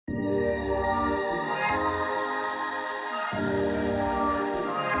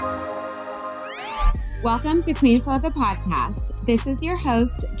Welcome to Queen Flow, the podcast. This is your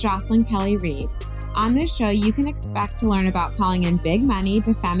host, Jocelyn Kelly Reed. On this show, you can expect to learn about calling in big money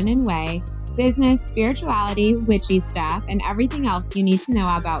the feminine way, business, spirituality, witchy stuff, and everything else you need to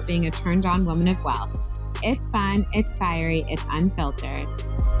know about being a turned-on woman of wealth. It's fun, it's fiery, it's unfiltered.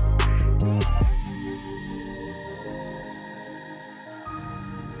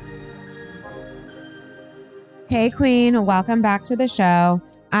 Hey, Queen, welcome back to the show.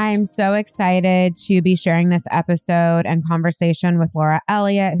 I'm so excited to be sharing this episode and conversation with Lara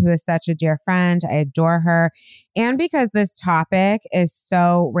Elliott, who is such a dear friend. I adore her. And because this topic is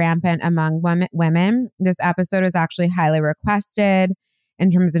so rampant among women, this episode is actually highly requested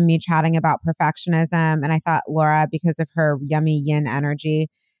in terms of me chatting about perfectionism. And I thought Lara, because of her yummy yin energy,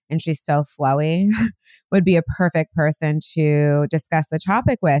 and she's so flowy, would be a perfect person to discuss the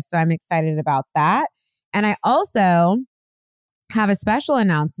topic with. So I'm excited about that. And I also have a special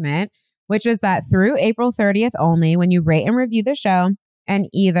announcement, which is that through April 30th only, when you rate and review the show and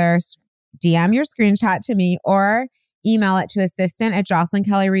either DM your screenshot to me or email it to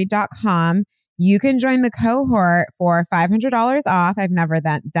assistant@jocelynkellyreed.com, you can join the cohort for $500 off. I've never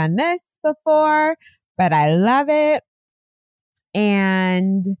done this before, but I love it.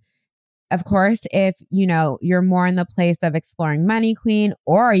 And of course, if you're more in the place of exploring Money Queen,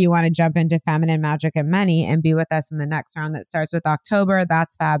 or you want to jump into feminine magic and money and be with us in the next round that starts with October,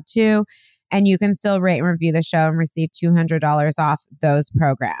 that's fab too. And you can still rate and review the show and receive $200 off those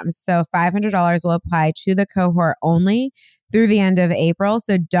programs. So $500 will apply to the cohort only through the end of April.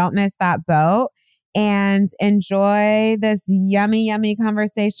 So don't miss that boat and enjoy this yummy, yummy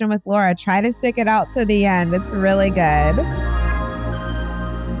conversation with Lara. Try to stick it out to the end. It's really good.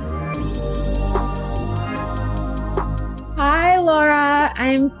 Hi, Lara.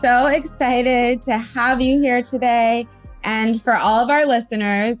 I'm so excited to have you here today. And for all of our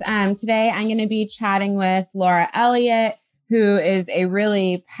listeners, today I'm going to be chatting with Lara Elliott, who is a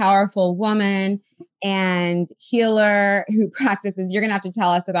really powerful woman and healer who practices. You're going to have to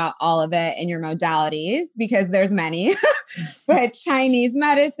tell us about all of it in your modalities because there's many, but Chinese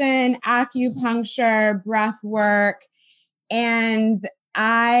medicine, acupuncture, breath work. And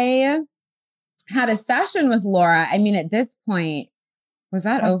I had a session with Lara. I mean, at this point, was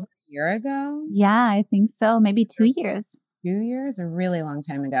that over a year ago? Yeah, I think so. Maybe 2 years. 2 years, a really long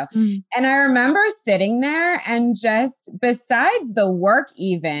time ago. And I remember sitting there and just besides the work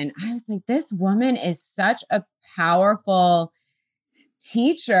even, I was like, this woman is such a powerful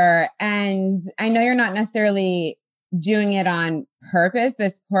teacher. And I know you're not necessarily doing it on purpose,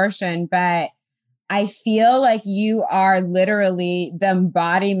 this portion, but I feel like you are literally the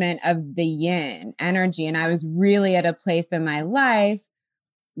embodiment of the yin energy. And I was really at a place in my life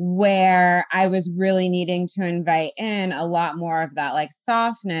where I was really needing to invite in a lot more of that like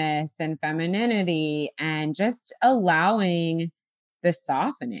softness and femininity and just allowing the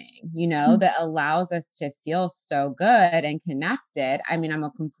softening, that allows us to feel so good and connected. I mean, I'm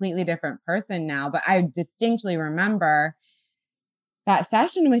a completely different person now, but I distinctly remember that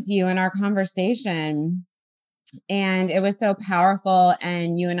session with you and our conversation. And it was so powerful.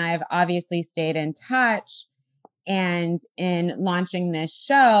 And you and I have obviously stayed in touch. And in launching this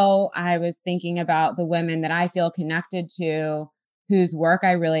show, I was thinking about the women that I feel connected to, whose work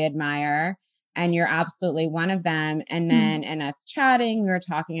I really admire. And you're absolutely one of them. And then in us chatting, we were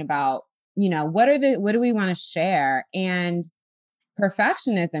talking about, what do we want to share? And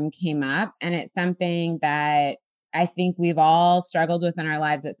perfectionism came up. And it's something that I think we've all struggled with in our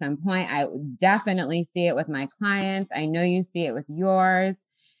lives at some point. I definitely see it with my clients. I know you see it with yours.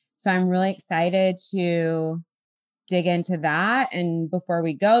 So I'm really excited to dig into that. And before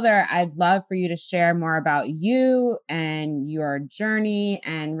we go there, I'd love for you to share more about you and your journey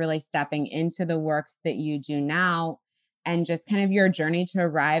and really stepping into the work that you do now and just kind of your journey to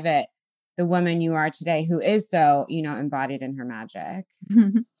arrive at the woman you are today, who is so, embodied in her magic.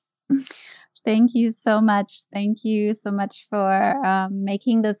 Thank you so much. Thank you so much for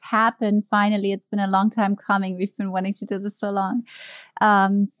making this happen. Finally, it's been a long time coming. We've been wanting to do this so long.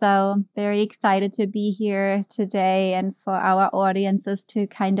 So very excited to be here today and for our audiences to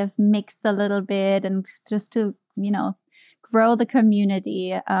kind of mix a little bit and just to, grow the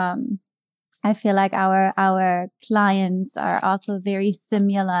community. I feel like our clients are also very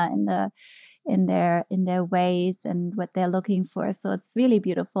similar in their ways and what they're looking for. So it's really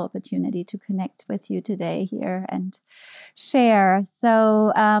beautiful opportunity to connect with you today here and share.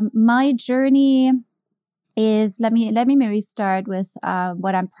 So my journey is let me maybe start with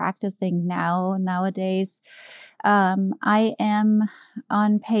what I'm practicing nowadays. I am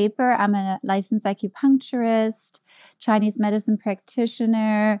on paper, I'm a licensed acupuncturist, Chinese medicine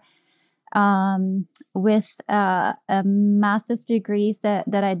practitioner. with a master's degree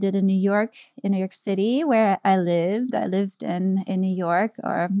that I did in New York City, where I lived. I lived in New York,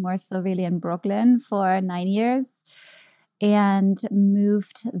 or more so really in Brooklyn, for 9 years, and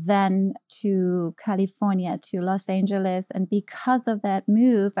moved then to California, to Los Angeles. And because of that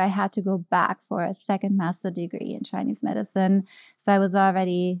move, I had to go back for a second master degree in Chinese medicine. So I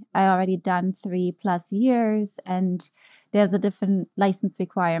already done 3+ years, and there's a different license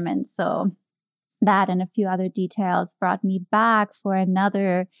requirement. So that and a few other details brought me back for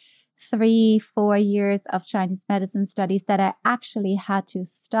another 3-4 years of Chinese medicine studies that I actually had to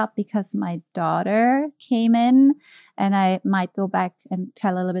stop because my daughter came in, and I might go back and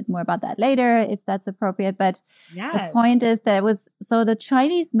tell a little bit more about that later if that's appropriate. But the point is that the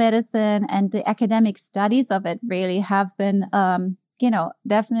Chinese medicine and the academic studies of it really have been,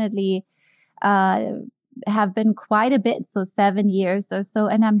 definitely, have been quite a bit. So 7 years or so.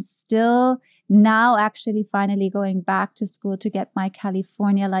 And I'm still now actually finally going back to school to get my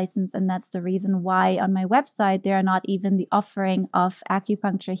California license. And that's the reason why on my website, there are not even the offering of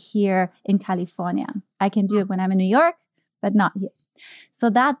acupuncture here in California. I can do it when I'm in New York, but not here. So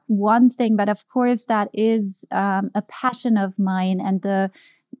that's one thing. But of course, that is a passion of mine, and the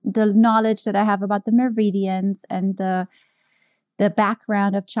knowledge that I have about the meridians and the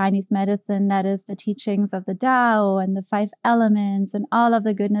background of Chinese medicine, that is the teachings of the Tao and the 5 elements and all of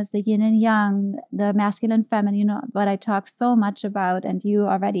the goodness, the yin and yang, the masculine, feminine, what I talk so much about, and you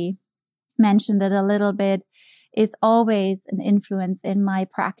already mentioned it a little bit, is always an influence in my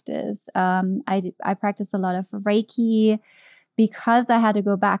practice. I practice a lot of Reiki because I had to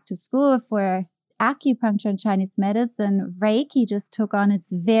go back to school for acupuncture and Chinese medicine. Reiki just took on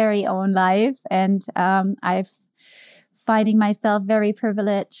its very own life, and I've finding myself very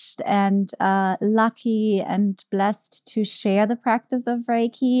privileged and lucky and blessed to share the practice of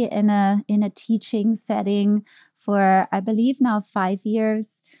Reiki in a teaching setting for, I believe now, 5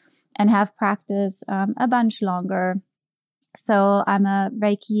 years, and have practiced a bunch longer. So I'm a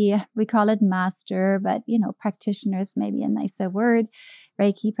Reiki, we call it master, but practitioner is maybe a nicer word,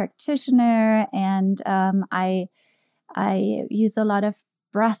 Reiki practitioner. And I use a lot of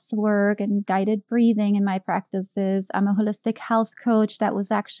breath work and guided breathing in my practices. I'm a holistic health coach. That was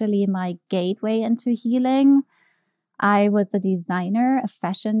actually my gateway into healing. I was a designer, a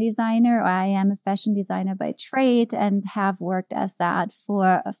fashion designer, or I am a fashion designer by trade, and have worked as that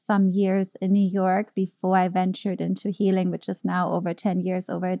for some years in New York before I ventured into healing, which is now over 10 years,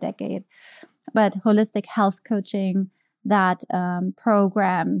 over a decade. But holistic health coaching, that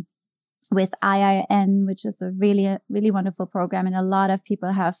program with IIN, which is a really, really wonderful program. And a lot of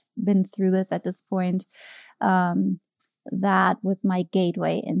people have been through this at this point. That was my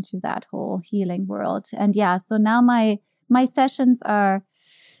gateway into that whole healing world. And yeah, so now my sessions are,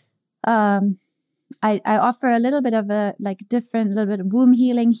 I offer a little bit of a little bit of womb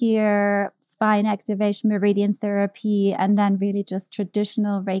healing here, spine activation, meridian therapy, and then really just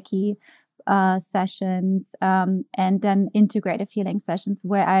traditional Reiki sessions, and then integrative healing sessions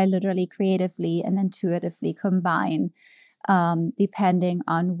where I literally creatively and intuitively combine, depending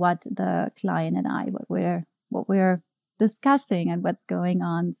on what the client and I, what we're discussing and what's going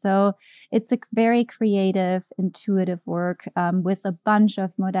on. So it's a very creative, intuitive work, with a bunch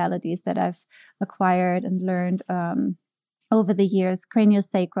of modalities that I've acquired and learned, over the years.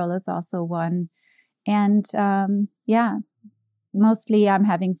 Craniosacral is also one. And, mostly I'm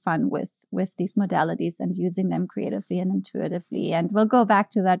having fun with these modalities and using them creatively and intuitively. And we'll go back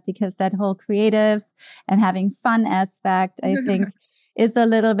to that because that whole creative and having fun aspect, I think, is a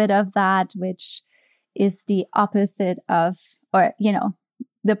little bit of that, which is the opposite of, or,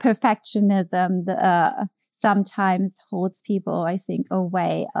 the perfectionism, sometimes holds people, I think,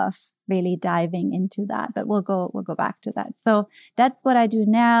 away of really diving into that. But we'll go back to that. So that's what I do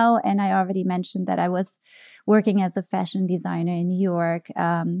now. And I already mentioned that I was working as a fashion designer in New York.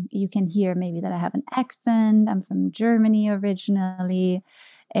 You can hear maybe that I have an accent. I'm from Germany originally,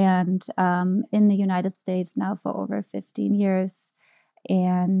 and in the United States now for over 15 years.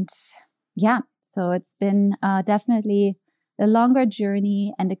 And yeah, so it's been definitely a longer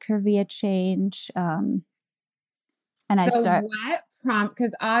journey and a career change. What prompt,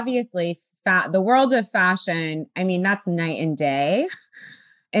 because obviously the world of fashion, I mean, that's night and day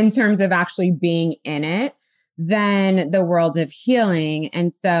in terms of actually being in it, than the world of healing.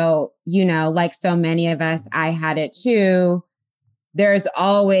 And so, like so many of us, I had it too. There's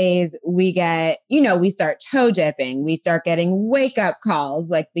always, we start toe dipping, we start getting wake up calls,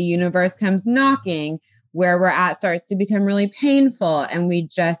 like the universe comes knocking, where we're at starts to become really painful. And we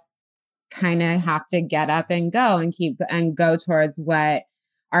just kind of have to get up and go and go towards what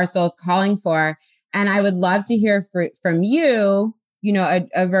our soul's calling for. And I would love to hear from you,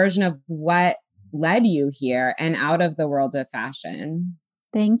 a version of what led you here and out of the world of fashion.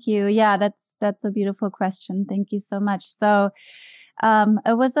 Thank you. Yeah, that's a beautiful question. Thank you so much. So,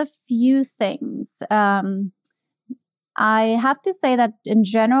 it was a few things. I have to say that in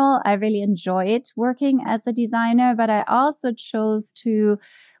general, I really enjoyed working as a designer, but I also chose to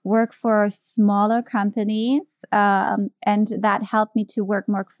work for smaller companies. And that helped me to work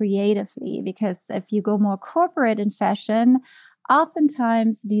more creatively, because if you go more corporate in fashion,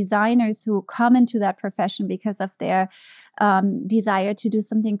 oftentimes designers who come into that profession because of their desire to do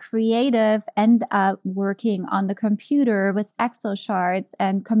something creative end up working on the computer with Excel charts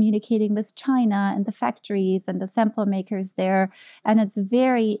and communicating with China and the factories and the sample makers there. And it's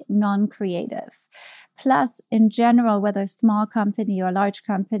very non-creative. Plus, in general, whether small company or large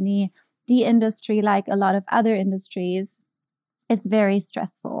company, the industry, like a lot of other industries, is very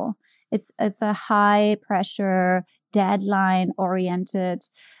stressful. It's a high pressure, deadline oriented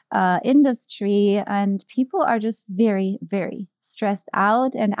industry, and people are just very, very stressed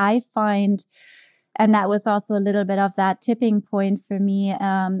out. And I find, and that was also a little bit of that tipping point for me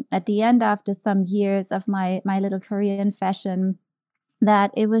at the end, after some years of my little career in fashion,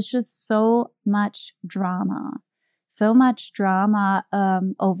 that it was just so much drama. So much drama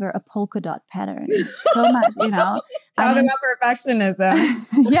over a polka dot pattern. So much, Talk about perfectionism.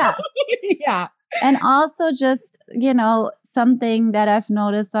 Yeah. Yeah. And also just, something that I've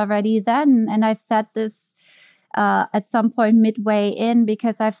noticed already then, and I've said this at some point midway in,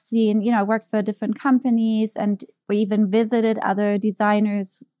 because I've seen, I worked for different companies and we even visited other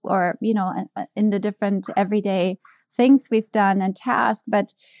designers or, in the different everyday things we've done and tasks,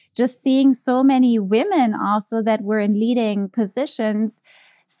 but just seeing so many women also that were in leading positions,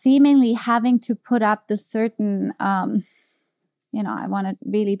 seemingly having to put up the certain, I want to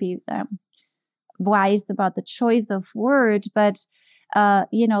really be wise about the choice of word, but,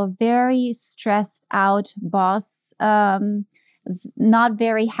 very stressed out boss, not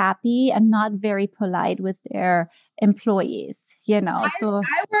very happy and not very polite with their employees, So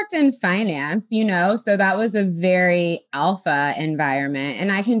I worked in finance, so that was a very alpha environment.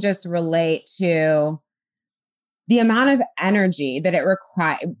 And I can just relate to the amount of energy that it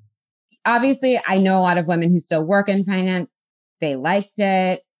required. Obviously, I know a lot of women who still work in finance. They liked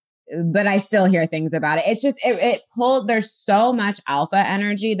it, but I still hear things about it. It's just, it pulled, there's so much alpha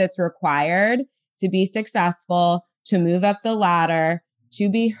energy that's required to be successful, to move up the ladder, to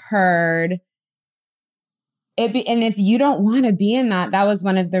be heard. And if you don't want to be in that was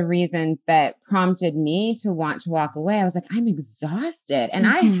one of the reasons that prompted me to want to walk away. I was like, I'm exhausted. And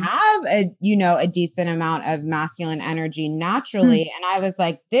I have a decent amount of masculine energy naturally. And I was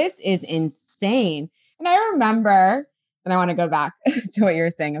like, this is insane. And I remember, and I want to go back to what you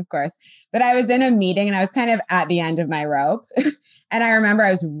were saying, of course, but I was in a meeting and I was kind of at the end of my rope. And I remember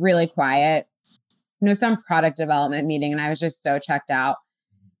I was really quiet. Some product development meeting, and I was just so checked out.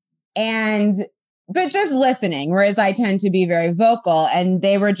 But just listening, whereas I tend to be very vocal, and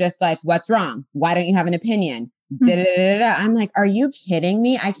they were just like, what's wrong? Why don't you have an opinion? I'm like, are you kidding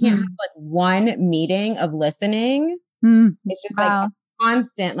me? I can't have like one meeting of listening. It's just like a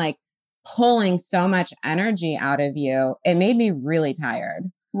constant, like pulling so much energy out of you. It made me really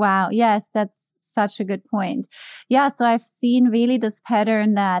tired. Wow. Yes, that's such a good point. Yeah. So I've seen really this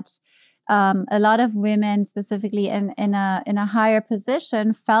pattern that a lot of women, specifically in a higher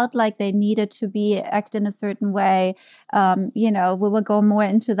position, felt like they needed to act in a certain way. We will go more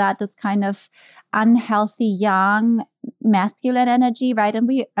into that, this kind of unhealthy, young, masculine energy, right?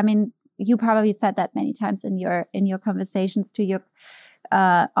 And you probably said that many times in your conversations to your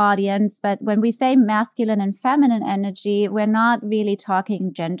audience. But when we say masculine and feminine energy, we're not really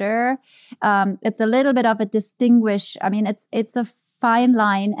talking gender. It's a little bit of a it's a fine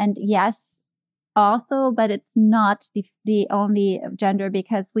line, and yes, also, but it's not the only gender,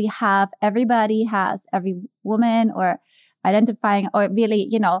 because every woman or identifying, or really,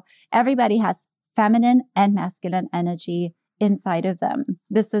 everybody has feminine and masculine energy inside of them.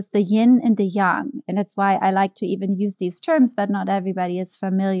 This is the yin and the yang. And that's why I like to even use these terms, but not everybody is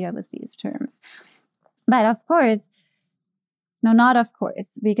familiar with these terms. But of course, no, not of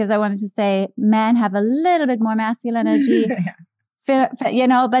course, because I wanted to say men have a little bit more masculine energy. But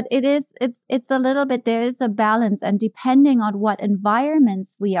it's a little bit, there is a balance, and depending on what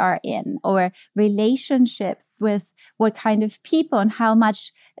environments we are in, or relationships with what kind of people, and how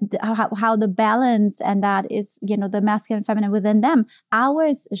the balance, and that is, the masculine and feminine within them,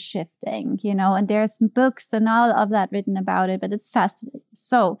 ours is shifting, and there's books and all of that written about it, but it's fascinating.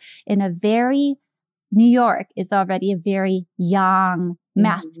 So New York is already a very young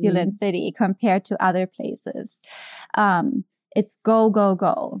masculine city compared to other places. It's go, go,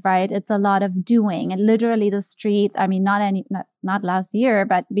 go, right? It's a lot of doing, and literally the streets. I mean, not last year,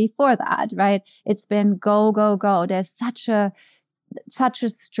 but before that, right? It's been go, go, go. There's such a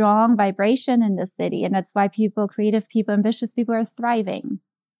strong vibration in the city. And that's why creative people, ambitious people are thriving.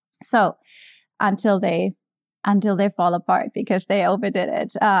 So until they fall apart because they overdid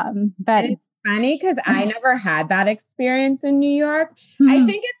it. But it's funny because I never had that experience in New York. I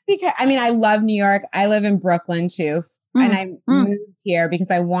think it's because, I mean, I love New York. I live in Brooklyn too. And I moved here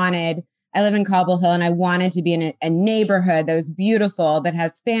because I live in Cobble Hill, and I wanted to be in a neighborhood that was beautiful, that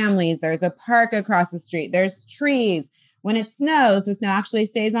has families. There's a park across the street. There's trees. When it snows, the snow actually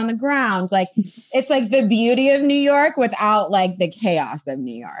stays on the ground. Like, it's like the beauty of New York without like the chaos of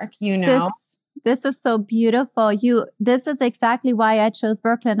New York, you know? This is so beautiful. This is exactly why I chose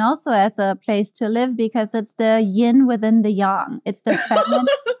Brooklyn also as a place to live, because it's the yin within the yang. It's the feminine.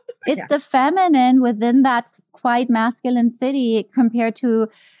 It's the feminine within that quite masculine city compared to,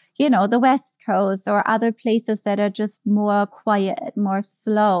 the West Coast or other places that are just more quiet, more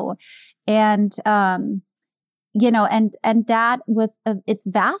slow. And, and that was, it's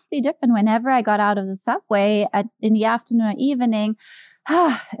vastly different. Whenever I got out of the subway in the afternoon or evening,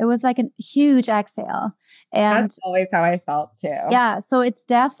 it was like a huge exhale. And that's always how I felt too. Yeah. So it's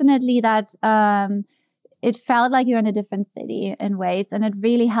definitely that, it felt like you're in a different city in ways, and it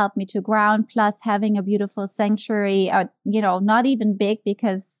really helped me to ground. Plus having a beautiful sanctuary, not even big,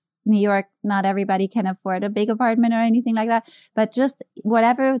 because New York, not everybody can afford a big apartment or anything like that, but just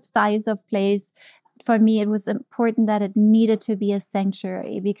whatever size of place. For me, it was important that it needed to be a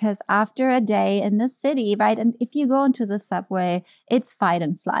sanctuary, because after a day in the city, right? And if you go into the subway, it's fight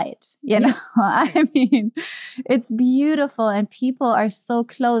and flight, I mean, it's beautiful and people are so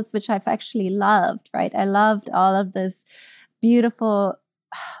close, which I've actually loved, right? I loved all of this beautiful.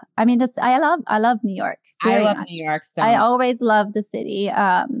 I mean, I love New York. I love much. New York. So I always love the city.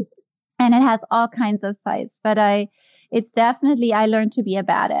 And it has all kinds of sites, but it's definitely, I learned to be a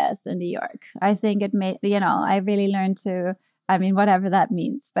badass in New York. I think it made, I really learned to, whatever that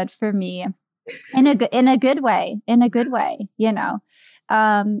means, but for me, in a good way,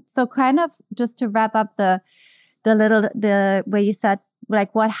 so kind of just to wrap up the way you said,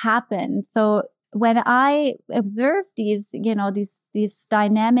 like, what happened. So when I observed these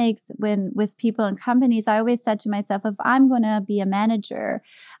dynamics with people and companies, I always said to myself, if I'm going to be a manager,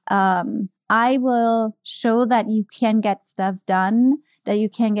 I will show that you can get stuff done, that you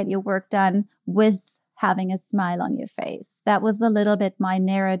can get your work done with having a smile on your face. That was a little bit my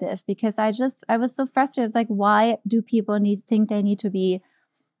narrative, because I was so frustrated. It's like, why do people think they need to be,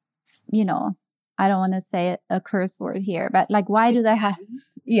 I don't want to say a curse word here, but like, why do they have?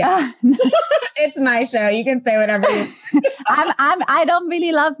 Yeah. It's my show. You can say whatever you I don't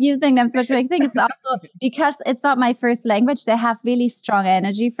really love using them so much, but I think it's also because it's not my first language. They have really strong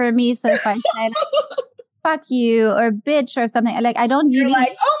energy for me. So if I say like, fuck you or bitch or something, like, I don't You're really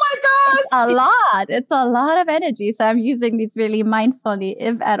like, oh my gosh. It's a lot of energy. So I'm using these really mindfully,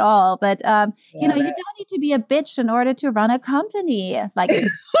 if at all. But you don't need to be a bitch in order to run a company. Like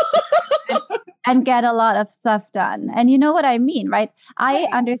and get a lot of stuff done. And you know what I mean, right? I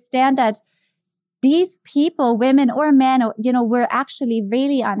understand that these people, women or men, were actually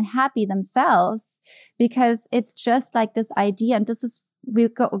really unhappy themselves, because it's just like this idea. And we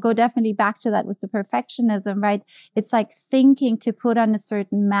go definitely back to that with the perfectionism, right? It's like thinking to put on a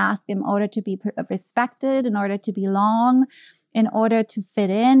certain mask in order to be respected, in order to belong, in order to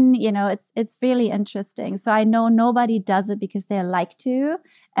fit in. It's really interesting. So I know nobody does it because they like to,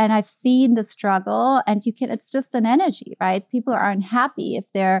 and I've seen the struggle, and it's just an energy, right? People are unhappy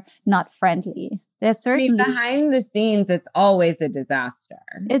if they're not friendly. They're certainly behind the scenes. It's always a disaster.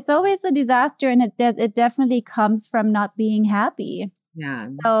 It's always a disaster, and it definitely comes from not being happy. Yeah.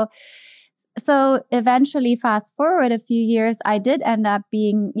 So eventually, fast forward a few years, I did end up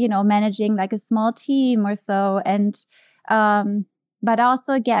being, managing like a small team or so. And, but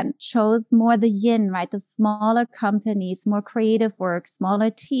also again, chose more the yin, right? The smaller companies, more creative work, smaller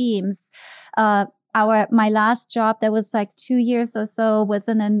teams. My last job that was like 2 years or so was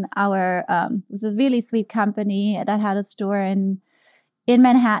was a really sweet company that had a store in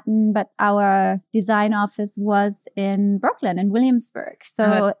Manhattan, but our design office was in Brooklyn, in Williamsburg.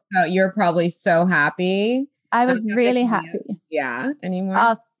 So you're probably so happy. I was really happy. Yeah.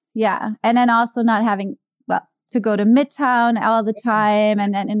 Anymore. Yeah. And then also not having, to go to Midtown all the time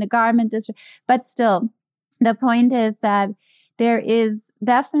and in the garment district. But still, the point is that there is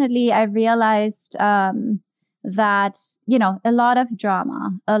definitely, I realized, that, a lot of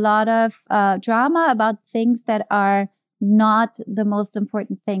drama about things that are not the most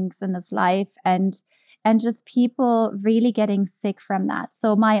important things in this life, and just people really getting sick from that.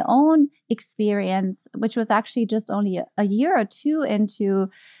 So my own experience, which was actually just only a year or two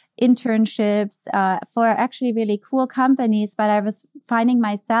into internships for actually really cool companies, but I was finding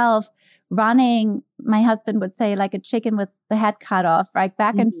myself running, my husband would say, like a chicken with the head cut off, right?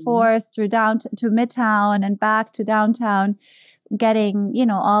 Back and forth through down to Midtown and back to downtown, getting,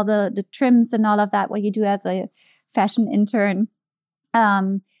 all the trims and all of that, what you do as a fashion intern.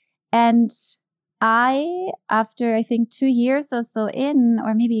 And after I think 2 years or so in,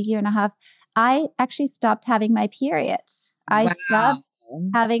 or maybe a year and a half, I actually stopped having my period. I stopped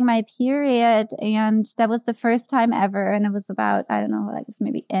having my period, and that was the first time ever. And it was about, I don't know, like it was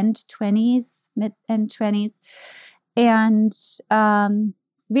maybe mid end 20s. And,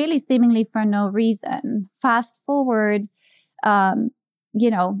 really seemingly for no reason. Fast forward,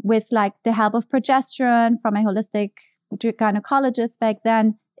 with like the help of progesterone from a holistic gynecologist back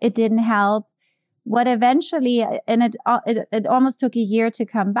then, it didn't help. What eventually, and it almost took a year to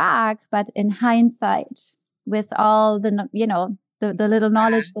come back, but in hindsight, with all the, the little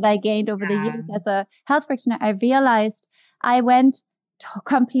knowledge that I gained over the years as a health practitioner, I realized I went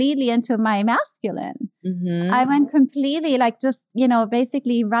completely into my masculine. I went completely like just,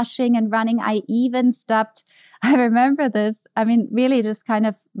 basically rushing and running. I even stopped. I remember this. I mean, really just kind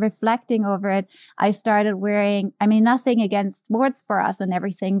of reflecting over it. I started wearing, nothing against sports bras and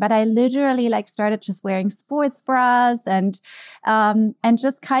everything, but I literally like started just wearing sports bras and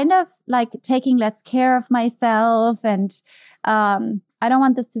just kind of like taking less care of myself. And, I don't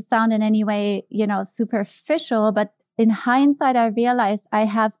want this to sound in any way, superficial, but in hindsight, I realized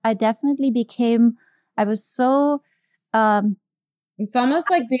I definitely I was so, it's almost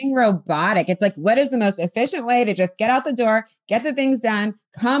like being robotic. It's like, what is the most efficient way to just get out the door, get the things done,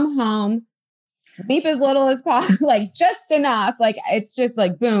 come home, sleep as little as possible, like just enough. Like, it's just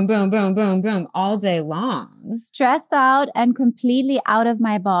like boom, boom, boom, boom, boom all day long. Stressed out and completely out of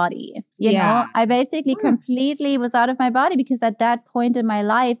my body. You know, I basically completely was out of my body because at that point in my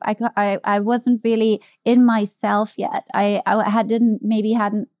life, I wasn't really in myself yet. I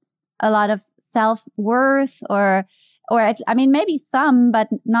hadn't a lot of self-worth or maybe some, but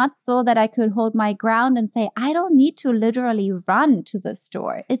not so that I could hold my ground and say, I don't need to literally run to the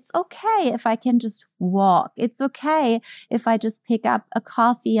store. It's okay if I can just walk. It's okay if I just pick up a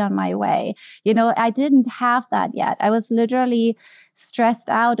coffee on my way. I didn't have that yet. I was literally stressed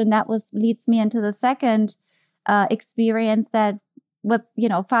out. And that leads me into the second experience that was,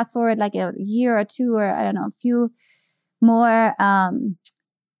 fast forward like a year or two, or I don't know, a few more,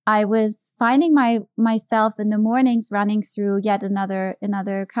 I was finding myself in the mornings running through yet another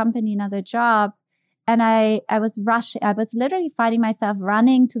company, another job. And I was rushing. I was literally finding myself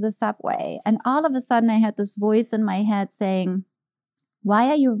running to the subway. And all of a sudden I had this voice in my head saying, why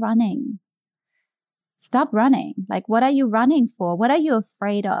are you running? Stop running. Like, what are you running for? What are you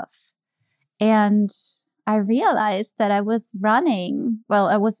afraid of? And I realized that I was running. Well,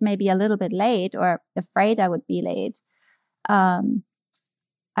 I was maybe a little bit late or afraid I would be late.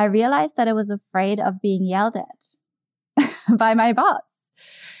 I realized that I was afraid of being yelled at by my boss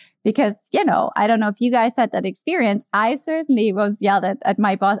because, I don't know if you guys had that experience. I certainly was yelled at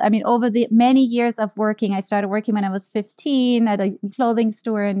my boss. Over the many years of working, I started working when I was 15 at a clothing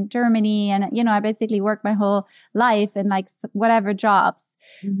store in Germany. And, I basically worked my whole life in like whatever jobs.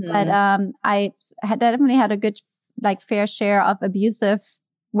 But I definitely had a good, like fair share of abusive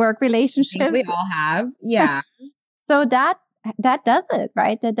work relationships. We all have. Yeah. So that does it,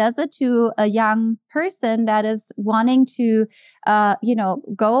 right? That does it to a young person that is wanting to,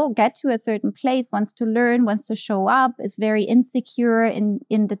 go get to a certain place, wants to learn, wants to show up, is very insecure in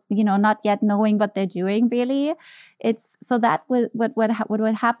the, not yet knowing what they're doing really. So that was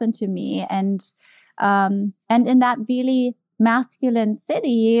what happened to me. And in that really masculine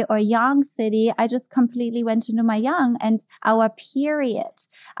city or yang city, I just completely went into my yang, and our period,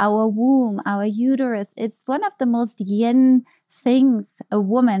 our womb, our uterus, it's one of the most yin things a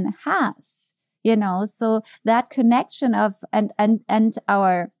woman has, so that connection of, and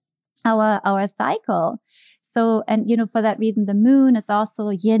our cycle. So, and, for that reason, the moon is also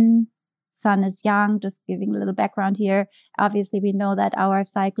yin, sun is yang. Just giving a little background here. Obviously, we know that our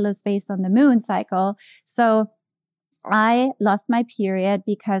cycle is based on the moon cycle. So I lost my period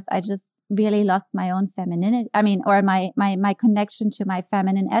because I just really lost my own femininity. Or my connection to my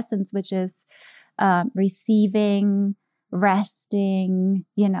feminine essence, which is receiving, resting,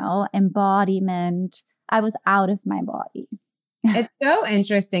 embodiment. I was out of my body. It's so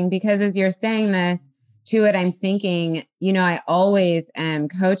interesting because as you're saying this to it, I'm thinking, I always am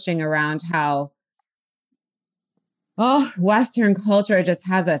coaching around how Oh, Western culture just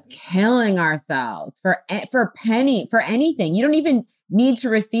has us killing ourselves for anything. You don't even need to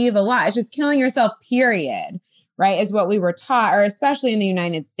receive a lot. It's just killing yourself, period. Right. Is what we were taught, or especially in the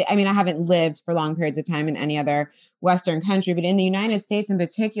United States. I mean, I haven't lived for long periods of time in any other Western country, but in the United States in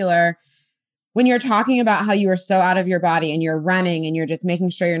particular, when you're talking about how you are so out of your body and you're running and you're just making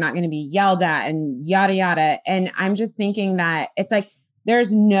sure you're not going to be yelled at and yada, yada. And I'm just thinking that it's like,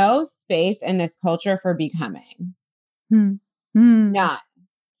 there's no space in this culture for becoming. None.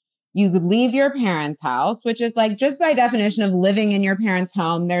 You leave your parents' house, which is like just by definition of living in your parents'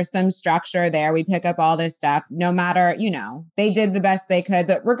 home. There's some structure there. We pick up all this stuff, no matter, they did the best they could.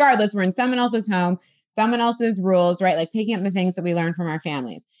 But regardless, we're in someone else's home, someone else's rules, right? Like picking up the things that we learned from our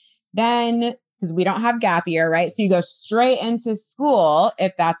families. Then, because we don't have gap year, right? So you go straight into school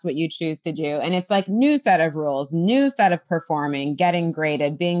if that's what you choose to do. And it's like new set of rules, new set of performing, getting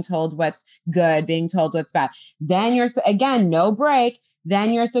graded, being told what's good, being told what's bad. Then you're, again, no break.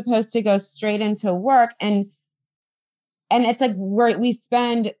 Then you're supposed to go straight into work. And it's like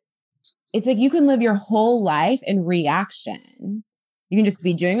it's like you can live your whole life in reaction. You can just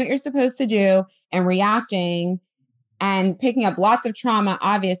be doing what you're supposed to do and reacting and picking up lots of trauma,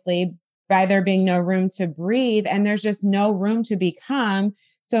 obviously, by there being no room to breathe. And there's just no room to become.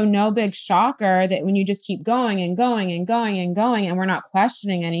 So no big shocker that when you just keep going and going and going and going, and we're not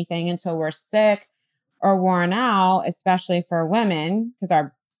questioning anything until we're sick or worn out, especially for women, because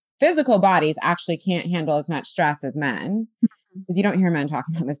our physical bodies actually can't handle as much stress as men, because you don't hear men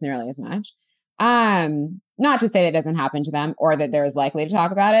talking about this nearly as much. Not to say that doesn't happen to them or that they're as likely to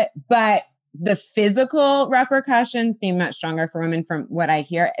talk about it, but the physical repercussions seem much stronger for women from what I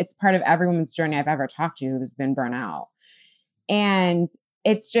hear. It's part of every woman's journey I've ever talked to who's been burnt out. And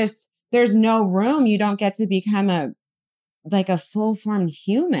it's just, there's no room. You don't get to become a full-formed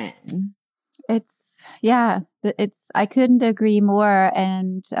human. I couldn't agree more.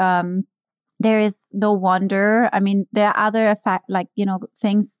 And, there is no wonder. I mean, there are other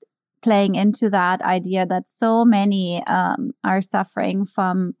things playing into that idea that so many are suffering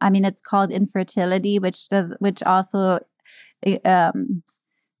from. I mean, it's called infertility, which also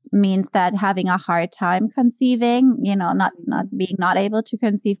means that having a hard time conceiving, not being not able to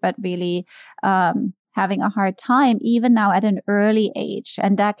conceive, but really having a hard time even now at an early age.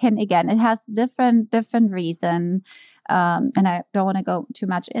 And that can, again, it has different reason. And I don't want to go too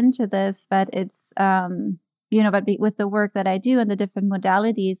much into this, but it's, with the work that I do and the different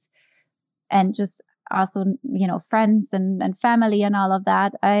modalities and just also, friends and family and all of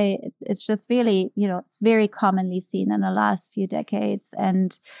that, it's just really, it's very commonly seen in the last few decades.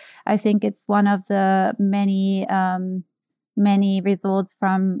 And I think it's one of the many results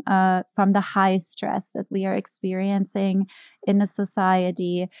from the high stress that we are experiencing in the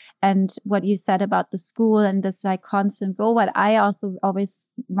society. And what you said about the school and this constant goal, what I also always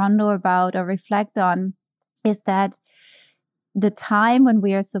wonder about or reflect on is that the time when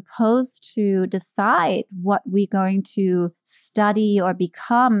we are supposed to decide what we're going to study or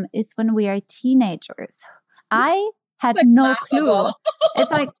become is when we are teenagers. I had no clue. It's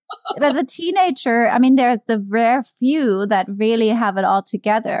like, as a teenager, I mean, there's the rare few that really have it all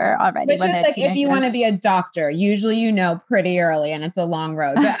together already. Which is like, if you want to be a doctor, usually pretty early and it's a long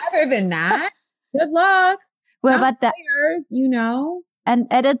road. But other than that, good luck. Well, but And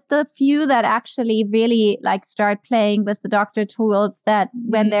it's the few that actually really start playing with the doctor tools that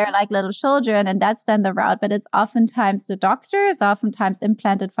when they're little children, and that's then the route. But it's oftentimes the doctor is oftentimes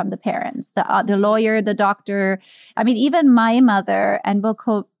implanted from the parents, the lawyer, the doctor. I mean, even my mother, and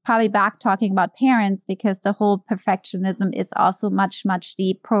we'll probably back talking about parents because the whole perfectionism is also much, much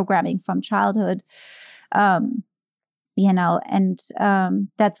deep programming from childhood.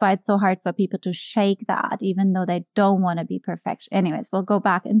 That's why it's so hard for people to shake that, even though they don't want to be perfect. Anyways, we'll go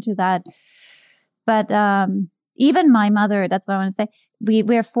back into that. But even my mother, that's what I want to say.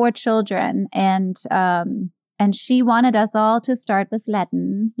 We're 4 children, and she wanted us all to start with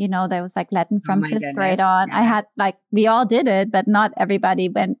Latin. There was Latin from 5th grade on. Yeah. I had we all did it, but not everybody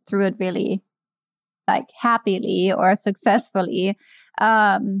went through it really happily or successfully.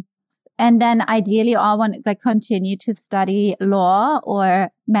 And then ideally all want to continue to study law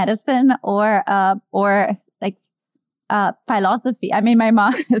or medicine or philosophy. I mean, my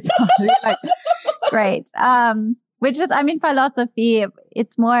mom is probably great. Which is, I mean, philosophy,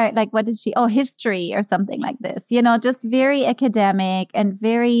 it's more what did she, history or something like this, just very academic and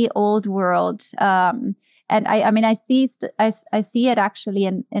very old world. And I mean, I see it actually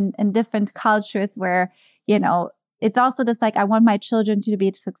in different cultures where, it's also this I want my children to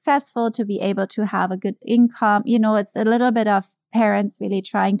be successful, to be able to have a good income. It's a little bit of parents really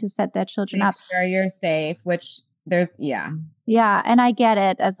trying to set their children up. Make sure you're safe, which Yeah. And I get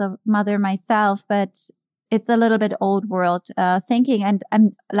it as a mother myself, but it's a little bit old world thinking.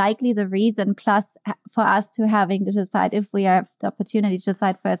 And likely the reason, plus for us to having to decide if we have the opportunity to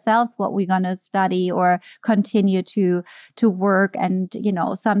decide for ourselves what we're going to study or continue to work. And,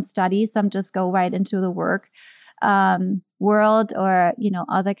 some study, some just go right into the work world or,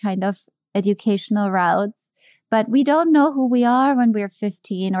 other kind of educational routes. But we don't know who we are when we're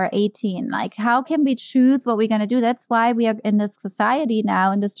 15 or 18. Like, how can we choose what we're going to do? That's why we are in this society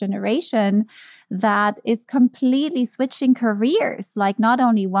now, in this generation that is completely switching careers, like not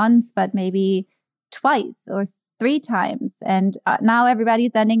only once, but maybe twice or 3 times. And now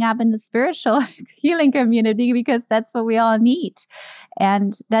everybody's ending up in the spiritual healing community because that's what we all need.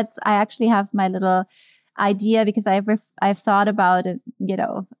 And I actually have my little idea because I've thought about it,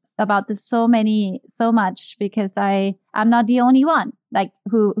 about this so much because I'm not the only one like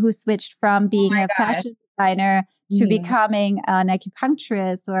who switched from being a fashion designer to becoming an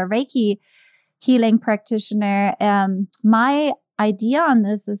acupuncturist or a Reiki healing practitioner. My idea on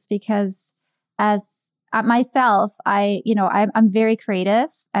this is because as myself, I'm very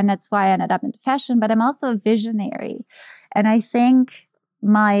creative and that's why I ended up in fashion, but I'm also a visionary. And I think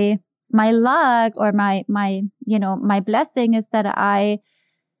my luck or my blessing is that I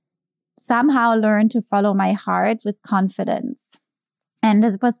somehow learned to follow my heart with confidence. And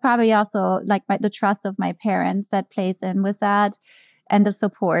it was probably also like the trust of my parents that plays in with that and the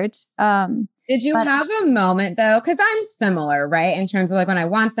support. Did you have a moment though? Because I'm similar, right? In terms of like when I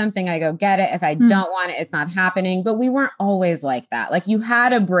want something, I go get it. If I don't want it, it's not happening. But we weren't always like that. Like you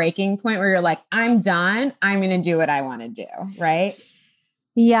had a breaking point where you're like, I'm done. I'm going to do what I want to do. Right.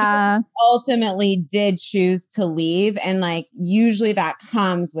 Yeah. You ultimately did choose to leave. And like, usually that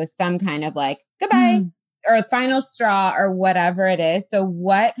comes with some kind of like goodbye or a final straw or whatever it is. So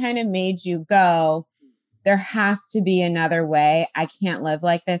what kind of made you go, there has to be another way. I can't live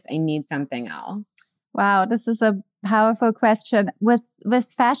like this. I need something else. Wow. This is a powerful question. With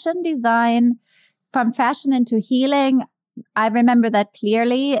fashion design, from fashion into healing, I remember that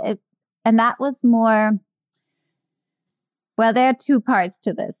clearly. And that was more, well, there are 2 parts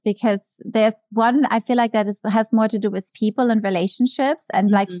to this because there's one, I feel like that has more to do with people and relationships and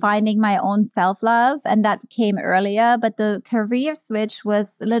like finding my own self-love. And that came earlier. But the career switch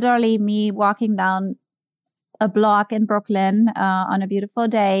was literally me walking down a block in Brooklyn on a beautiful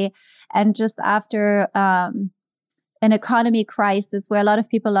day. And just after an economy crisis where a lot of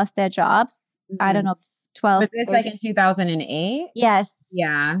people lost their jobs, I don't know, 12. Was this like in 2008? Yes.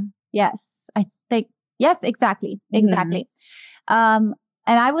 Yeah. Yes. I think, yes, exactly. Exactly. And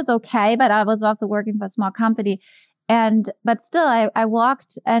I was okay, but I was also working for a small company. But still, I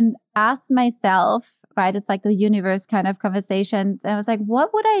walked and asked myself, right? It's like the universe kind of conversations. And I was like,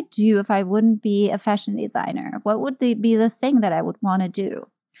 what would I do if I wouldn't be a fashion designer? What would be the thing that I would want to do?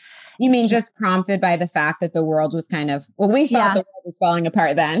 You mean just prompted by the fact that the world was kind of, well, we thought the world was falling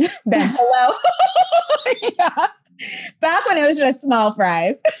apart then. Then hello. Yeah. Back when it was just small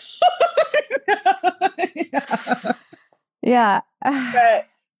fries. Yeah. But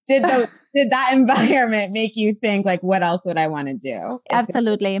did that environment make you think like, what else would I want to do?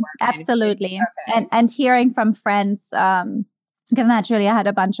 Absolutely. Absolutely. Okay. And hearing from friends, because naturally I had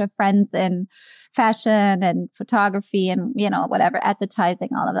a bunch of friends in fashion and photography and, whatever, advertising,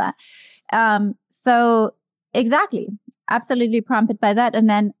 all of that. So exactly. Absolutely prompted by that.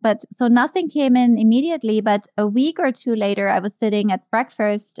 And so nothing came in immediately, but a week or 2 later, I was sitting at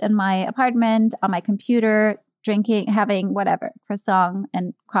breakfast in my apartment on my computer, drinking, having whatever, croissant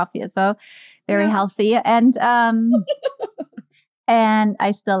and coffee. So very healthy. And, and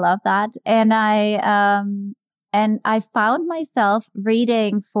I still love that. And I found myself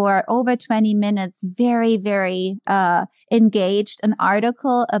reading for over 20 minutes, very, very, engaged, an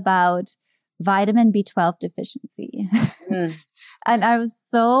article about vitamin B12 deficiency. And I was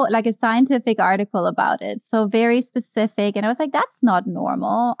so like a scientific article about it. So very specific. And I was like, that's not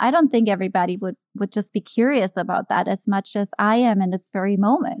normal. I don't think everybody would just be curious about that as much as I am in this very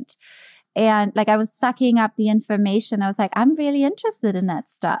moment. And like I was sucking up the information. I was like, I'm really interested in that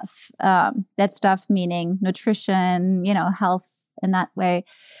stuff. That stuff meaning nutrition, health in that way.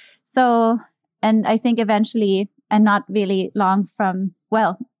 So, and I think eventually, and not really long from,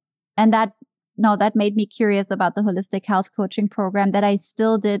 that made me curious about the holistic health coaching program that I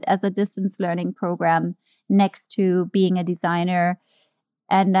still did as a distance learning program next to being a designer.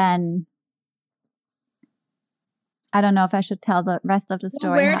 And then I don't know if I should tell the rest of the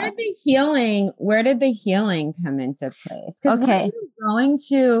story. Where did the healing come into place? Because were you going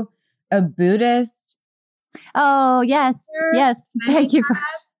to a Buddhist? Oh, yes. Yes. Thank you.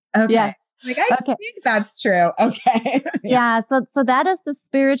 Okay. Yes. Like, I think that's true. Okay. Yeah. So that is the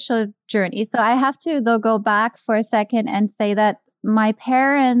spiritual journey. So I have to though go back for a second and say that my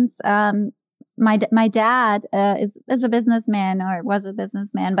parents, my dad is a businessman, or was a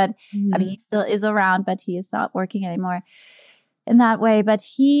businessman, but I mean, he still is around, but he is not working anymore in that way. But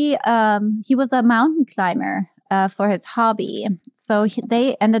he was a mountain climber for his hobby. So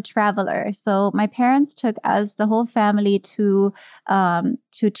and a traveler. So my parents took us, the whole family, to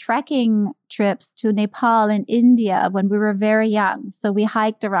trekking trips to Nepal and India when we were very young. So we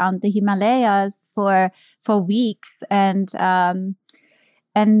hiked around the Himalayas for weeks, and,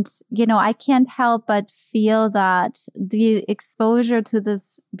 you know, I can't help but feel that the exposure to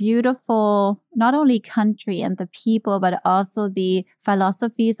this beautiful, not only country and the people, but also the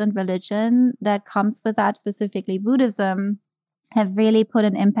philosophies and religion that comes with that, specifically Buddhism, have really put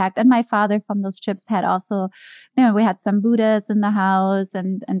an impact. And my father from those trips had also, you know, we had some Buddhas in the house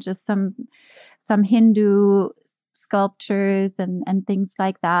and just some Hindu sculptures and things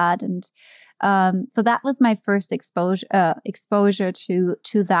like that. And so that was my first exposure to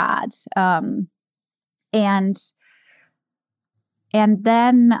that. And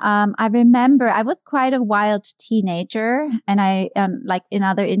then I remember I was quite a wild teenager, and I like in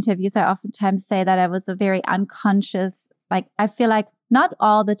other interviews, I oftentimes say that I was a very unconscious. Like, I feel like not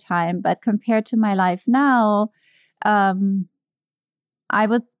all the time, but compared to my life now, I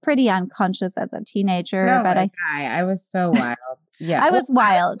was pretty unconscious as a teenager. No, but I was so wild. Yeah, I was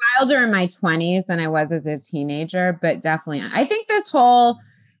wild. I was wilder in my 20s than I was as a teenager, but definitely, I think this whole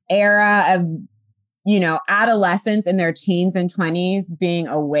era of, you know, adolescents in their teens and 20s being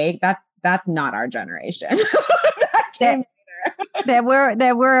awake, that's not our generation. That came There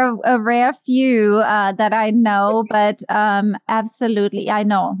were a rare few that I know, but absolutely, I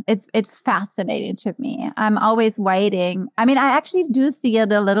know it's fascinating to me. I'm always waiting. I mean, I actually do see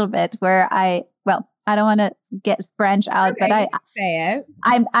it a little bit where I don't want to branch out, but I say it.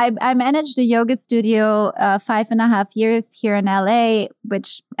 I managed a yoga studio 5.5 years here in LA,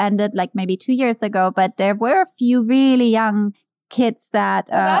 which ended like maybe 2 years ago. But there were a few really young kids that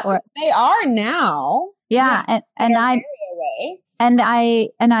they are now. Yeah, and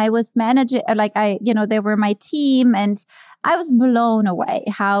I was managing, like they were my team, and I was blown away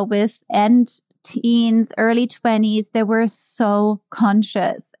how with end teens, early 20s, they were so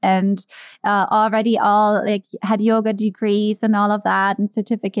conscious and already all like had yoga degrees and all of that and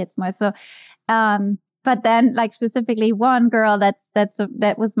certificates more. So, but then like specifically one girl that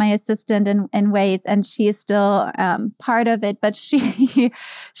was my assistant in ways, and she is still part of it, but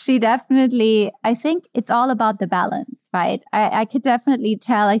she definitely, I think it's all about the balance, right? I could definitely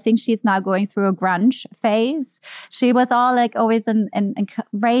tell. I think she's now going through a grunge phase. She was all like always in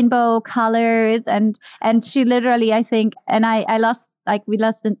rainbow colors, and she literally, I think, and we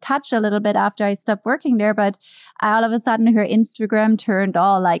lost in touch a little bit after I stopped working there, but all of a sudden her Instagram turned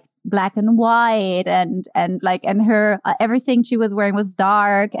all like black and white, and her everything she was wearing was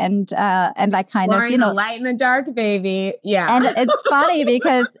dark and like kind of, the light in the dark, baby. Yeah. And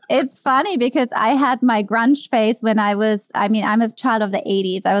it's funny because I had my grunge phase when I'm a child of the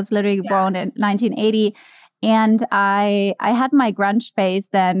 80s. I was literally born in 1980. And I had my grunge phase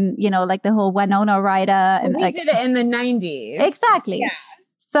then, like the whole Winona Ryder. And we did it in the 90s. Exactly. Yeah.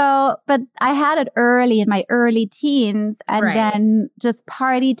 So, but I had it early in my early teens, and then just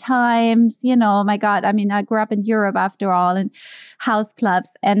party times, my God. I mean, I grew up in Europe after all, and house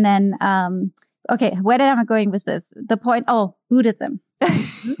clubs. And then, okay, where am I going with this? The point, Buddhism.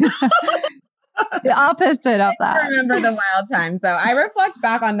 The opposite of that. I remember the wild times, though. I reflect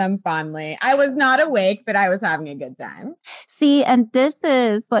back on them fondly. I was not awake, but I was having a good time. See, and this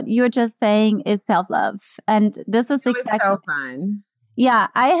is what you're just saying is self-love. And this is exactly so fun. Yeah,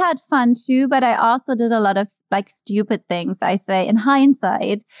 I had fun too, but I also did a lot of like stupid things, I say, in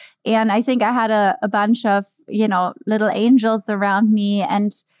hindsight. And I think I had a bunch of, little angels around me.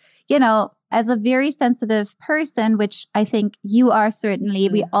 And, as a very sensitive person, which I think you are certainly,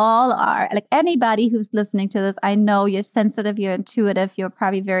 we all are, like anybody who's listening to this, I know you're sensitive, you're intuitive, you're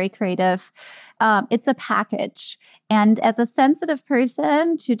probably very creative. It's a package. And as a sensitive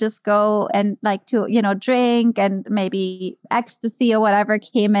person, to just go and like to, drink and maybe ecstasy or whatever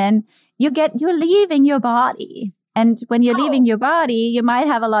came in, you're leaving your body. And when you're leaving your body, you might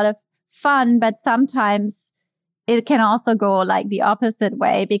have a lot of fun, but sometimes it can also go like the opposite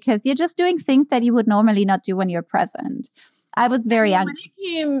way because you're just doing things that you would normally not do when you're present. I was very young.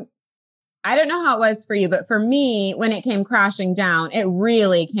 I don't know how it was for you, but for me, when it came crashing down, it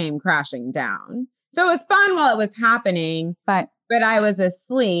really came crashing down. So it was fun while it was happening, but I was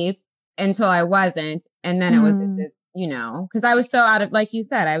asleep until I wasn't. And then it was a because I was so out of, like you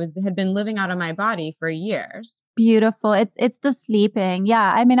said, had been living out of my body for years. Beautiful. It's the sleeping.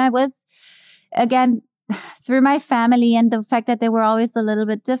 Yeah. I mean, I was, again, through my family and the fact that they were always a little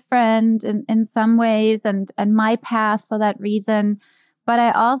bit different in some ways and my path for that reason. But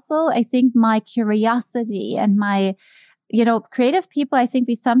I think my curiosity and my, creative people, I think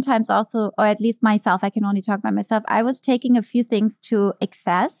we sometimes also, or at least myself, I can only talk by myself. I was taking a few things to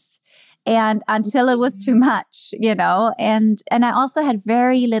excess. And until it was too much, and I also had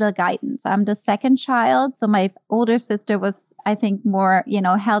very little guidance. I'm the second child. So my older sister was, I think, more,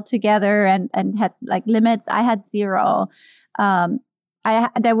 held together and had like limits. I had zero. I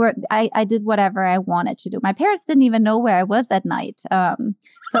did whatever I wanted to do. My parents didn't even know where I was at night.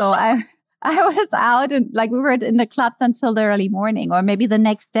 So I was out and like we were in the clubs until the early morning, or maybe the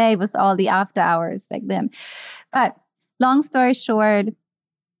next day was all the after hours back then. But long story short,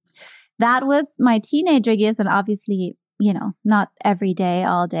 that was my teenager years, and obviously, not every day,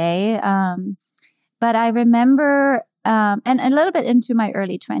 all day. But I remember, and a little bit into my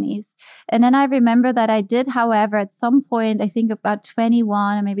early 20s. And then I remember that I did, however, at some point, I think about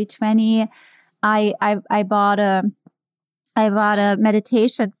 21 or maybe 20, I bought a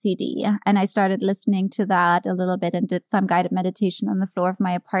meditation CD and I started listening to that a little bit and did some guided meditation on the floor of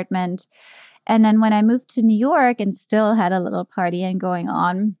my apartment. And then when I moved to New York and still had a little partying going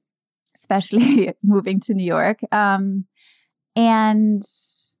on, especially moving to New York. And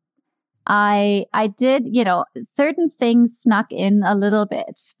I did, certain things snuck in a little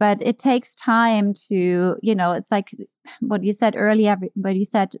bit, but it takes time to, it's like what you said earlier, but you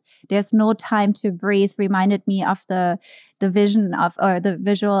said there's no time to breathe, reminded me of the vision of, or the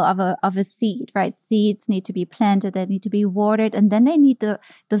visual of a seed, right? Seeds need to be planted, they need to be watered, and then they need the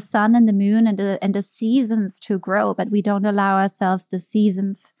sun and the moon and the seasons to grow, but we don't allow ourselves the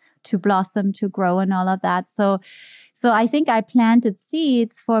seasons to blossom, to grow and all of that. So I think I planted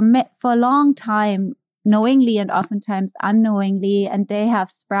seeds for a long time, knowingly and oftentimes unknowingly, and they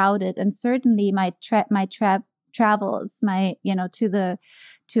have sprouted. And certainly my travels,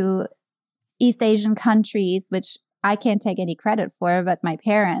 to East Asian countries, which I can't take any credit for, but my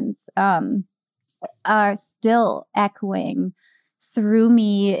parents, are still echoing through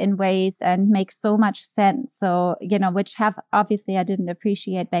me in ways and make so much sense. So, which obviously I didn't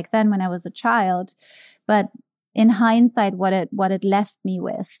appreciate back then when I was a child, but in hindsight, what it left me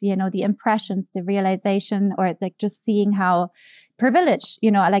with, the impressions, the realization, or like just seeing how privileged,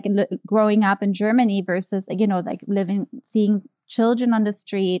 like growing up in Germany versus, like seeing children on the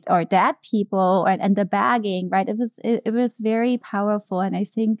street or dead people and the bagging, right? It was very powerful. And I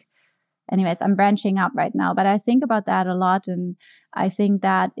think, anyways, I'm branching out right now, but I think about that a lot. And I think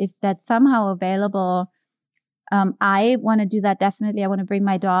that if that's somehow available, I want to do that. Definitely. I want to bring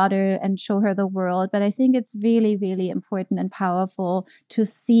my daughter and show her the world. But I think it's really, really important and powerful to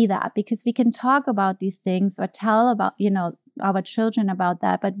see that, because we can talk about these things or tell about, our children about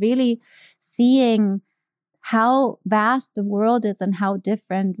that, but really seeing how vast the world is and how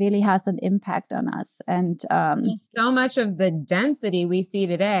different really has an impact on us. And so much of the density we see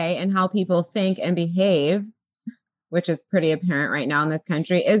today and how people think and behave, which is pretty apparent right now in this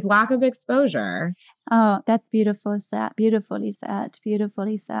country, is lack of exposure. Oh, that's beautiful. Sad. Beautifully sad.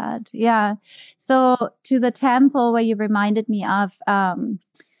 Beautifully sad. Yeah. So to the temple where you reminded me of,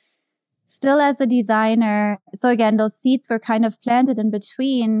 still as a designer. So again, those seeds were kind of planted in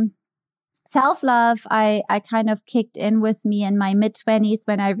between. Self-love, I kind of kicked in with me in my mid-20s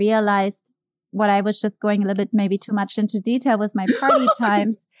when I realized what I was just going a little bit maybe too much into detail with my party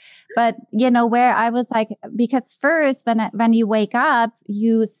times. But, where I was like, because first when you wake up,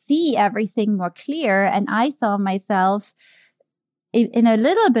 you see everything more clear. And I saw myself in a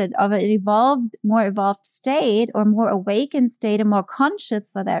little bit of an more evolved state, or more awakened state, and more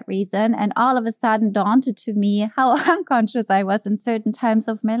conscious for that reason. And all of a sudden daunted to me how unconscious I was in certain times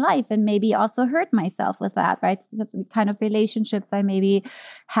of my life, and maybe also hurt myself with that, right? Because the kind of relationships I maybe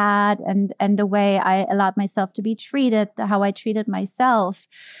had and the way I allowed myself to be treated, how I treated myself.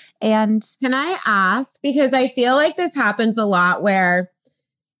 And can I ask, because I feel like this happens a lot where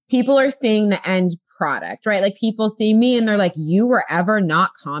people are seeing the end product, right? Like people see me and they're like, you were ever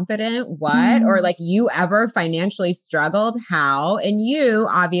not confident? What? Or like, you ever financially struggled? How? And you,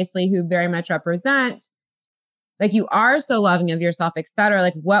 obviously, who very much represent, like, you are so loving of yourself, et cetera.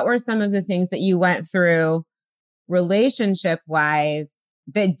 Like, what were some of the things that you went through relationship wise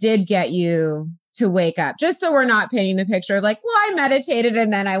that did get you to wake up? Just so we're not painting the picture of like, well, I meditated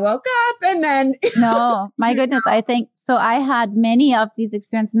and then I woke up and then. No, my goodness. I think so. I had many of these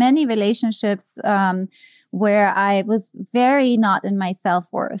experiences, many relationships, where I was very not in my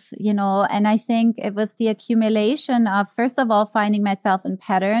self-worth, and I think it was the accumulation of, first of all, finding myself in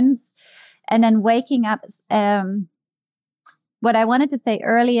patterns and then waking up. What I wanted to say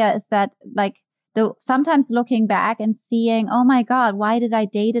earlier is that sometimes looking back and seeing, oh my God, why did I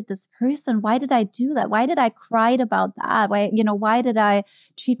dated this person? Why did I do that? Why did I cry about that? Why did I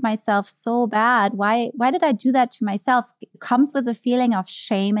treat myself so bad? Why did I do that to myself? It comes with a feeling of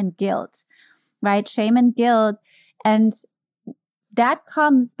shame and guilt, right? Shame and guilt. And that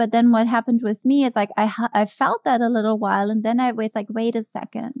comes, but then what happened with me is I felt that a little while. And then I was like, wait a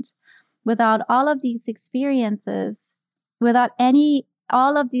second, without all of these experiences, without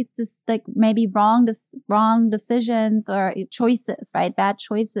all of these maybe wrong decisions or choices, right? Bad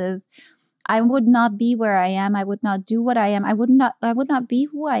choices. I would not be where I am. I would not do what I am. I would not be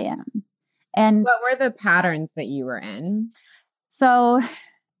who I am. And what were the patterns that you were in? So,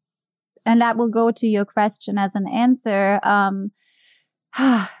 and that will go to your question as an answer. God,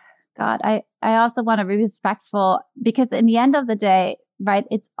 I also want to be respectful, because in the end of the day, right,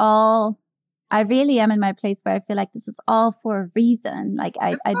 I really am in my place where I feel like this is all for a reason. Like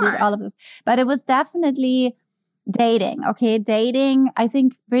I did all of this, but it was definitely dating. Okay. Dating. I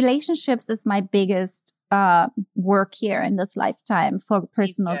think relationships is my biggest, work here in this lifetime for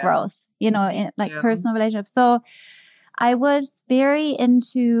personal growth, personal relationships. So I was very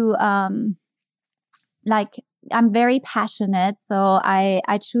into, I'm very passionate. So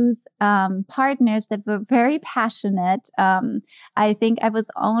I choose, partners that were very passionate. I think I was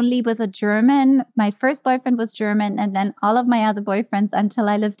only with a German. My first boyfriend was German. And then all of my other boyfriends, until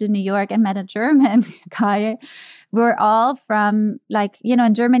I lived in New York and met a German guy, were all from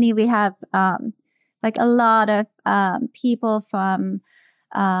in Germany, we have, a lot of, people from,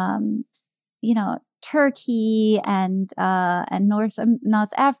 Turkey and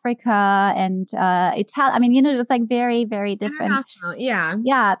North Africa and Italy. I mean, just very, very different. International, yeah.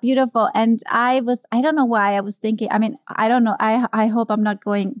 Yeah, beautiful. And I don't know why I was thinking. I mean, I don't know. I hope I'm not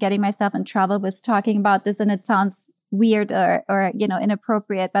getting myself in trouble with talking about this, and it sounds weird or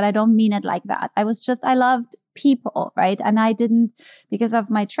inappropriate, but I don't mean it like that. I loved people, right? And I didn't, because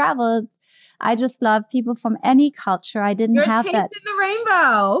of my travels, I just love people from any culture. I didn't have that. In the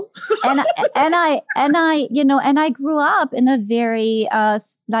rainbow. and I grew up in a very, I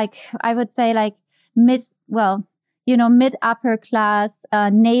would say mid upper class,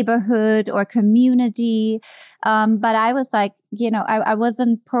 neighborhood or community. But I was I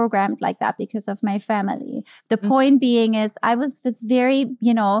wasn't programmed like that because of my family. The point being is I was just very,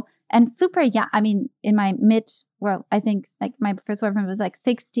 and super young. I mean, in my I think my first boyfriend was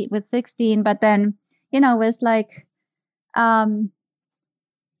 16, but then, with a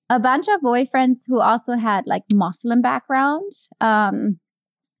bunch of boyfriends who also had Muslim background. And,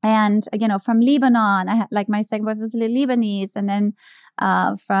 from Lebanon, I had my second boyfriend was Lebanese, and then,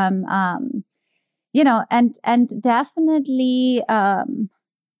 from, and definitely,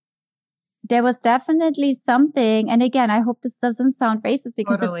 there was definitely something. And again, I hope this doesn't sound racist,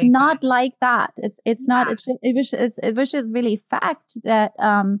 because totally. It's not like that. It's not, it was just really fact that,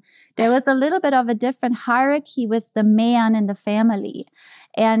 there was a little bit of a different hierarchy with the man in the family.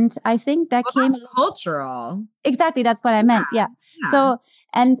 And I think that came cultural. Exactly. That's what I meant. Yeah. So,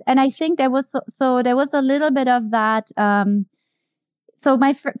 and I think there was a little bit of that, so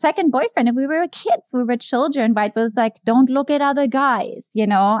my second boyfriend, and we were kids, we were children, right? It was don't look at other guys,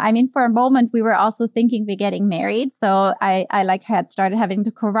 I mean, for a moment, we were also thinking we're getting married. So I had started having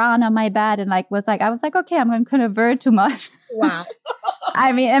the Quran on my bed and I was like, okay, I'm going to convert to much. Wow.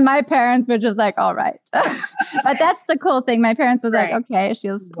 I mean, and my parents were just all right. But that's the cool thing. My parents were okay,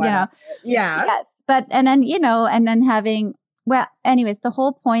 she was, Yeah. Yes. But, and then having, well, anyways, the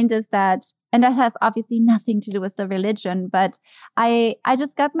whole point is that, and that has obviously nothing to do with the religion, but I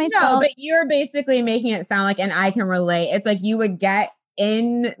just got myself. No, but you're basically making it sound and I can relate. It's you would get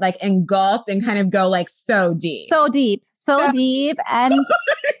in, engulfed and kind of go so deep. So deep. And,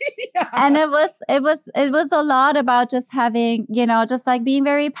 and it was a lot about just having, just being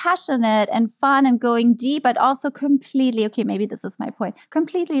very passionate and fun and going deep, but also completely, okay, maybe this is my point,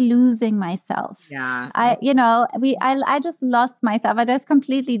 completely losing myself. Yeah. I just lost myself. I just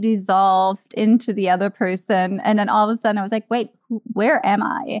completely dissolved into the other person. And then all of a sudden I was wait, where am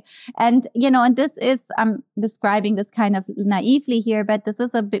I? And, and this is, I'm describing this kind of naively here, but this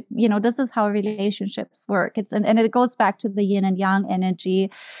is a bit, this is how relationships work. And it goes back to the yin and yang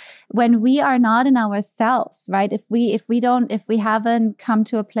energy. When we are not in ourselves, right? If we haven't come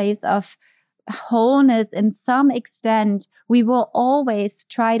to a place of wholeness in some extent, we will always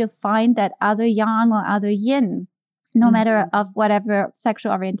try to find that other yang or other yin. no matter of whatever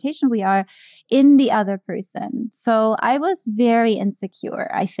sexual orientation we are, in the other person. So I was very insecure,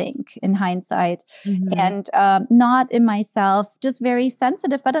 I think, in hindsight, and not in myself, just very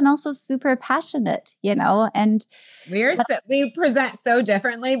sensitive, but then also super passionate, and we present so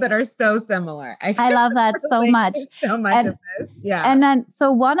differently, but are so similar. I love that so much. So much of this. Yeah. And then,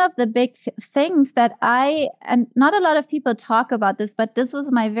 so one of the big things that and not a lot of people talk about this, but this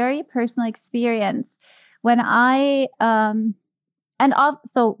was my very personal experience when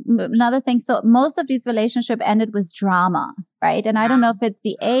so another thing, so most of these relationships ended with drama, right? And I don't know if it's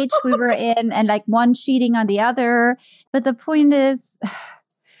the age we were in and like one cheating on the other, but the point is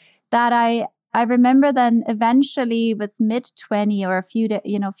that I remember then eventually was mid-20 or a few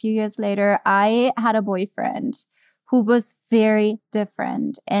years later, I had a boyfriend who was very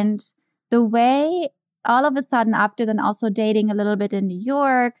different. And the way all of a sudden after then also dating a little bit in New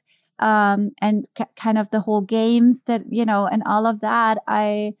York, and kind of the whole games that, and all of that,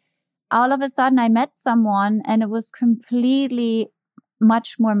 all of a sudden I met someone and it was completely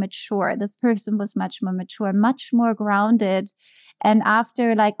much more mature. This person was much more mature, much more grounded. And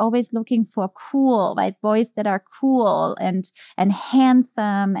after like always looking for cool, right? Boys that are cool and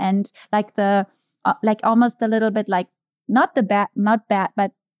handsome and like like almost a little bit like not bad,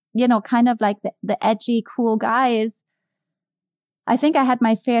 but kind of like the edgy, cool guys. I think I had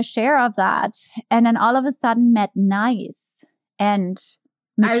my fair share of that. And then all of a sudden met nice and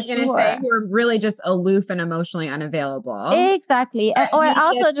mature. I was going to say you were really just aloof and emotionally unavailable. Exactly. Or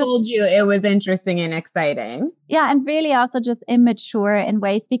also just told you it was interesting and exciting. Yeah. And really also just immature in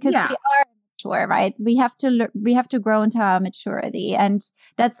ways because we are mature, right? We have to grow into our maturity. And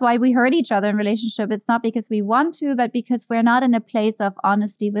that's why we hurt each other in relationship. It's not because we want to, but because we're not in a place of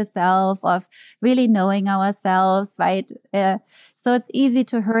honesty with self, of really knowing ourselves, right? So it's easy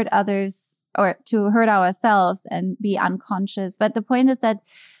to hurt others or to hurt ourselves and be unconscious. But the point is that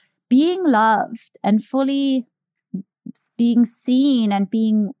being loved and fully being seen and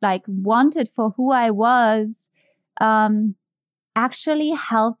being like wanted for who I was, actually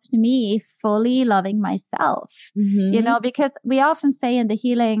helped me fully loving myself, because we often say in the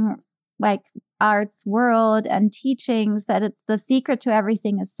healing, like arts world and teachings that it's the secret to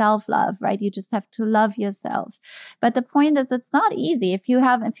everything is self-love, right? You just have to love yourself. But the point is it's not easy. If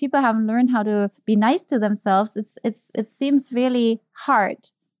people haven't learned how to be nice to themselves, it seems really hard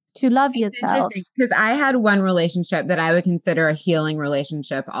to love yourself. Because I had one relationship that I would consider a healing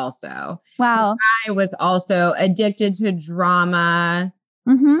relationship also. Wow. I was also addicted to drama.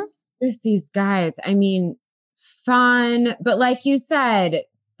 Just these guys, I mean, fun, but like you said,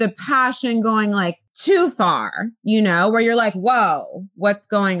 the passion going like too far, where you're like, whoa, what's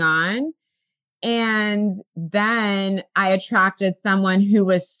going on? And then I attracted someone who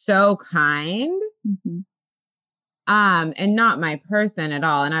was so kind. And not my person at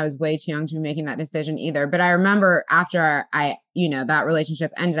all. And I was way too young to be making that decision either. But I remember after that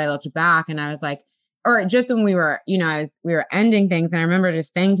relationship ended, I looked back and I was like, or just when we were, we were ending things. And I remember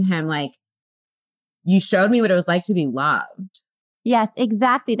just saying to him, like, you showed me what it was like to be loved. Yes,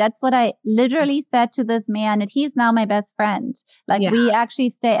 exactly. That's what I literally said to this man. And he's now my best friend. Like we actually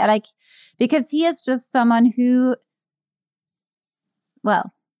stay because he is just someone who,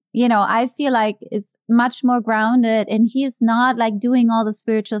 I feel like is much more grounded, and he is not like doing all the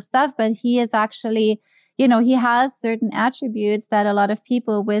spiritual stuff, but he is actually, he has certain attributes that a lot of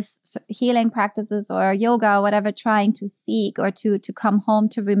people with healing practices or yoga or whatever trying to seek or to come home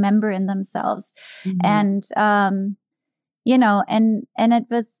to remember in themselves. And, and it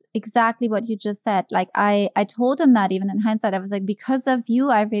was exactly what you just said. Like I told him that even in hindsight, I was like, because of you,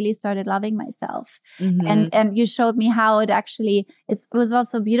 I really started loving myself. And you showed me how it was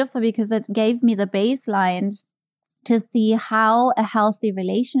also beautiful because it gave me the baseline to see how a healthy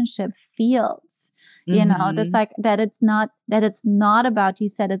relationship feels. Just like that it's not about, you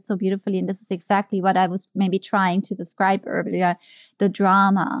said it so beautifully. And this is exactly what I was maybe trying to describe earlier, the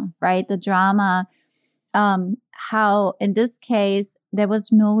drama, right? The drama, how in this case, there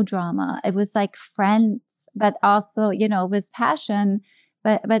was no drama. It was like friends, but also, with passion,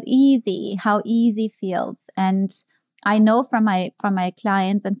 but easy, how easy feels. And I know from my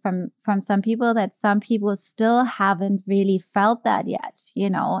clients and from some people that some people still haven't really felt that yet,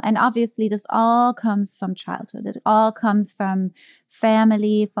 and obviously this all comes from childhood. It all comes from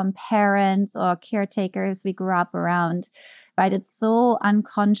family, from parents or caretakers we grew up around, right? It's so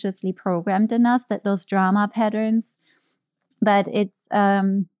unconsciously programmed in us that those drama patterns, but it's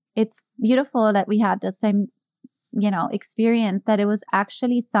beautiful that we had the same experience, that it was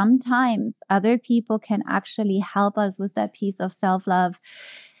actually sometimes other people can actually help us with that piece of self-love.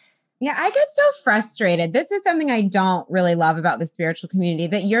 Yeah, I get so frustrated. This is something I don't really love about the spiritual community,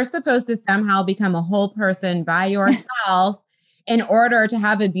 that you're supposed to somehow become a whole person by yourself in order to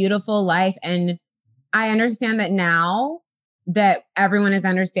have a beautiful life. And I understand that now that everyone is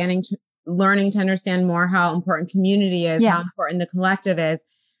learning to understand more how important community is, how important the collective is.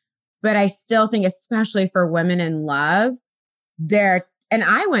 But I still think, especially for women in love, and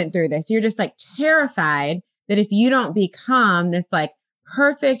I went through this, you're just like terrified that if you don't become this like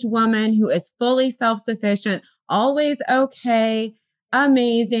perfect woman who is fully self-sufficient, always okay,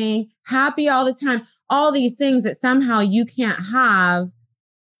 amazing, happy all the time, all these things, that somehow you can't have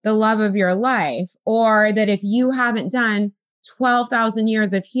the love of your life. Or that if you haven't done 12,000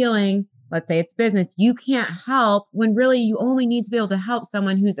 years of healing, let's say it's business, you can't help, when really you only need to be able to help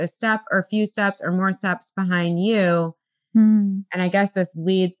someone who's a step or a few steps or more steps behind you. And I guess this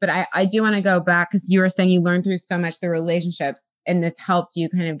leads, but I do want to go back, because you were saying you learned through so much the relationships, and this helped you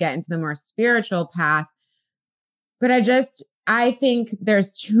kind of get into the more spiritual path. But I think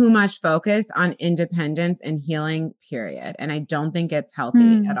there's too much focus on independence and healing, period. And I don't think it's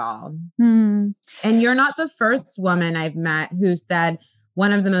healthy at all. And you're not the first woman I've met who said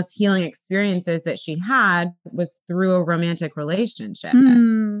one of the most healing experiences that she had was through a romantic relationship.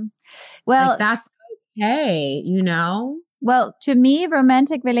 Well, like, that's okay, you know? Well, to me,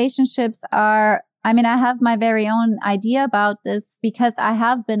 romantic relationships are, I mean, I have my very own idea about this because I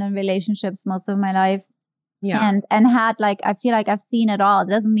have been in relationships most of my life. Yeah. And had like, I feel like I've seen it all. It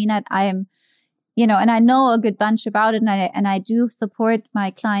doesn't mean that I am, you know, and I know a good bunch about it. And I do support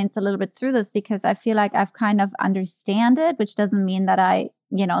my clients a little bit through this because I feel like I've kind of understand it, which doesn't mean that I,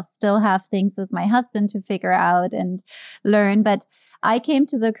 you know, still have things with my husband to figure out and learn. But I came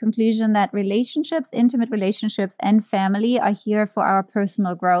to the conclusion that relationships, intimate relationships and family are here for our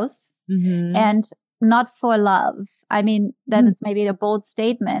personal growth. And not for love. I mean, that is maybe a bold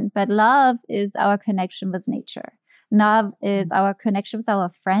statement, but love is our connection with nature. Love is our connection with our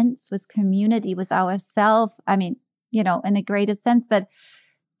friends, with community, with ourselves. I mean, you know, in a greater sense. But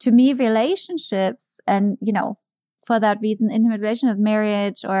to me, relationships and, you know, for that reason, intimate relationship,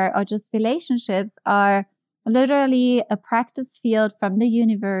 marriage or just relationships are literally a practice field from the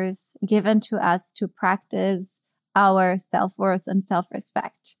universe given to us to practice our self-worth and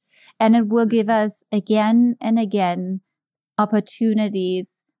self-respect. And it will give us again and again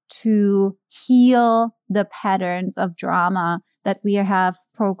opportunities to heal the patterns of drama that we have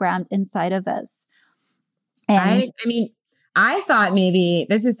programmed inside of us. And I mean, I thought maybe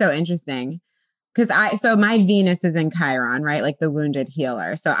this is so interesting because so my Venus is in Chiron, right? Like the wounded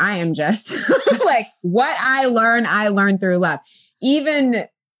healer. So I am just like, what I learn through love. Even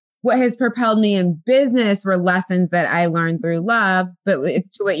what has propelled me in business were lessons that I learned through love, but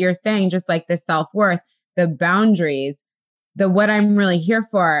it's to what you're saying, just like the self-worth, the boundaries, the what I'm really here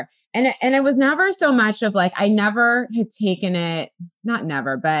for. And it was never so much of like, I never had taken it, not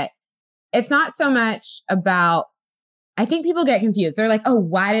never, but it's not so much about, I think people get confused. They're like, oh,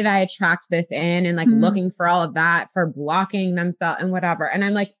 why did I attract this in? And like looking for all of that, for blocking themselves and whatever. And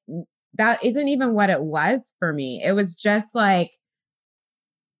I'm like, that isn't even what it was for me. It was just like,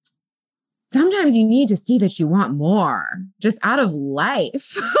 sometimes you need to see that you want more just out of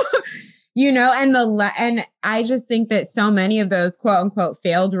life, you know, and I just think that so many of those quote unquote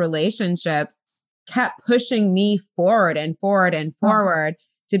failed relationships kept pushing me forward and forward and forward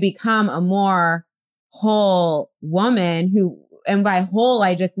to become a more whole woman and by whole,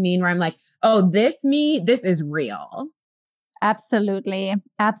 I just mean where I'm like, oh, this is real. Absolutely.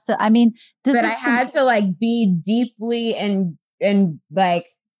 Absolutely. I mean, but I had to like be deeply and like,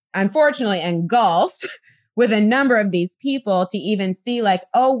 unfortunately engulfed with a number of these people to even see like,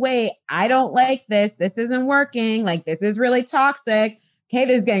 oh, wait, I don't like this. This isn't working. Like, this is really toxic. Okay,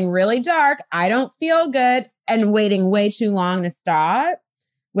 this is getting really dark. I don't feel good. And waiting way too long to stop,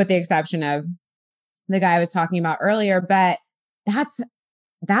 with the exception of the guy I was talking about earlier. But that's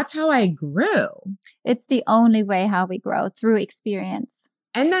how I grew. It's the only way how we grow, through experience.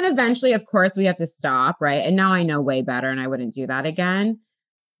 And then eventually, of course, we have to stop, right? And now I know way better and I wouldn't do that again.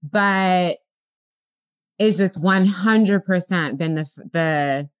 But it's just 100% been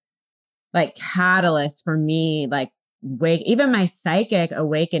the like catalyst for me, like even my psychic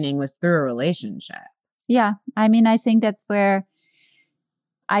awakening was through a relationship. Yeah. I mean, I think that's where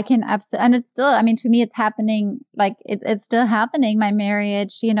I can absolutely, and it's still, I mean, to me, it's happening, like it's still happening. My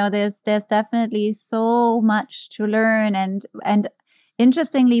marriage, you know, there's definitely so much to learn. And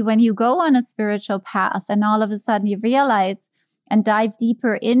interestingly, when you go on a spiritual path and all of a sudden you realize and dive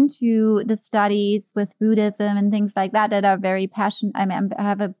deeper into the studies with Buddhism and things like that are very passionate. I mean, I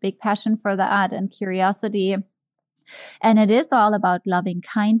have a big passion for that and curiosity. And it is all about loving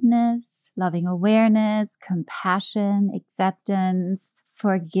kindness, loving awareness, compassion, acceptance,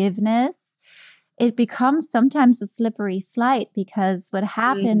 forgiveness. It becomes sometimes a slippery slide, because what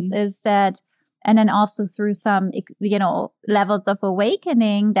happens is that, and then also through some, levels of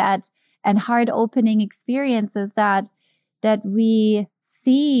awakening and heart opening experiences that we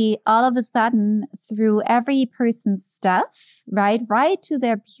see all of a sudden through every person's stuff, right to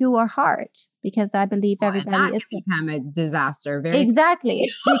their pure heart, because I believe everybody is become a disaster. Exactly.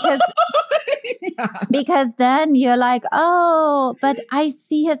 Because then you're like, oh, but I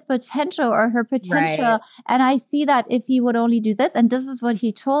see his potential or her potential. Right. And I see that if he would only do this, and this is what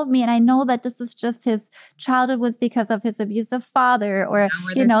he told me. And I know that this is just his childhood was because of his abusive father, or,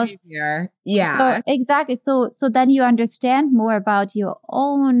 Yeah. So, exactly. So then you understand more about your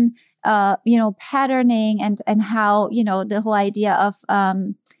own, patterning and how, the whole idea of,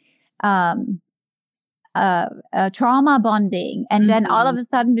 trauma bonding. And then all of a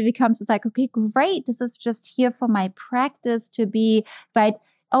sudden it becomes, it's like, okay, great. This is just here for my practice to be, right?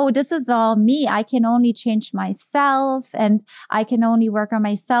 Oh, this is all me. I can only change myself, and I can only work on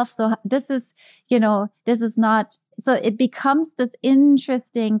myself. So this is, this is not, so it becomes this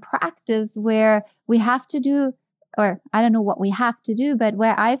interesting practice where we have to do, or I don't know what we have to do, but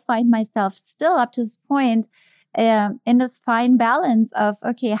where I find myself still up to this point, in this fine balance of,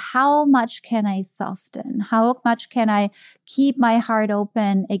 okay, how much can I soften? How much can I keep my heart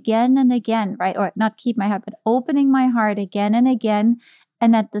open again and again, right? Or not keep my heart, but opening my heart again and again.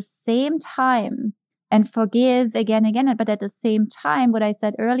 And at the same time, and forgive again and again. But at the same time, what I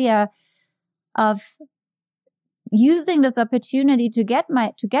said earlier of using this opportunity to get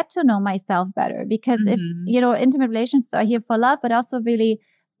to know myself better. Because if, intimate relationships are here for love, but also really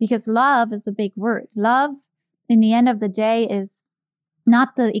because love is a big word. Love, in the end of the day, is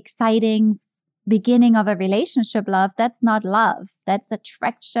not the exciting beginning of a relationship love. That's not love. That's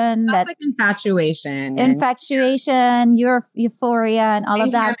attraction. That's like infatuation. Euphoria, and all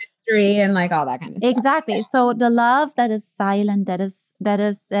of that. Chemistry and like all that kind of stuff. Exactly. So the love that is silent, that is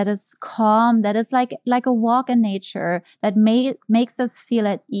calm, that is like a walk in nature, that makes us feel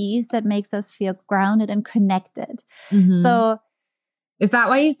at ease, that makes us feel grounded and connected. So, is that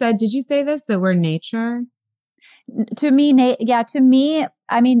why you said? Did you say this? The word nature? To me,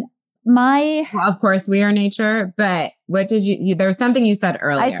 I mean, well, of course we are nature, but what did there was something you said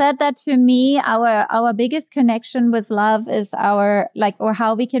earlier. I said that to me, our biggest connection with love is or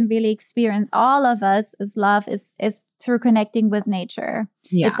how we can really experience all of us is love is through connecting with nature.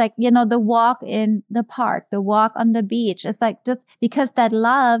 Yeah. It's like, the walk in the park, the walk on the beach. It's like, just because that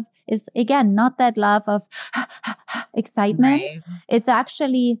love is, again, not that love of excitement. Right. It's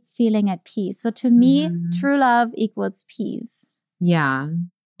actually feeling at peace. So to me, true love equals peace. Yeah.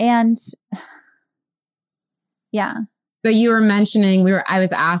 And yeah. So you were mentioning, I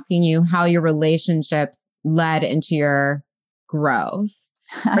was asking you how your relationships led into your growth.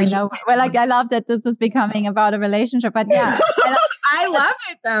 I know. Well, I love that this is becoming about a relationship, but yeah. I love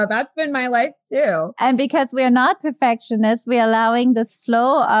it though. That's been my life too. And because we're not perfectionists, we're allowing this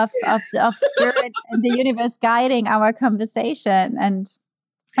flow of spirit and the universe guiding our conversation. And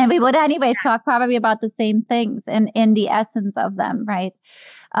we would anyways talk probably about the same things in the essence of them, right?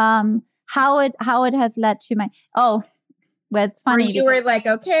 How it has led to well, it's funny. You were like,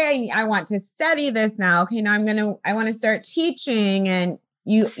 okay, I want to study this now. Okay, now I want to start teaching. And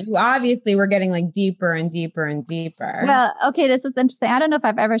you obviously were getting like deeper and deeper and deeper. Well, okay, this is interesting. I don't know if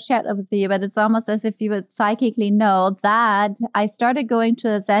I've ever shared it with you, but it's almost as if you would psychically know that I started going to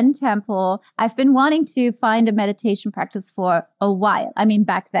a Zen temple. I've been wanting to find a meditation practice for a while. I mean,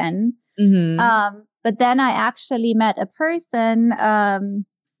 back then. But then I actually met a person,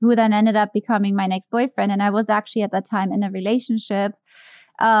 who then ended up becoming my next boyfriend. And I was actually at that time in a relationship,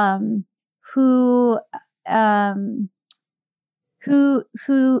 who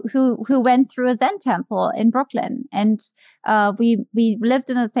went through a Zen temple in Brooklyn. And, we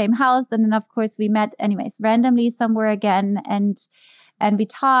lived in the same house. And then of course we met anyways, randomly somewhere again. And we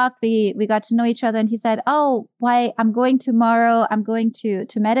talked, we got to know each other. And he said, oh, why I'm going tomorrow. I'm going to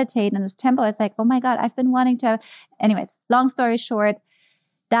meditate in this temple. It's like, oh my God, I've been wanting to. Anyways, long story short,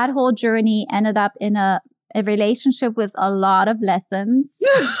 that whole journey ended up in a relationship with a lot of lessons.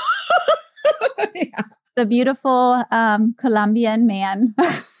 Yeah. The beautiful Colombian man,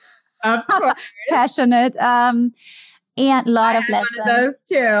 of course, passionate, and a lot of lessons. One of those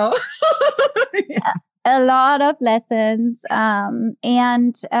too. Yeah. A lot of lessons,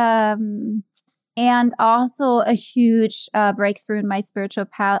 and And also a huge breakthrough in my spiritual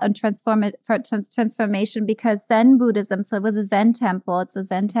path and transformation, because Zen Buddhism, so it was a Zen temple. It's a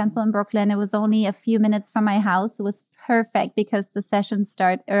Zen temple in Brooklyn. It was only a few minutes from my house. It was perfect because the sessions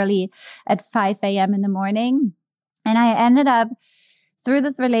start early at 5 a.m. in the morning. And I ended up through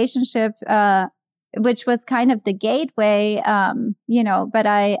this relationship, which was kind of the gateway, but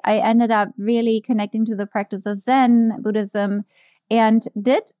I ended up really connecting to the practice of Zen Buddhism, and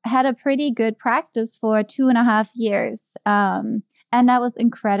had a pretty good practice for 2.5 years. And that was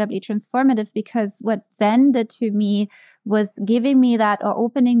incredibly transformative, because what Zen did to me was giving me that, or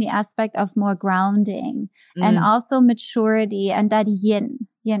opening the aspect of more grounding and also maturity, and that yin,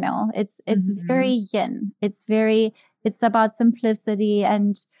 it's very yin. It's about simplicity.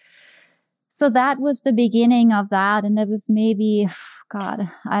 And so that was the beginning of that. And it was maybe, God,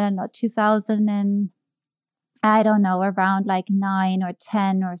 I don't know, 2000 and around like 9 or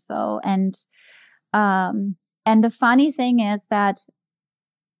 10 or so. And the funny thing is that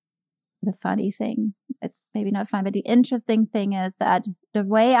it's maybe not fun, but the interesting thing is that the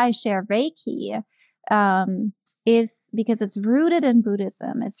way I share Reiki, is because it's rooted in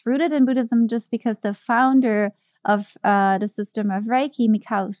Buddhism. It's rooted in Buddhism just because the founder of the system of Reiki,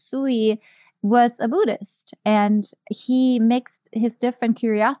 Mikao Usui, was a Buddhist, and he mixed his different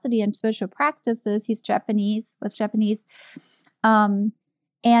curiosity and spiritual practices. Was Japanese,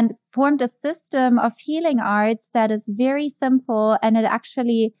 and formed a system of healing arts that is very simple, and it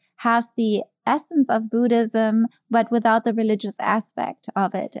actually has the essence of Buddhism, but without the religious aspect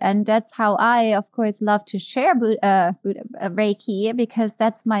of it. And that's how I, of course, love to share Reiki, because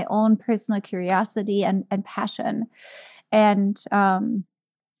that's my own personal curiosity and passion. And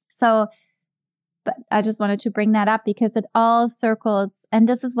but I just wanted to bring that up, because it all circles, and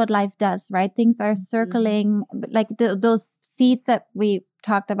this is what life does, right? Things are circling, like those seeds that we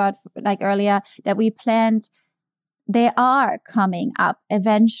talked about like earlier that we plant, they are coming up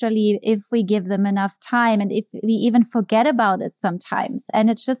eventually if we give them enough time, and if we even forget about it sometimes. And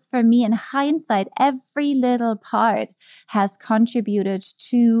it's just, for me, in hindsight, every little part has contributed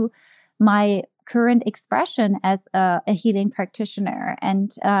to my current expression as a healing practitioner.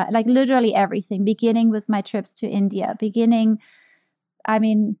 And like literally everything, beginning with my trips to India, with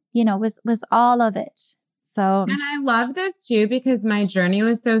all of it. So, and I love this too, because my journey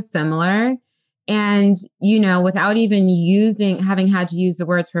was so similar. And, without even having had to use the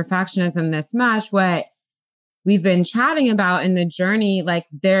words perfectionism this much, what we've been chatting about in the journey, I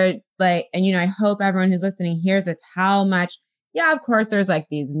hope everyone who's listening hears this, how much, of course, there's like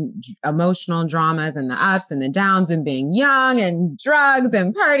these emotional dramas and the ups and the downs, and being young and drugs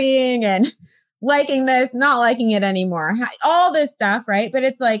and partying and liking this, not liking it anymore, all this stuff, right? But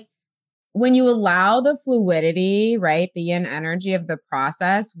it's like, when you allow the fluidity, right, the yin energy of the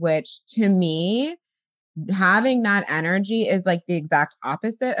process, which to me, having that energy is like the exact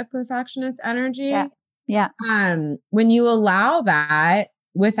opposite of perfectionist energy. Yeah. When you allow that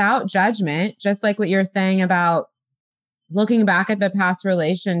without judgment, just like what you're saying about looking back at the past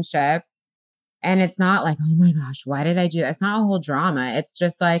relationships, and it's not like, oh my gosh, why did I do that? It's not a whole drama. It's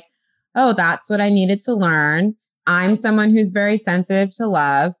just like, oh, that's what I needed to learn. I'm someone who's very sensitive to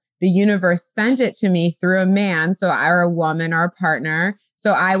love. The universe sent it to me through a man, or a woman or a partner.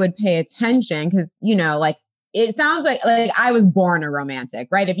 So I would pay attention, because, it sounds like I was born a romantic,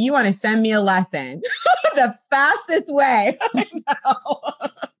 right? If you want to send me a lesson, the fastest way,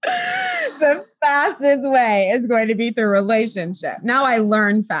 the fastest way is going to be through relationship. Now I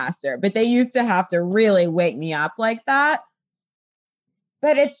learn faster, but they used to have to really wake me up like that.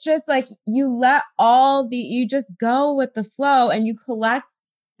 But it's just like, you just go with the flow, and you collect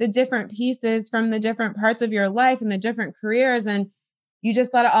the different pieces from the different parts of your life and the different careers, and you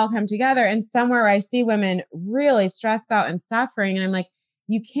just let it all come together. And somewhere I see women really stressed out and suffering, and I'm like,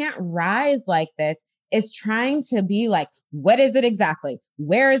 you can't rise like this. It's trying to be like, what is it exactly?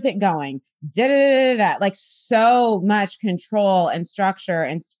 Where is it going? Like, so much control and structure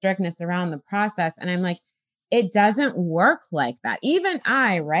and strictness around the process. And I'm like, it doesn't work like that. Even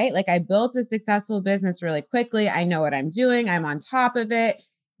right? Like, I built a successful business really quickly. I know what I'm doing. I'm on top of it,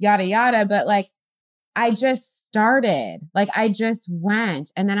 yada, yada. But like, I just started, like, I just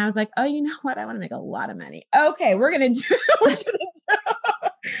went. And then I was like, oh, you know what? I want to make a lot of money. Okay, we're going to do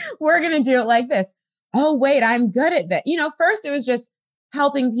it like this. Oh, wait, I'm good at that. First it was just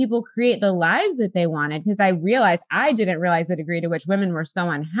helping people create the lives that they wanted, because I didn't realize the degree to which women were so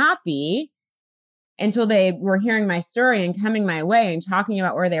unhappy until they were hearing my story and coming my way and talking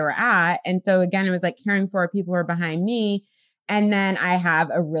about where they were at. And so again, it was like caring for people who are behind me. And then I have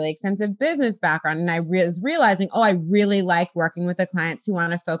a really extensive business background. And I was realizing, oh, I really like working with the clients who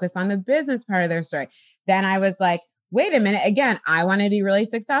want to focus on the business part of their story. Then I was like, wait a minute. Again, I want to be really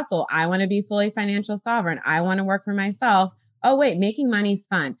successful. I want to be fully financial sovereign. I want to work for myself. Oh, wait, making money's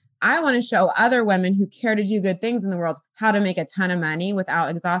fun. I want to show other women who care to do good things in the world how to make a ton of money without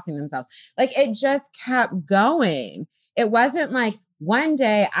exhausting themselves. Like it just kept going. It wasn't like one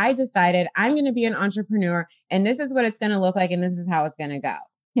day I decided I'm going to be an entrepreneur and this is what it's going to look like and this is how it's going to go.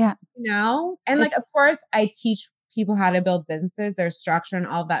 Yeah. You know? And like, of course, I teach people how to build businesses, their structure and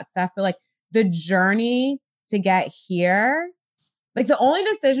all that stuff. But like the journey to get here, like the only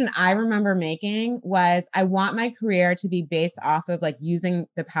decision I remember making was I want my career to be based off of like using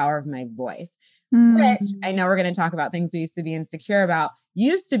the power of my voice, which I know we're going to talk about things we used to be insecure about,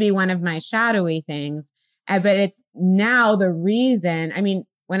 used to be one of my shadowy things. But it's now the reason. I mean,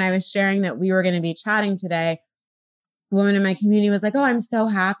 when I was sharing that we were going to be chatting today, a woman in my community was like, oh, I'm so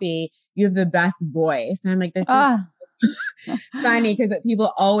happy. You have the best voice. And I'm like, this is funny because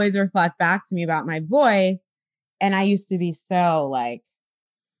people always reflect back to me about my voice. And I used to be so like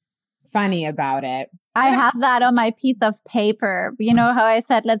funny about it. I have that on my piece of paper. You know how I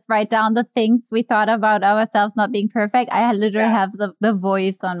said, let's write down the things we thought about ourselves not being perfect. I literally have the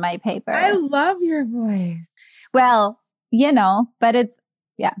voice on my paper. I love your voice. Well, you know, but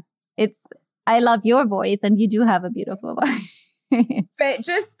I love your voice and you do have a beautiful voice. But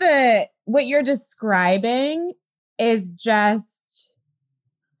just what you're describing is just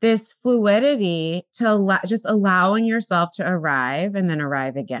this fluidity to just allowing yourself to arrive and then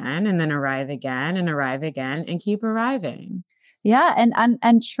arrive again and then arrive again and arrive again and keep arriving. Yeah.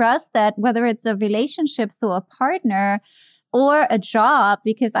 And trust that whether it's a relationship, so a partner or a job,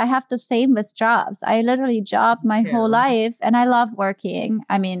 because I have the same with jobs. I literally jobbed my whole life and I love working.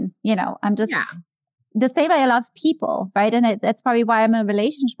 I mean, you know, I'm just the same way I love people, right? And that's probably why I'm in a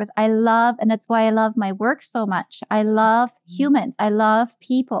relationship with. And that's why I love my work so much. I love humans. I love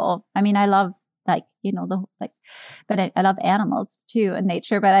people. I mean, I love but I love animals too and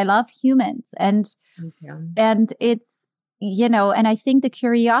nature, but I love humans. And it's, you know, and I think the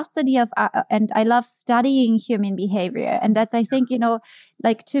curiosity of, and I love studying human behavior. And that's, I think, you know,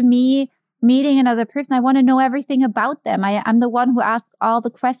 like to me, meeting another person, I want to know everything about them. I'm the one who asks all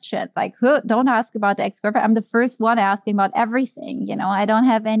the questions. Like, don't ask about the ex-girlfriend. I'm the first one asking about everything. You know, I don't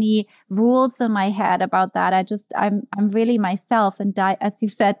have any rules in my head about that. I'm really myself and as you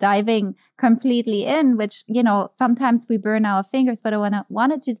said, diving completely in, which, you know, sometimes we burn our fingers. But I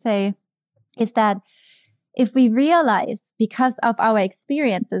wanted to say is that if we realize because of our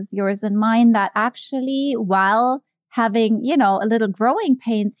experiences, yours and mine, that actually while having, you know, a little growing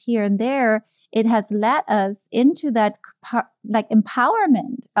pains here and there, it has led us into that like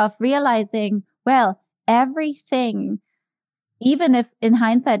empowerment of realizing, well, everything, even if in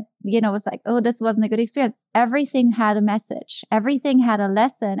hindsight, you know, it's like, oh, this wasn't a good experience. Everything had a message. Everything had a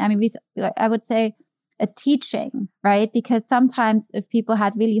lesson. I mean, I would say a teaching, right? Because sometimes if people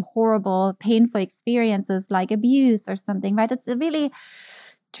had really horrible, painful experiences like abuse or something, right? It's really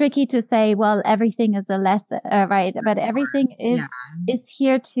tricky to say, well, everything is a lesson, right? But everything is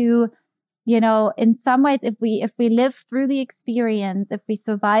here to, you know, in some ways, if we live through the experience, if we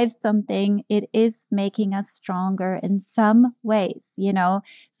survive something, it is making us stronger in some ways, you know?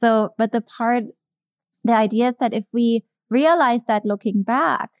 So, but the idea is that if we realize that looking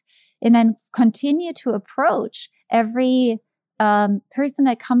back and then continue to approach every person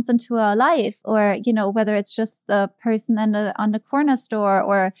that comes into our life, or, you know, whether it's just a person on the corner store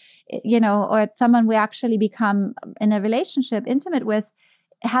or, you know, or someone we actually become in a relationship intimate with,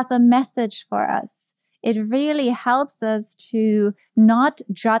 has a message for us. It really helps us to not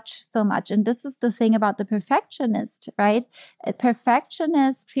judge so much. And this is the thing about the perfectionist, right?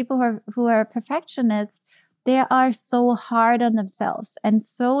 People who are perfectionists, they are so hard on themselves and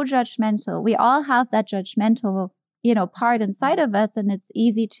so judgmental. We all have that judgmental, you know, part inside of us, and it's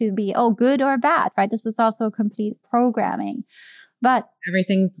easy to be, oh, good or bad, right? This is also complete programming, but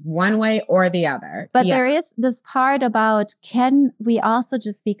everything's one way or the other. But there is this part about, can we also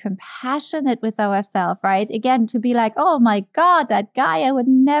just be compassionate with ourselves, right? Again, to be like, oh my God, that guy, I would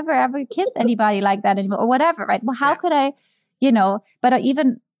never ever kiss anybody like that anymore or whatever, right? Well, how could I, you know,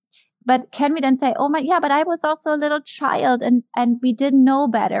 but can we then say, oh but I was also a little child and we didn't know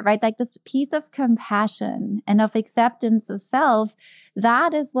better, right? Like this piece of compassion and of acceptance of self,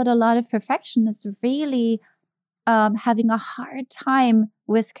 that is what a lot of perfectionists really having a hard time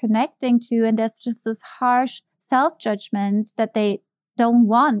with connecting to. And there's just this harsh self-judgment that they don't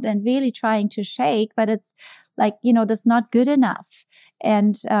want and really trying to shake, but it's like, you know, that's not good enough.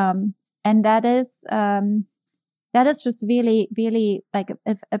 And that is, that is just really, really like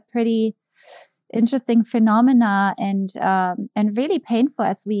a pretty interesting phenomena, and really painful,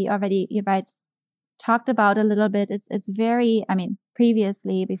 as we already talked about a little bit. It's very, I mean,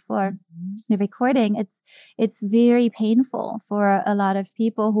 previously before the recording, it's very painful for a lot of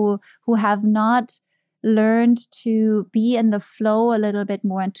people who have not learned to be in the flow a little bit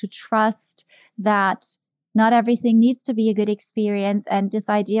more, and to trust that not everything needs to be a good experience. And this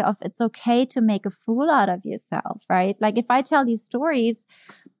idea of it's okay to make a fool out of yourself, right? Like if I tell you stories,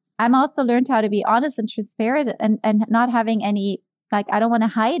 I'm also learned how to be honest and transparent, and not having any, like, I don't want to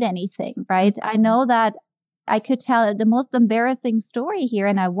hide anything, right? I know that I could tell the most embarrassing story here,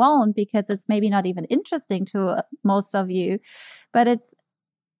 and I won't, because it's maybe not even interesting to most of you, but it's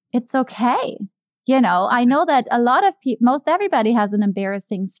okay. I know that a lot of people, most everybody has an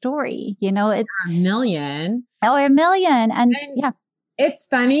embarrassing story. It's a million. Or a million. And yeah. It's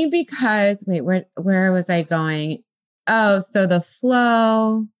funny because, wait, where was I going? Oh, so the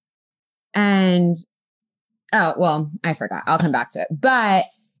flow and, oh, well, I forgot. I'll come back to it. But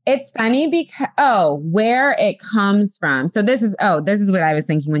it's funny because, where it comes from. So this is what I was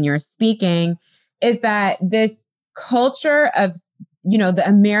thinking when you were speaking, is that this culture of, the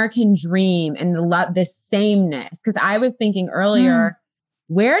American dream and the sameness. Because I was thinking earlier,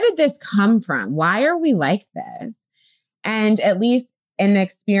 where did this come from? Why are we like this? And at least in the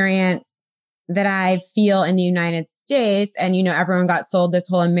experience that I feel in the United States, and, everyone got sold this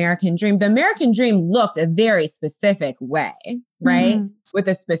whole American dream. The American dream looked a very specific way, right? Mm-hmm. With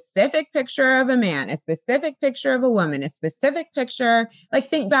a specific picture of a man, a specific picture of a woman, a specific picture, like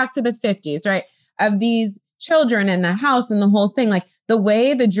think back to the 50s, right? Of these children in the house and the whole thing. Like the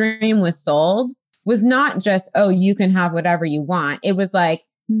way the dream was sold was not just, you can have whatever you want. It was like,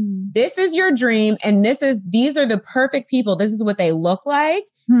 this is your dream. And these are the perfect people. This is what they look like.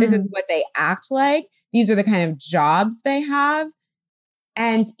 This is what they act like. These are the kind of jobs they have.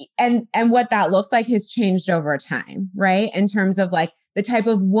 And what that looks like has changed over time, right? In terms of like the type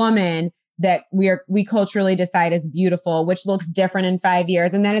of woman that we culturally decide is beautiful, which looks different in 5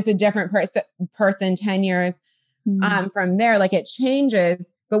 years. And then it's a different person 10 years from there. Like it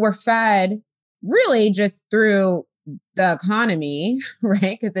changes, but we're fed really just through the economy,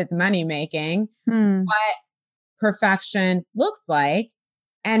 right? Because it's money making, what perfection looks like.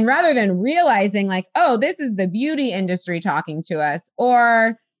 And rather than realizing like, this is the beauty industry talking to us,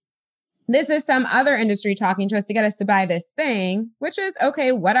 or this is some other industry talking to us to get us to buy this thing, which is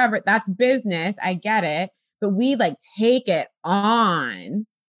okay, whatever. That's business. I get it. But we like take it on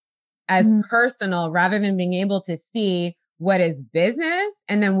as personal rather than being able to see what is business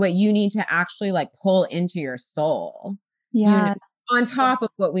and then what you need to actually like pull into your soul. Yeah. On top of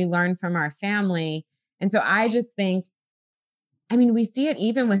what we learned from our family. And so I just think, we see it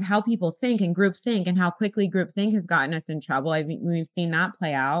even with how people think and group think, and how quickly group think has gotten us in trouble. I mean, we've seen that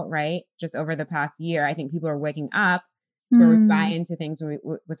play out, right? Just over the past year, I think people are waking up to where we buy into things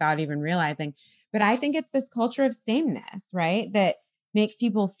without even realizing. But I think it's this culture of sameness, right? That makes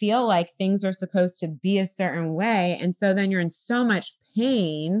people feel like things are supposed to be a certain way. And so then you're in so much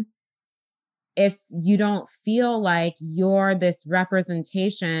pain if you don't feel like you're this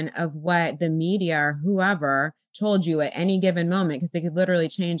representation of what the media or whoever told you at any given moment, because it could literally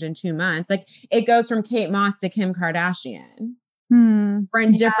change in 2 months. Like it goes from Kate Moss to Kim Kardashian. We're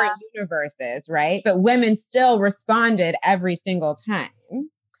in different universes, right? But women still responded every single time.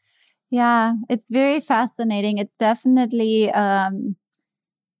 Yeah, it's very fascinating. It's definitely,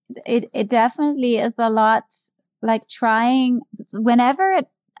 it definitely is a lot like trying whenever it,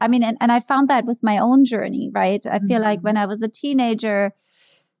 and I found that was my own journey, right? I feel like when I was a teenager,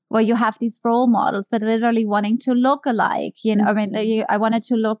 well, you have these role models, but literally wanting to look alike, I wanted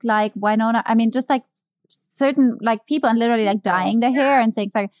to look like Winona. Just like certain like people, and literally like dyeing their hair and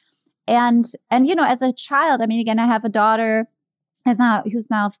things like, and as a child, again, I have a daughter who's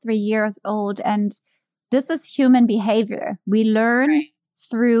now 3 years old, and this is human behavior. We learn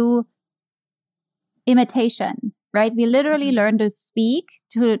through imitation. Right? We literally learn to speak,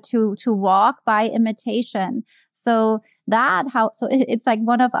 to walk by imitation. So it's like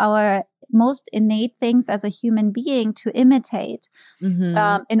one of our most innate things as a human being to imitate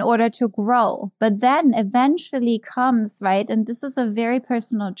in order to grow. But then eventually comes, right? And this is a very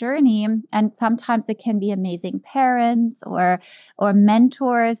personal journey. And sometimes it can be amazing parents or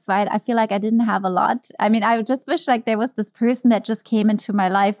mentors, right? I feel like I didn't have a lot. I just wish like there was this person that just came into my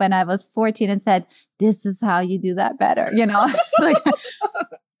life when I was 14 and said, this is how you do that better, like,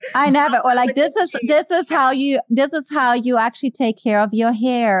 I never, or like, this is how you actually take care of your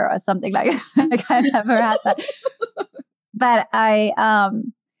hair or something like that. Like I never had that. But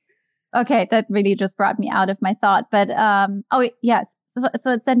Okay, that really just brought me out of my thought. But oh yes, so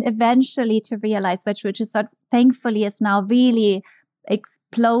it's then eventually to realize which is what thankfully is now really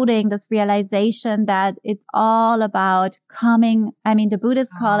exploding, this realization that it's all about coming. I mean, the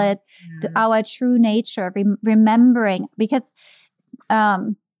Buddhists call it our true nature, remembering, because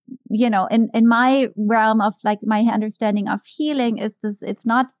in my realm of like my understanding of healing is this, it's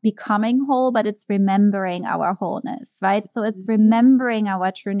not becoming whole, but it's remembering our wholeness, right? So it's remembering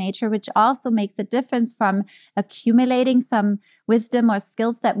our true nature, which also makes a difference from accumulating some wisdom or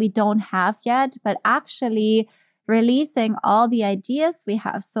skills that we don't have yet, but actually releasing all the ideas we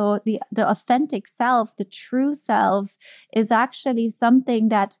have. So the authentic self, the true self is actually something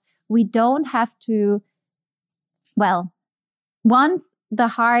that we don't have to, once the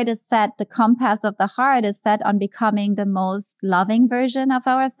heart is set, the compass of the heart is set on becoming the most loving version of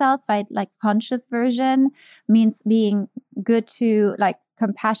ourselves, right? Like conscious version means being good to, like,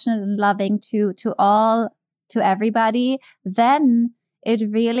 compassionate and loving to everybody. Then it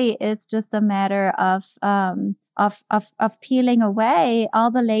really is just a matter of peeling away all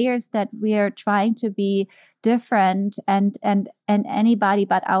the layers that we are trying to be different and anybody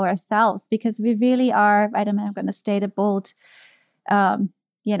but ourselves, because we really are, I'm going to state a bold,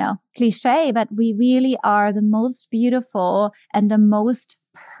 cliche, but we really are the most beautiful and the most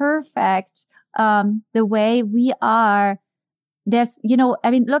perfect, the way we are. There's,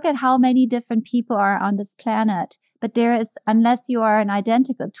 look at how many different people are on this planet, but there is, unless you are an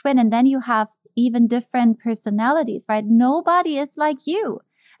identical twin, and then you have even different personalities, right? Nobody is like you.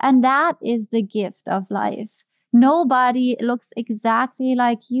 And that is the gift of life. Nobody looks exactly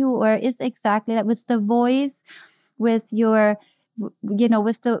like you or is exactly that, with the voice, with your, with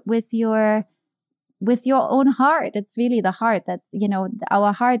your own heart. It's really the heart that's,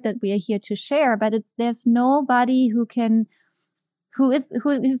 our heart that we are here to share, but there's nobody who can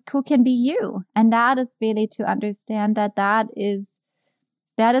be you. And that is really to understand that is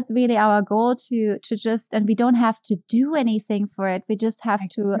really our goal, to just, and we don't have to do anything for it. We just have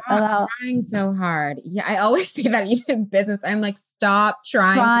to allow. Trying so hard. Yeah. I always say that even in business. I'm like, stop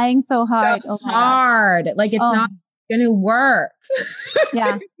trying so hard. So hard. Like, it's not going to work.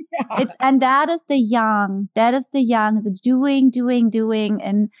 Yeah. And that is the yang, the doing.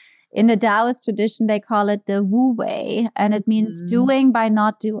 And in the Taoist tradition, they call it the Wu Wei, and it means doing by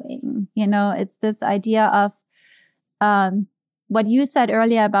not doing. It's this idea of, what you said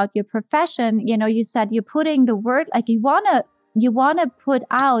earlier about your profession. You said you're putting the word, like you want to put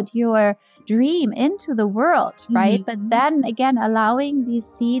out your dream into the world, right? But then again, allowing these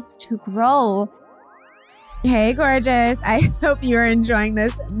seeds to grow. Hey, gorgeous. I hope you're enjoying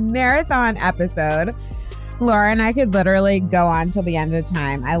this marathon episode. Lara and I could literally go on till the end of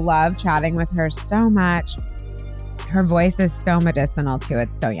time. I love chatting with her so much. Her voice is so medicinal too.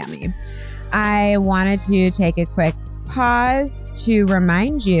 It's so yummy. I wanted to take a quick pause to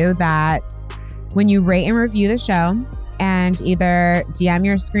remind you that when you rate and review the show, and either DM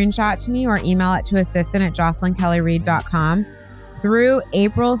your screenshot to me or email it to assistant@jocelynkellyreid.com, through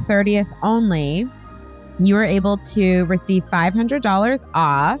April 30th only, you are able to receive $500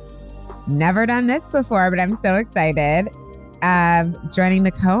 off. Never done this before, but I'm so excited of joining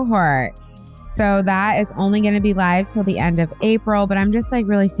the cohort. So that is only going to be live till the end of April, but I'm just like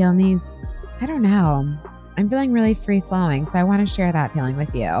really feeling these, I don't know. I'm feeling really free flowing. So I want to share that feeling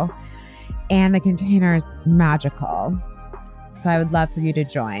with you. And the container is magical. So I would love for you to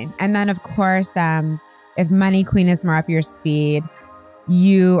join. And then of course, if Money Queen is more up your speed,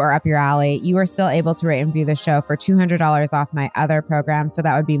 you are up your alley, you are still able to rate and view the show for $200 off my other program. So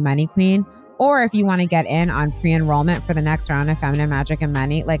that would be Money Queen. Or if you want to get in on pre-enrollment for the next round of Feminine Magic and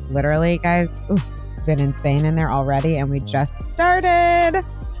Money, like literally guys, it's been insane in there already. And we just started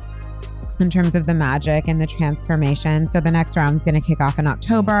in terms of the magic and the transformation. So the next round is going to kick off in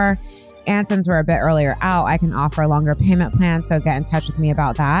October. And since we're a bit earlier out, I can offer a longer payment plan. So get in touch with me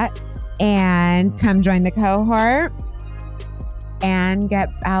about that and come join the cohort. And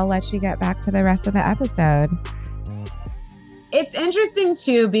I'll let you get back to the rest of the episode. It's interesting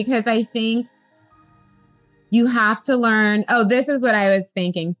too, because I think you have to learn. Oh, this is what I was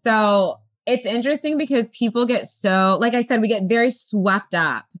thinking. So it's interesting because people get so, like I said, we get very swept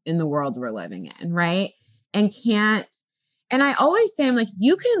up in the world we're living in, right? And I always say, I'm like,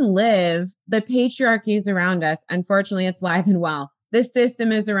 you can live, the patriarchy is around us. Unfortunately, it's live and well. The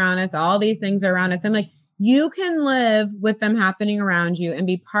system is around us. All these things are around us. I'm like, you can live with them happening around you and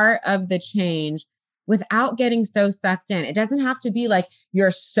be part of the change without getting so sucked in. It doesn't have to be like, you're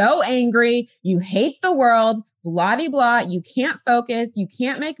so angry, you hate the world, blah, de blah, you can't focus, you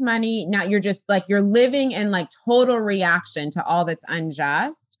can't make money. Now you're just like, you're living in like total reaction to all that's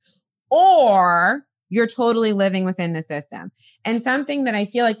unjust. or you're totally living within the system. And something that I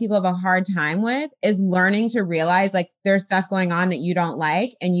feel like people have a hard time with is learning to realize like there's stuff going on that you don't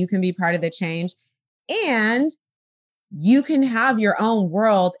like and you can be part of the change. And you can have your own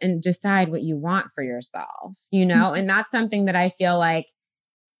world and decide what you want for yourself, you know? And that's something that I feel like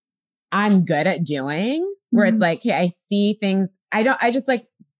I'm good at doing, where it's like, hey, I see things. I just like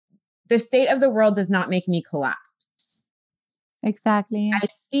the state of the world does not make me collapse. Exactly. I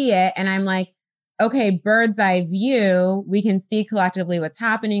see it and I'm like, okay, bird's eye view. We can see collectively what's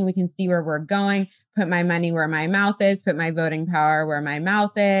happening. We can see where we're going, put my money where my mouth is, put my voting power where my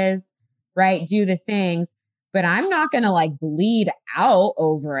mouth is, right? Do the things. But I'm not going to like bleed out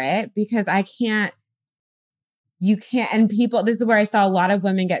over it because you can't. And people, this is where I saw a lot of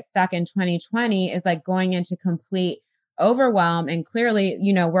women get stuck in 2020 is like going into complete overwhelm. And clearly,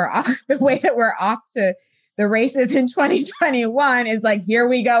 you know, we're off the way that we're off to the races in 2021 is like, here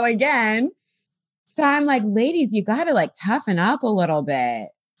we go again. So I'm like, ladies, you got to like toughen up a little bit,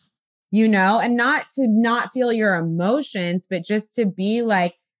 you know, and not feel your emotions, but just to be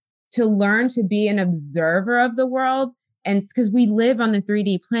like, to learn to be an observer of the world. And because we live on the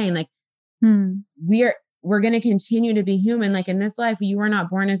 3D plane, like we're going to continue to be human. Like in this life, you were not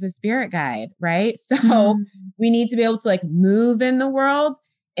born as a spirit guide, right? So we need to be able to like move in the world,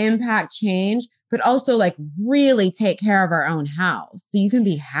 impact change, but also like really take care of our own house so you can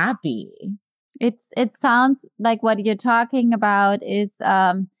be happy. It sounds like what you're talking about is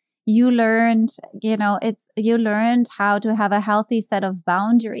you learned how to have a healthy set of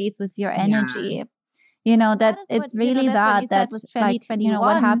boundaries with your energy. Yeah. You know, it's really that's like, you know,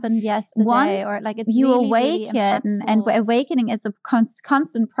 what happened yesterday, or like it's you really, awaken, really and awakening is a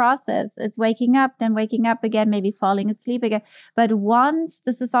constant process. It's waking up, then waking up again, maybe falling asleep again. But once,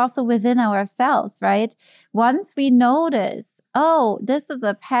 this is also within ourselves, right? Once we notice, oh, this is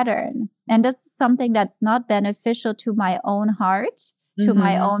a pattern and this is something that's not beneficial to my own heart, to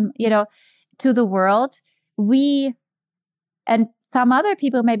my own, you know, to the world, and some other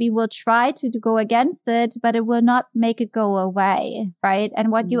people maybe will try to go against it, but it will not make it go away, right?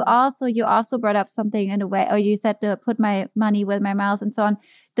 And what you also brought up something in a way, or you said to put my money where my mouth and so on.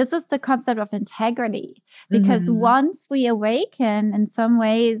 This is the concept of integrity, because once we awaken in some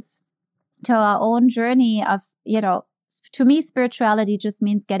ways to our own journey of, you know, to me, spirituality just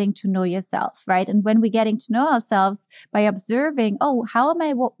means getting to know yourself, right? And when we're getting to know ourselves by observing, oh, how am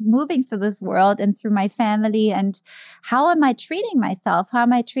I moving through this world and through my family? And how am I treating myself? How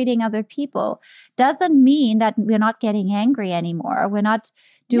am I treating other people? Doesn't mean that we're not getting angry anymore. We're not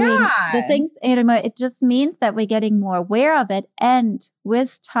doing the things anymore. It just means that we're getting more aware of it. And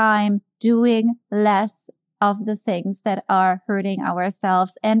with time, doing less of the things that are hurting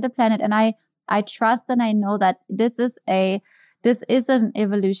ourselves and the planet. And I trust and I know that this is an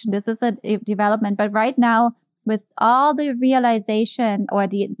evolution. This is a development. But right now, with all the realization or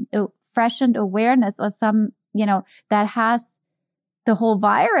the freshened awareness or some, you know, that has the whole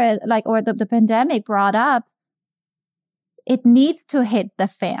virus, like, or the pandemic brought up, it needs to hit the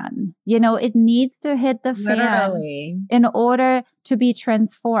fan. You know, it needs to hit the fan in order to be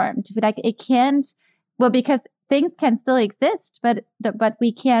transformed. Like it can't, well, because things can still exist, but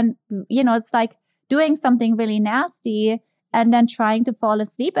we can, you know, it's like doing something really nasty and then trying to fall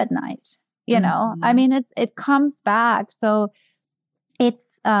asleep at night, you know, I mean, it comes back. So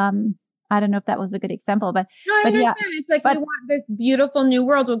it's, I don't know if that was a good example, but yeah, it's like we want this beautiful new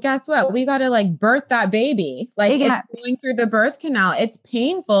world. Well, guess what? We got to like birth that baby. Like it's going through the birth canal. It's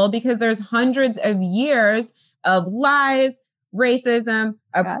painful because there's hundreds of years of lies, racism,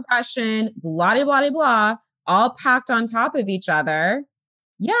 oppression, blah, blah, blah, blah, all packed on top of each other.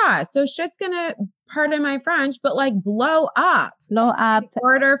 Yeah. So shit's going to, pardon my French, but like blow up in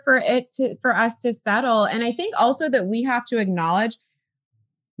order for us to settle. And I think also that we have to acknowledge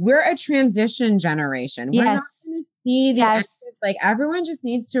we're a transition generation. We're not going to see the end. Like everyone just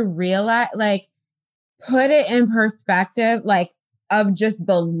needs to realize, like put it in perspective, like of just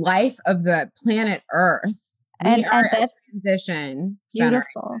the life of the planet Earth. And that's transition.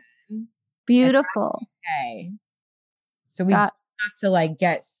 Beautiful. Okay. So we have to like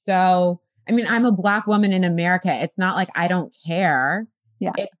get so, I mean, I'm a Black woman in America. It's not like I don't care.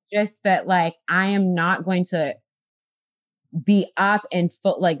 Yeah. It's just that like, I am not going to be up and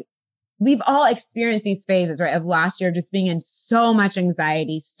like, we've all experienced these phases, right? Of last year, just being in so much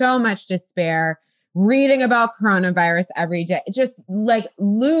anxiety, so much despair, reading about coronavirus every day, just like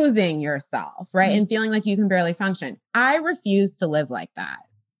losing yourself, right? And feeling like you can barely function. I refuse to live like that.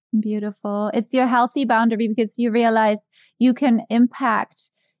 Beautiful. It's your healthy boundary because you realize you can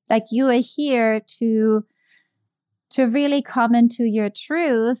impact, like you are here to to really come into your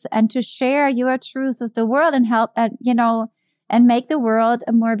truth and to share your truth with the world and help, and make the world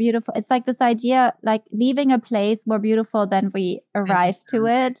a more beautiful. It's like this idea, like leaving a place more beautiful than we arrived to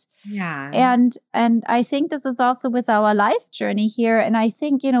it. Yeah. And I think this is also with our life journey here. And I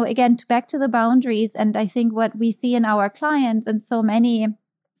think, again, back to the boundaries. And I think what we see in our clients and so many,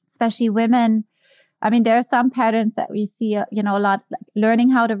 especially women, I mean, there are some patterns that we see, a lot. Like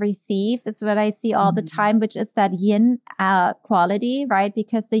learning how to receive is what I see all the time, which is that yin quality, right?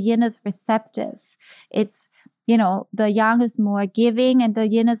 Because the yin is receptive. It's, the yang is more giving and the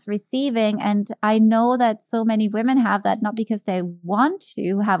yin is receiving. And I know that so many women have that, not because they want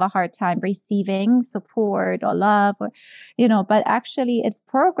to have a hard time receiving support or love or, but actually it's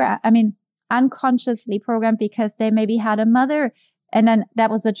unconsciously programmed because they maybe had a mother and then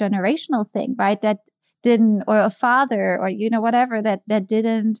that was a generational thing, right? That didn't, or a father or, whatever that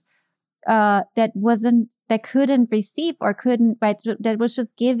didn't, that couldn't receive or couldn't, right? That was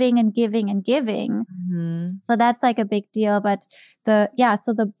just giving and giving and giving. Mm-hmm. So that's like a big deal. But so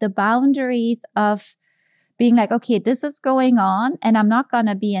the boundaries of being like, okay, this is going on and I'm not going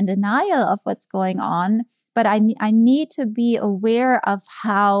to be in denial of what's going on, but I need to be aware of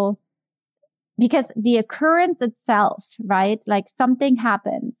how, because the occurrence itself, right? Like something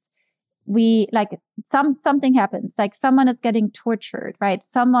happens. Something happens, like someone is getting tortured, right?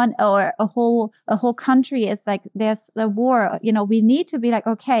 Someone or a whole country is like, there's a war, we need to be like,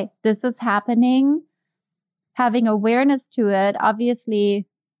 okay, this is happening, having awareness to it. Obviously,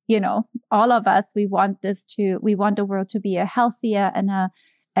 all of us, we want the world to be a healthier and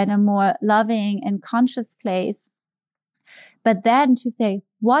a more loving and conscious place. But then to say,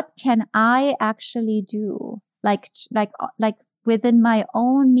 what can I actually do? Like within my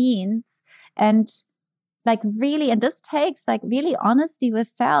own means, and like really, and this takes like really honesty with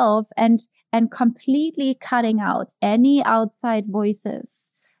self and completely cutting out any outside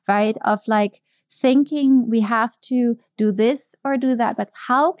voices, right? Of like thinking we have to do this or do that. But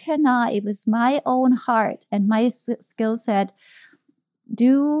how can I, with my own heart and my skill set,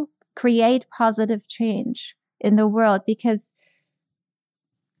 create positive change in the world? Because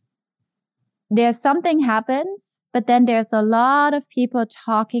there's something happens, but then there's a lot of people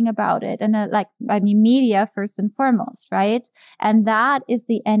talking about it. And media first and foremost, right? And that is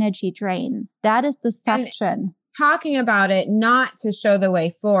the energy drain. That is deception. And talking about it, not to show the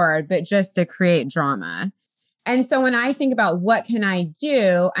way forward, but just to create drama. And so when I think about what can I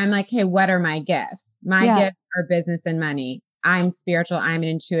do, I'm like, hey, what are my gifts? My gifts are business and money. I'm spiritual. I'm an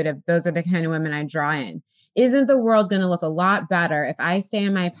intuitive. Those are the kind of women I draw in. Isn't the world going to look a lot better if I stay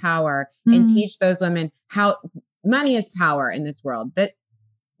in my power and teach those women how money is power in this world? That,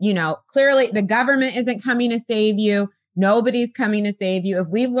 clearly the government isn't coming to save you. Nobody's coming to save you. If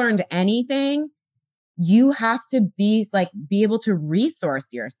we've learned anything, you have to be able to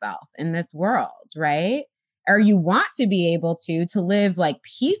resource yourself in this world, right? Or you want to be able to live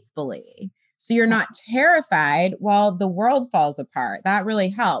peacefully. So you're not terrified while the world falls apart. That really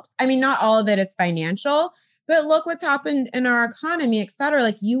helps. I mean, not all of it is financial, but look what's happened in our economy, et cetera.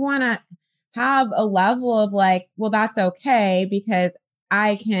 Like you want to have a level of well, that's okay because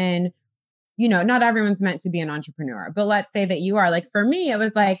I can, not everyone's meant to be an entrepreneur, but let's say that you are. Like for me, it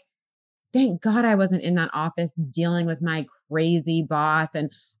was thank God I wasn't in that office dealing with my crazy boss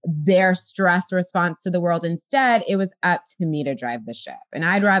and their stress response to the world. Instead, it was up to me to drive the ship. And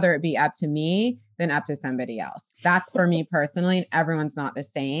I'd rather it be up to me than up to somebody else. That's for me personally. And everyone's not the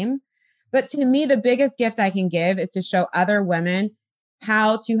same. But to me, the biggest gift I can give is to show other women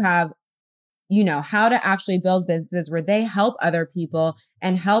how to have, how to actually build businesses where they help other people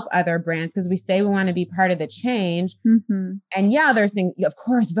and help other brands. Because we say we want to be part of the change. Mm-hmm. And they're saying, of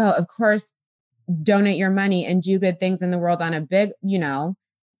course, vote, of course, donate your money and do good things in the world on a big,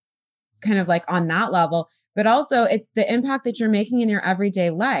 kind of on that level. But also it's the impact that you're making in your everyday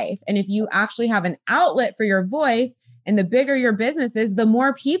life. And if you actually have an outlet for your voice and the bigger your business is, the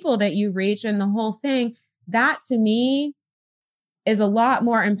more people that you reach and the whole thing, that to me is a lot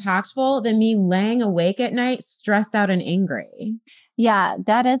more impactful than me laying awake at night, stressed out and angry. Yeah,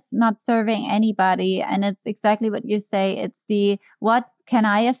 that is not serving anybody. And it's exactly what you say. It's what can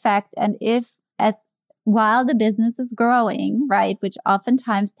I affect? And while the business is growing, right, which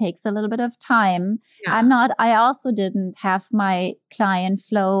oftentimes takes a little bit of time. Yeah. I also didn't have my client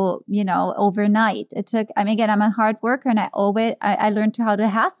flow, overnight. It took, again, I'm a hard worker and I learned how to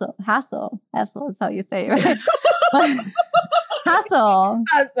hustle is how you say it, right? Hustle.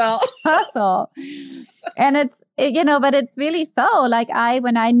 And but it's really so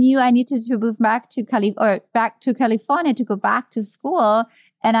when I knew I needed to move back to California to go back to school.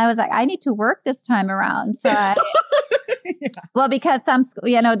 And I was like, I need to work this time around. So Yeah. Well, because the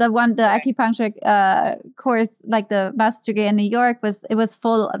acupuncture course, like the master degree in New York it was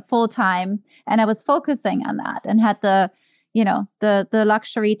full time, and I was focusing on that and had the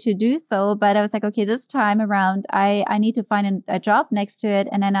luxury to do so. But I was like, okay, this time around, I need to find a job next to it.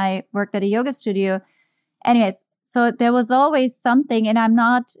 And then I worked at a yoga studio. Anyways, so there was always something, and I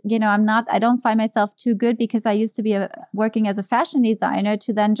don't find myself too good, because I used to be working as a fashion designer,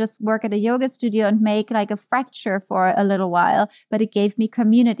 to then just work at a yoga studio and make like a fracture for a little while, but it gave me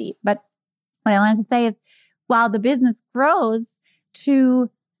community. But what I wanted to say is, while the business grows, to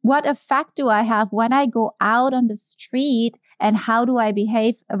what effect do I have when I go out on the street, and how do I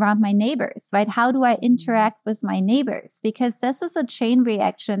behave around my neighbors, right? How do I interact with my neighbors? Because this is a chain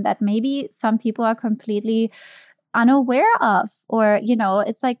reaction that maybe some people are completely unaware of, or,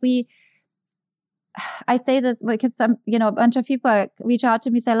 it's like I say this because a bunch of people reach out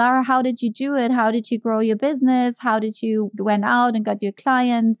to me, say, Lara, how did you do it? How did you grow your business? How did you went out and got your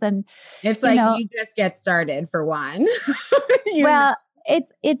clients? And it's like, you just get started, for one. Well,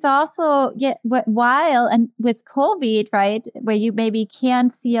 it's also, while, and with COVID, right, where you maybe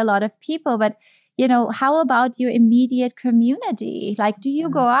can't see a lot of people, but how about your immediate community? Like, do you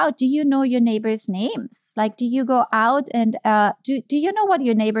go out? Do you know your neighbors' names? Like, do you go out and do you know what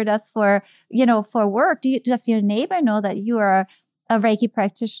your neighbor does for work? Does your neighbor know that you are a Reiki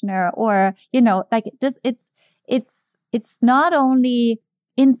practitioner? Or, like this, it's not only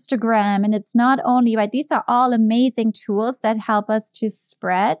Instagram, and it's not only, right, these are all amazing tools that help us to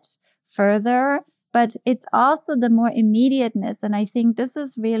spread further, but it's also the more immediateness. And I think this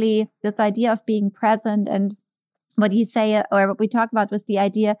is really this idea of being present. And what you say, or what we talked about, was the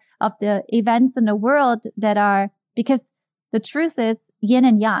idea of the events in the world that are, because the truth is yin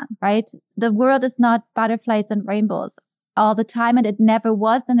and yang, right? The world is not butterflies and rainbows all the time, and it never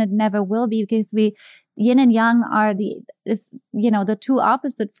was, and it never will be, because yin and yang are the two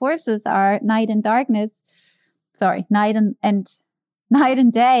opposite forces are night and darkness. Sorry, night and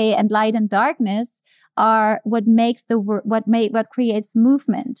day, and light and darkness are what makes what creates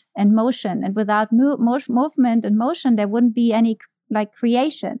movement and motion. And without movement and motion, there wouldn't be any like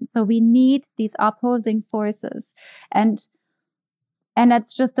creation. So we need these opposing forces, and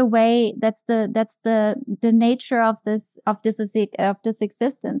that's just the way, that's the nature of this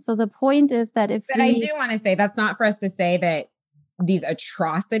existence. So the point is that I do want to say, that's not for us to say that these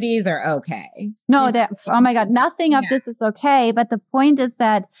atrocities are okay. No, oh my God, nothing of this is okay. But the point is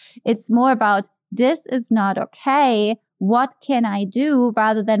that it's more about, this is not okay. What can I do,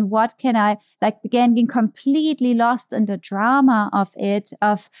 rather than what can I, like, getting completely lost in the drama of it,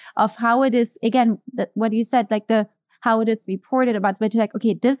 of how it is, again, what you said, like how it is reported about, but like,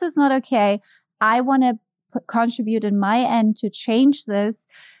 okay, this is not okay. I want to contribute in my end to change this,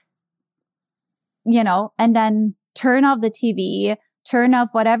 and then turn off the TV, turn off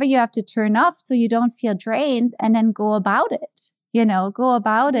whatever you have to turn off so you don't feel drained, and then go about it, go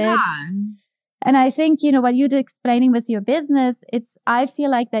about it. And I think, what you're explaining with your business, I feel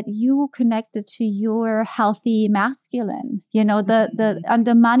like that you connected to your healthy masculine, and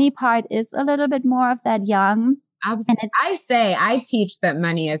the money part is a little bit more of that yang. Absolutely. I teach that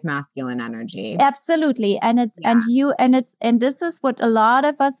money is masculine energy. Absolutely. And this is what a lot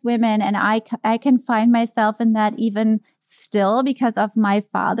of us women, and I can find myself in that even still, because of my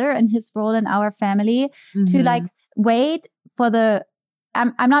father and his role in our family, to like wait for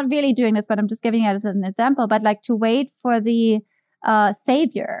I'm not really doing this, but I'm just giving it as an example, but like to wait for the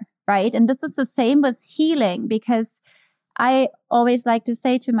savior, right? And this is the same with healing, because I always like to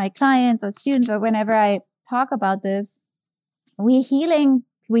say to my clients or students, or whenever I talk about this, we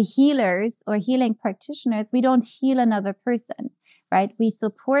healers or healing practitioners, we don't heal another person, right? We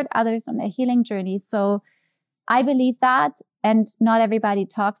support others on their healing journey. So I believe that, and not everybody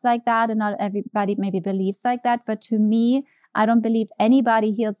talks like that, and not everybody maybe believes like that. But to me, I don't believe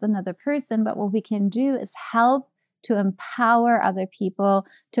anybody heals another person, but what we can do is help to empower other people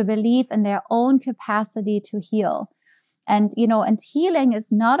to believe in their own capacity to heal. And, and healing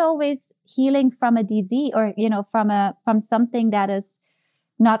is not always healing from a disease, or, from something that is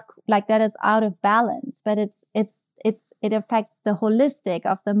not like, that is out of balance, but it affects the holistic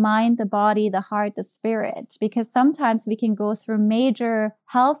of the mind, the body, the heart, the spirit, because sometimes we can go through major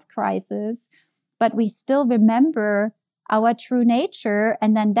health crises, but we still remember our true nature.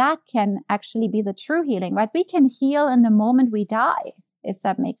 And then that can actually be the true healing, right? We can heal in the moment we die, if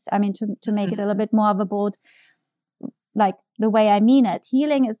that makes, to make it a little bit more of a bold, like the way I mean it.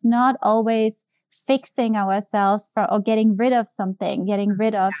 Healing is not always fixing ourselves or getting rid of something,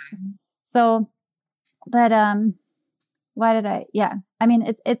 So, but, why did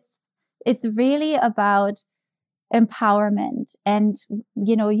it's really about, empowerment. And,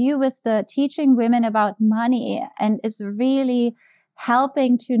 you with the teaching women about money, and it's really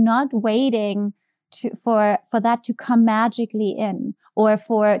helping to not waiting for that to come magically in, or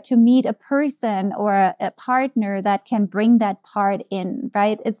to meet a person or a partner that can bring that part in,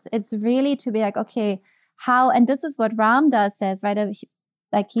 right? It's really to be like, okay, how, and this is what Ram Dass says, right?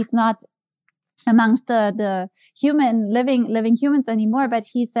 Like he's not amongst the living humans anymore, but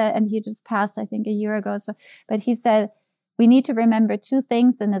he said, and he just passed, I think, a year ago. So, but he said, we need to remember two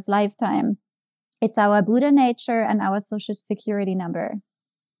things in this lifetime. It's our Buddha nature and our social security number.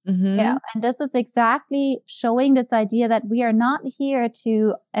 Mm-hmm. And this is exactly showing this idea that we are not here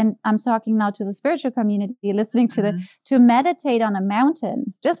to, and I'm talking now to the spiritual community, listening to to meditate on a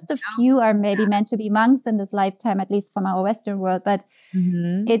mountain. Just a few are maybe meant to be monks in this lifetime, at least from our Western world, but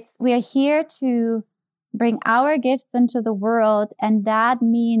we are here to bring our gifts into the world. And that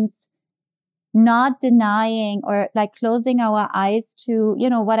means not denying or like closing our eyes to,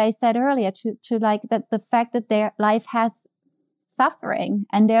 what I said earlier, to like that the fact that their life has suffering.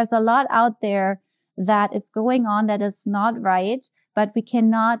 And there's a lot out there that is going on that is not right, but we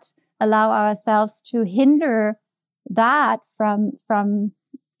cannot allow ourselves to hinder that from,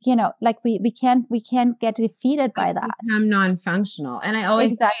 like we can't get defeated by that. Become non-functional. And I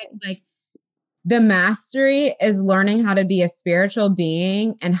always say, like, the mastery is learning how to be a spiritual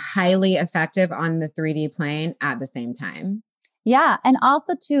being and highly effective on the 3D plane at the same time. Yeah. And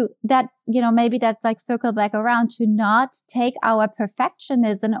also maybe that's like circle back around to not take our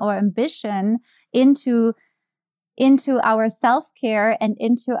perfectionism or ambition into our self-care and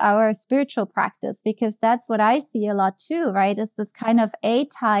into our spiritual practice, because that's what I see a lot too, right? It's this kind of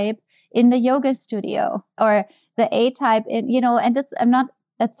A-type in the yoga studio, or the A-type in, and this,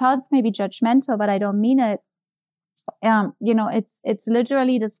 that sounds maybe judgmental, but I don't mean it. It's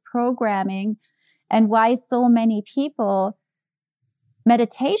literally this programming, and why so many people,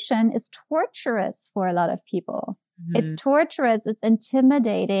 meditation is torturous for a lot of people. It's torturous. It's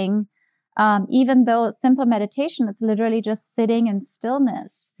intimidating. Even though simple meditation is literally just sitting in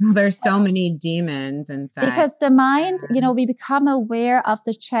stillness. There's so many demons inside. Because the mind, we become aware of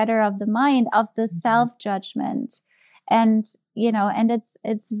the chatter of the mind, of the self-judgment. And, and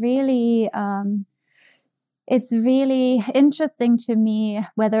it's really interesting to me,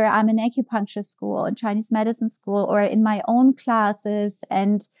 whether I'm in acupuncture school, in Chinese medicine school, or in my own classes,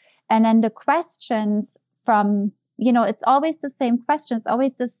 and then the questions from, it's always the same questions,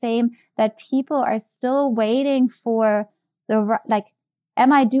 always the same, that people are still waiting for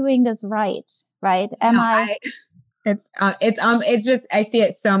am I doing this right? Right? It's just, I see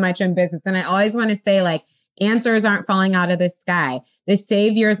it so much in business, and I always want to say, like, answers aren't falling out of the sky. The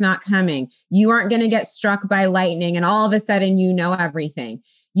savior is not coming. You aren't going to get struck by lightning and all of a sudden you know everything.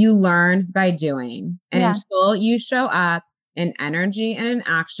 You learn by doing. And until you show up in energy and in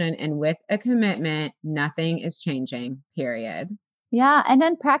action and with a commitment, nothing is changing, period. Yeah. And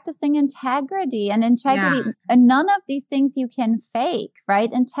then practicing integrity and none of these things you can fake,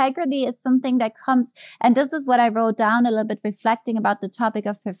 right? Integrity is something that comes, and this is what I wrote down a little bit, reflecting about the topic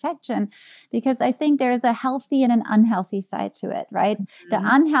of perfection, because I think there is a healthy and an unhealthy side to it, right? The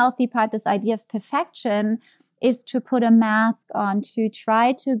unhealthy part, this idea of perfection, is to put a mask on, to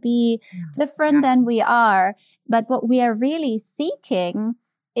try to be different than we are. But what we are really seeking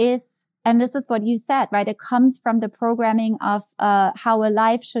is, and this is what you said, right? It comes from the programming of how a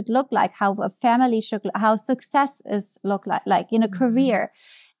life should look like, how a family should, how success is look like in a career.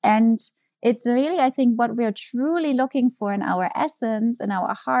 And it's really, I think, what we're truly looking for in our essence, in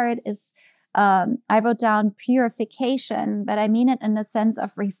our heart, is, I wrote down purification, but I mean it in the sense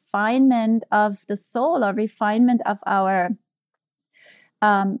of refinement of the soul, or refinement of our,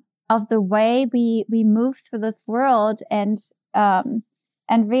 of the way we move through this world, and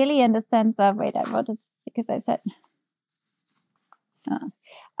really in the sense of, wait, I wrote this because I said,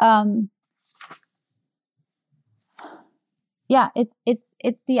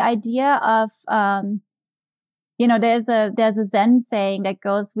 it's the idea of, there's a Zen saying that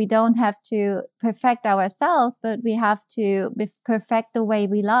goes, we don't have to perfect ourselves, but we have to perfect the way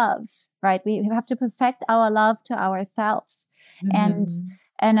we love, right? We have to perfect our love to ourselves.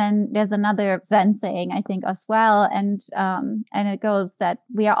 And then there's another Zen saying, I think, as well. And it goes that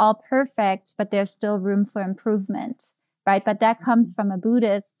we are all perfect, but there's still room for improvement, right? But that comes from a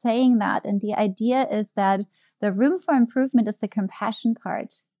Buddhist saying that. And the idea is that the room for improvement is the compassion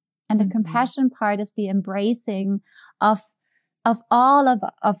part. And the compassion part is the embracing of all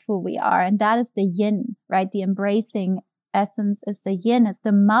of who we are. And that is the yin, right? The embracing essence is the yin. It's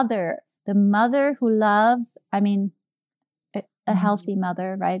the mother who loves, a healthy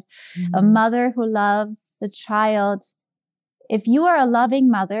mother, right? A mother who loves the child. If you are a loving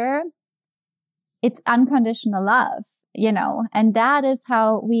mother, it's unconditional love, and that is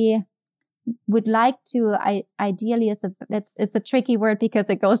how we would like to, ideally, it's a tricky word because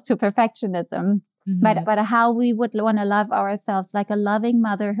it goes to perfectionism, but how we would want to love ourselves like a loving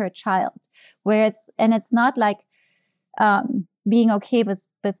mother, her child, it's not like, being okay with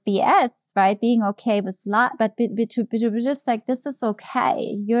BS, right? Being okay with but just like, this is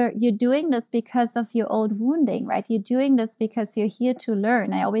okay. You're doing this because of your old wounding, right? You're doing this because you're here to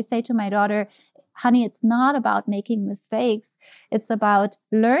learn. I always say to my daughter, honey, it's not about making mistakes. It's about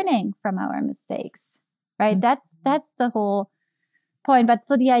learning from our mistakes, right? That's the whole point. But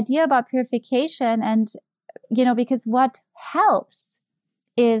so the idea about purification and, because what helps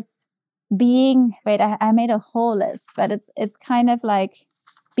is being, I made a whole list, but it's kind of like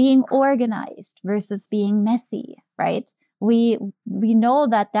being organized versus being messy, right? We know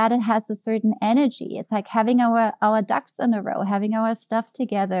that has a certain energy. It's like having our ducks in a row, having our stuff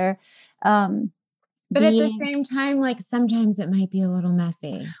together, but at the same time, like sometimes it might be a little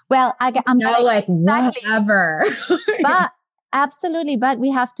messy. Well, whatever. But absolutely. But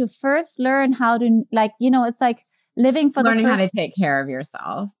we have to first learn how to, it's like learning how to take care of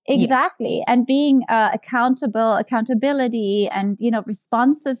yourself. Exactly. Yeah. And being accountability and,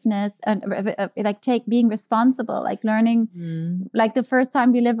 responsiveness and being responsible, like learning, like the first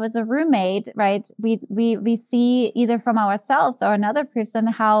time we live with a roommate, right? We see either from ourselves or another person,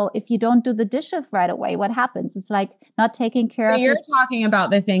 how if you don't do the dishes right away, what happens? It's like not taking care of. You're talking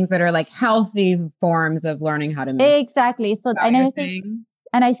about the things that are like healthy forms of learning how to make. Exactly. So,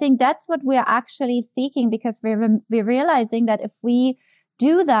 and I think that's what we're actually seeking, because we're realizing that if we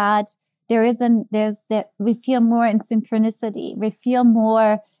do that, we feel more in synchronicity. We feel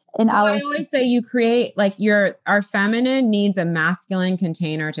more in our. I always say you create our feminine needs a masculine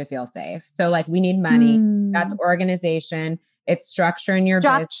container to feel safe. So like we need money. That's organization. It's structure in your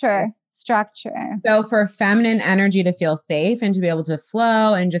business. Structure. So for feminine energy to feel safe and to be able to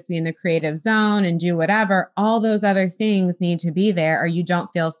flow and just be in the creative zone and do whatever, all those other things need to be there or you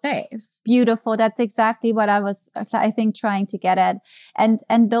don't feel safe. Beautiful. That's exactly what I was, I think, trying to get at.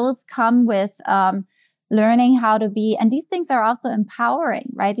 And those come with, learning how to be, and these things are also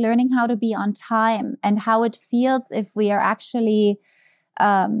empowering, right? Learning how to be on time and how it feels if we are actually,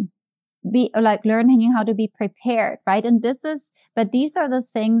 learning how to be prepared, right? And these are the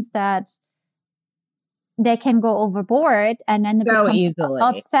things that they can go overboard and then it becomes easily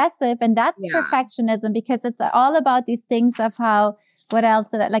obsessive. And that's perfectionism, because it's all about these things of how, what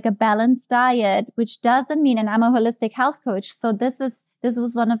else, like a balanced diet, which doesn't mean, and I'm a holistic health coach. So this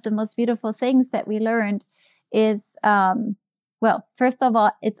was one of the most beautiful things that we learned is, first of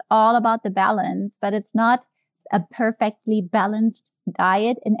all, it's all about the balance, but it's not a perfectly balanced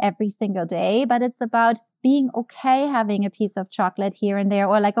diet in every single day, but it's about being okay having a piece of chocolate here and there,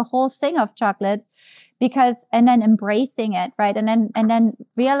 or like a whole thing of chocolate, and then embracing it, right? And then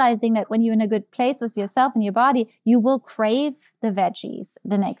realizing that when you're in a good place with yourself and your body, you will crave the veggies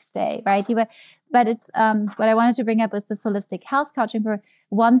the next day, right? But it's, what I wanted to bring up is this holistic health coaching. For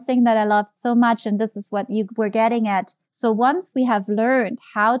one thing that I love so much, and this is what you were getting at. So once we have learned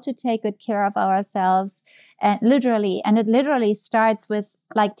how to take good care of ourselves, and it literally starts with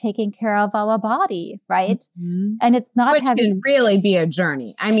like taking care of our body, right? Mm-hmm. And it's not which can really be a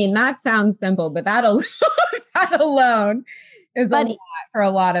journey. I mean, that sounds simple, but that alone is a lot for a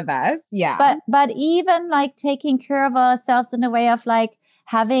lot of us. Yeah. But even like taking care of ourselves in a way of like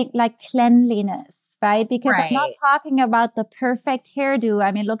having like cleanliness, right? Because I'm not talking about the perfect hairdo.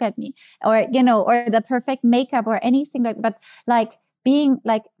 I mean, look at me, or, or the perfect makeup or anything but like being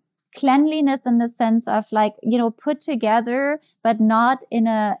like cleanliness in the sense of like, put together, but not in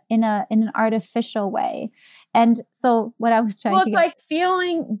an artificial way. And so what I was trying to get, like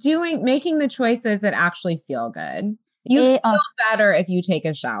making the choices that actually feel good. You feel better if you take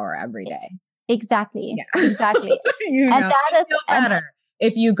a shower every day. Exactly. Yeah. Exactly. And that is better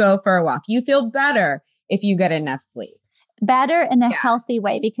if you go for a walk. You feel better if you get enough sleep. Better in a healthy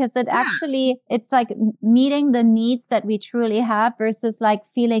way, because it's like meeting the needs that we truly have versus like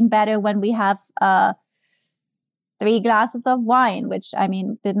feeling better when we have 3 glasses of wine, which I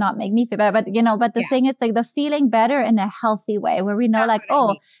mean did not make me feel better, but the thing is like the feeling better in a healthy way where we know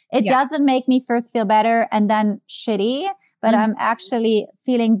it doesn't make me first feel better and then shitty, but I'm actually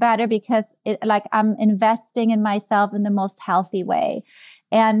feeling better because I'm investing in myself in the most healthy way.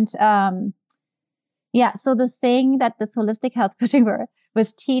 And so the thing that this holistic health coaching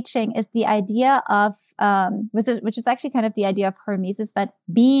with teaching is the idea of, which is actually kind of the idea of hormesis, but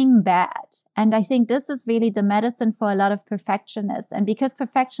being bad. And I think this is really the medicine for a lot of perfectionists. And because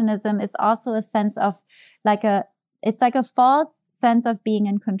perfectionism is also a sense of it's like a false sense of being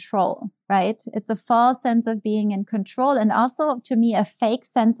in control, right? It's a false sense of being in control. And also to me, a fake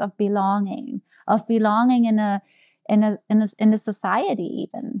sense of belonging in a society,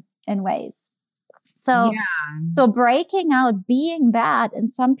 even in ways. So breaking out, being bad,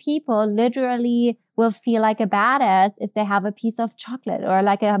 and some people literally will feel like a badass if they have a piece of chocolate or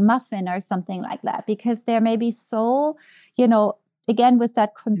like a muffin or something like that, because they're maybe so, again, with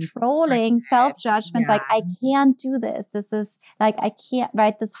that controlling self-judgment, like, I can't do this. This is like, I can't,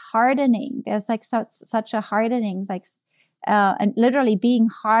 right? This hardening, there's like such a hardening, like, and literally being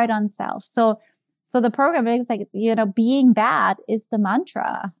hard on self. So the program is like, being bad is the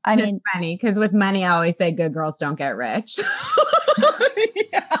mantra. I mean, it's funny because with money, I always say good girls don't get rich.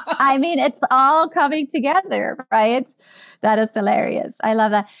 I mean, it's all coming together, right? That is hilarious. I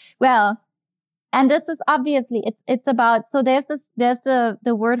love that. Well, and this is obviously, it's about, so there's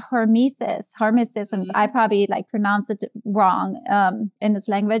the word hormesis, and I probably like pronounce it wrong, in this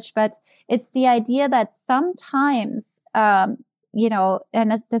language, but it's the idea that sometimes, and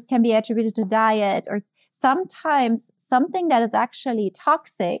this can be attributed to diet, or sometimes something that is actually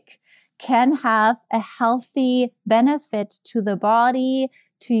toxic can have a healthy benefit to the body,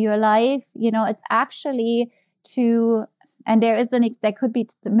 to your life. It's actually and there could be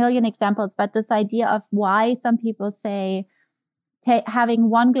a million examples, but this idea of why some people say having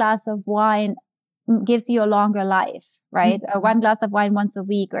one glass of wine gives you a longer life, right? Mm-hmm. Or one glass of wine once a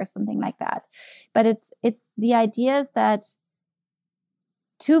week or something like that. But it's the idea is that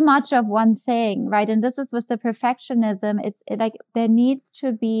too much of one thing, right? And this is with the perfectionism. It's like there needs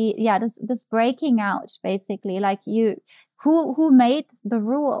to be, this breaking out, basically, like who made the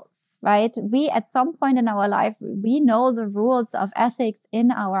rules, right? We, at some point in our life, we know the rules of ethics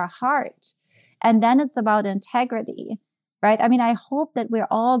in our heart. And then it's about integrity, right? I mean, I hope that we're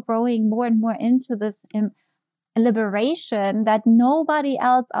all growing more and more into this liberation, that nobody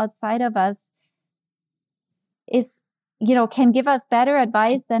else outside of us can give us better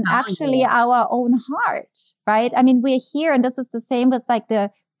advice than actually our own heart, right? I mean, we're here, and this is the same with like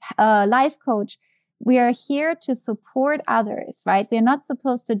the life coach. We are here to support others, right? We're not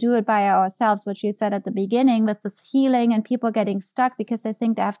supposed to do it by ourselves, which you said at the beginning was this healing and people getting stuck because they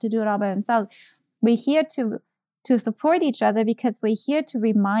think they have to do it all by themselves. We're here to support each other because we're here to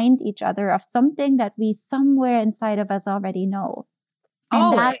remind each other of something that we somewhere inside of us already know.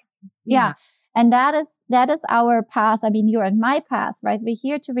 And and that is our path. I mean, you're in my path, right? We're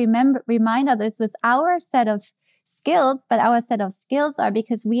here to remind others with our set of skills, but our set of skills are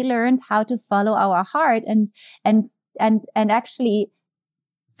because we learned how to follow our heart and actually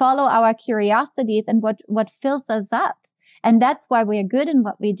follow our curiosities and what fills us up. And that's why we're good in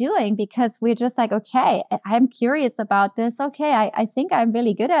what we're doing, because we're just like, okay, I'm curious about this. Okay, I think I'm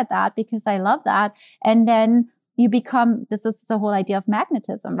really good at that because I love that. And then you become, this is the whole idea of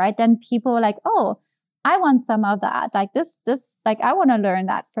magnetism, right? Then people are like, oh, I want some of that. Like this, like, I want to learn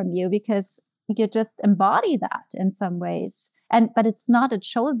that from you because you just embody that in some ways. But it's not a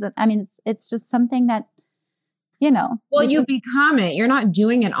chosen, I mean, it's just something that, Well, you become it. You're not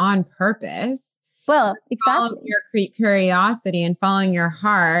doing it on purpose. Well, exactly. Following your curiosity and following your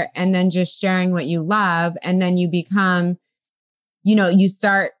heart, and then just sharing what you love. And then you become, you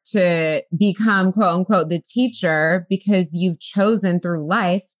start to become, quote unquote, the teacher because you've chosen through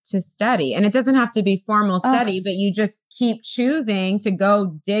life to study. And it doesn't have to be formal study, but you just keep choosing to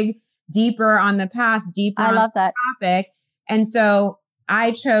go dig deeper on the path, deeper on the topic. And so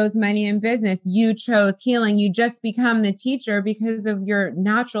I chose money and business. You chose healing. You just become the teacher because of your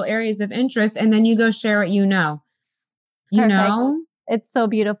natural areas of interest. And then you go share what you know. It's so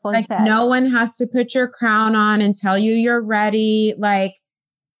beautiful. Like no one has to put your crown on and tell you you're ready. Like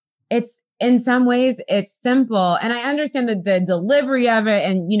it's, in some ways it's simple. And I understand that the delivery of it,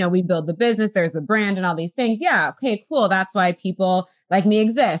 and, we build the business, there's a brand and all these things. Yeah. Okay, cool. That's why people like me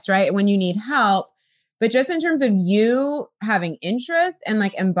exist, right? When you need help. But just in terms of you having interest and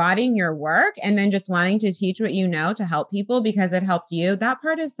like embodying your work and then just wanting to teach what you know to help people because it helped you, that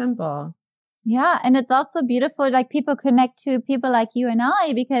part is simple. Yeah. And it's also beautiful. Like people connect to people like you and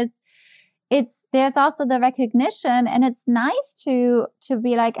I, because there's also the recognition, and it's nice to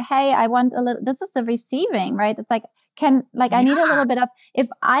be like, hey, I want a little, this is the receiving, right? It's like, I need a little bit of, if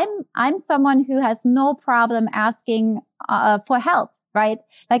I'm someone who has no problem asking, for help, right?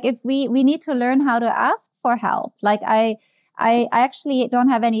 Like if we need to learn how to ask for help. Like I I actually don't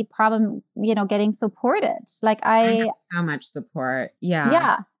have any problem, getting supported. Like I have so much support. Yeah.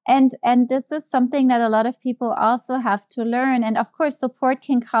 Yeah. And this is something that a lot of people also have to learn. And of course, support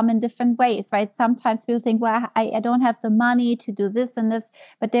can come in different ways, right? Sometimes people think, well, I don't have the money to do this and this,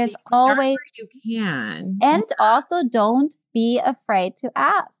 but there's always, you can. And also don't be afraid to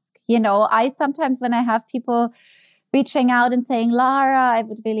ask. I sometimes, when I have people reaching out and saying, Lara, I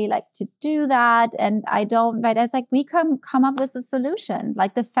would really like to do that. And I don't, right? It's like, we come up with a solution.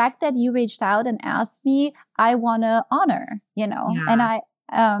 Like the fact that you reached out and asked me, I want to honor,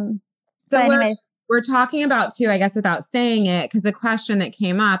 and so anyways. we're talking about too, I guess, without saying it, because the question that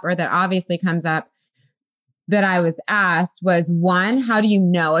came up, or that obviously comes up, that I was asked was, one, how do you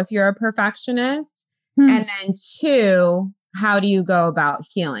know if you're a perfectionist? And then two, how do you go about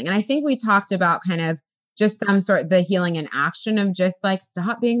healing? And I think we talked about kind of just some sort of the healing in action of just like,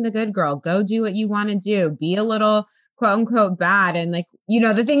 stop being the good girl, go do what you want to do, be a little quote unquote bad. And like,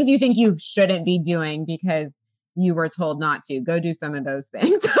 the things you think you shouldn't be doing because you were told not to, go do some of those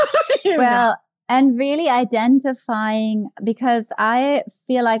things. And really identifying, because I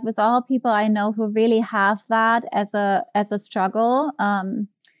feel like with all people I know who really have that as a struggle,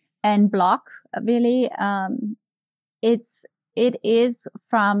 and block, really, it is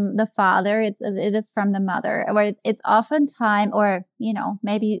from the father. It is from the mother, where it's oftentimes, or,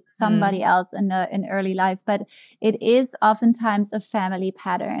 maybe somebody else in early life, but it is oftentimes a family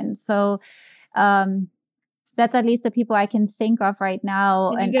pattern. So, that's at least the people I can think of right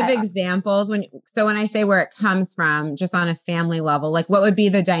now. Can you give examples when I say where it comes from, just on a family level, like what would be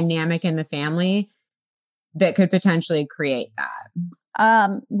the dynamic in the family that could potentially create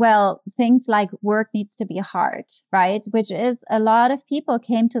that? Well, things like work needs to be hard, right? Which is, a lot of people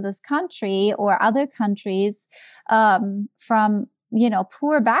came to this country or other countries, from,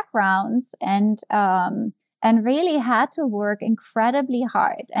 poor backgrounds, and really had to work incredibly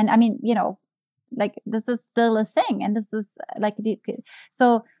hard. And I mean, like this is still a thing. And this is like,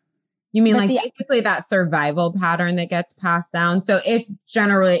 so. You mean like basically that survival pattern that gets passed down? So if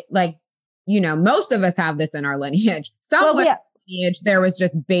generally, like, most of us have this in our lineage. Lineage, there was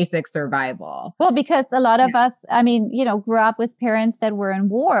just basic survival. Well, because a lot of us, I mean, grew up with parents that were in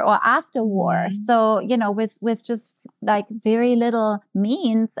war or after war. So, with just like very little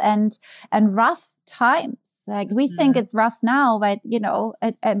means and rough times. Like we think it's rough now, but,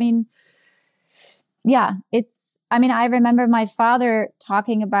 I mean, yeah, I remember my father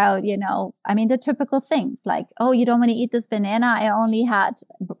talking about, the typical things like, oh, you don't want to eat this banana. I only had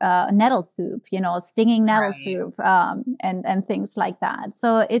nettle soup, stinging nettle soup, and things like that.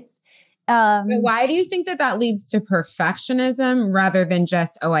 So it's. But why do you think that leads to perfectionism rather than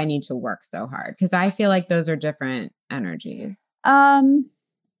just, oh, I need to work so hard? Because I feel like those are different energies.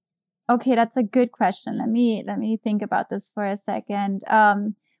 Okay, that's a good question. Let me think about this for a second.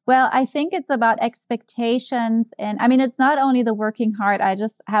 Well, I think it's about expectations. And I mean, it's not only the working hard. I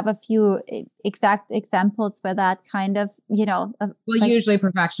just have a few exact examples for that kind of, Well, usually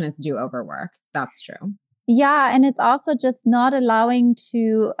perfectionists do overwork. That's true. Yeah. And it's also just not allowing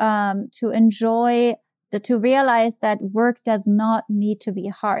to enjoy, to realize that work does not need to be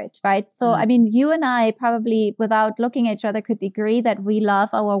hard, right? So, I mean, you and I probably, without looking at each other, could agree that we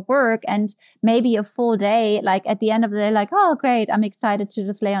love our work, and maybe a full day, like at the end of the day, like, oh, great, I'm excited to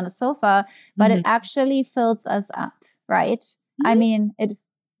just lay on the sofa, but it actually fills us up, right? I mean,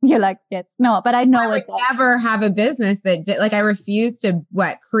 you're like, yes, no, but I know I would never have a business that I refuse to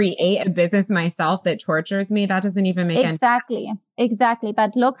create a business myself that tortures me. That doesn't even make sense. Exactly.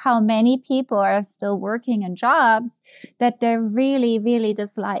 But look how many people are still working in jobs that they really, really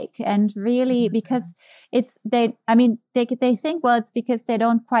dislike, and really because they think, well, it's because they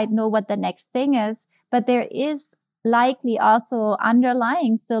don't quite know what the next thing is, but there is likely also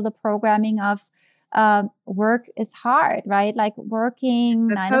underlying still the programming of work is hard, right? Like working.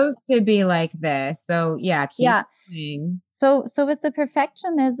 It's supposed to be like this. So yeah. Going. So with the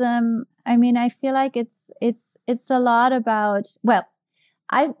perfectionism, I mean, I feel like it's a lot about, well,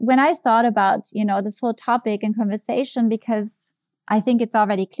 when I thought about, this whole topic and conversation, because I think it's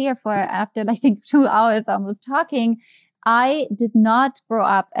already clear after I think 2 hours almost talking, I did not grow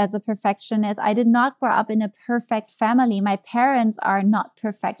up as a perfectionist. I did not grow up in a perfect family. My parents are not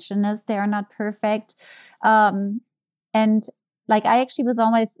perfectionists. They are not perfect. And like, I actually was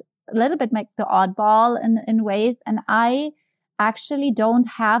always a little bit like the oddball in ways. And I actually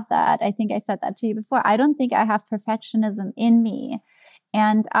don't have that. I think I said that to you before. I don't think I have perfectionism in me.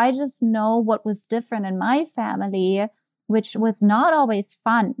 And I just know what was different in my family, which was not always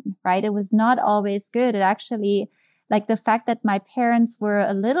fun, right? It was not always good. It actually, like the fact that my parents were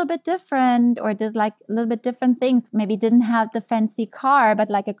a little bit different or did like a little bit different things, maybe didn't have the fancy car, but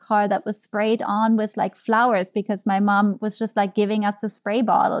like a car that was sprayed on with like flowers, because my mom was just like giving us the spray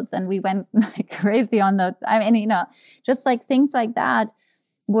bottles and we went like crazy on the, I mean, you know, just like things like that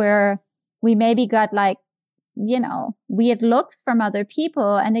where we maybe got like, you know, weird looks from other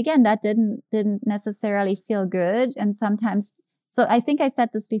people. And again, that didn't necessarily feel good. And sometimes, so I think I said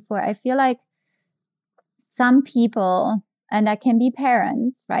this before, I feel like some people, and that can be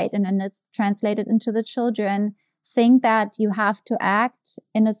parents, right? And then it's translated into the children, think that you have to act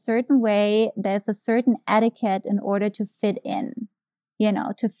in a certain way. There's a certain etiquette in order to fit in, you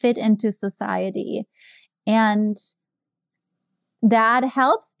know, to fit into society. And that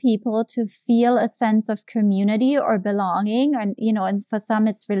helps people to feel a sense of community or belonging. And, you know, and for some,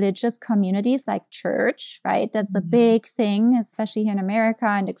 it's religious communities like church, right? That's a big thing, especially here in America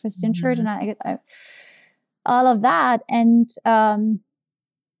and the Christian church. And I all of that. And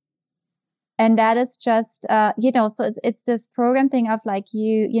that is just, you know, so it's this program thing of like,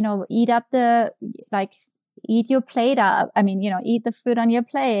 you know, eat your plate up. I mean, you know, eat the food on your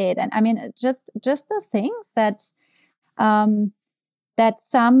plate. And I mean, just the things that, that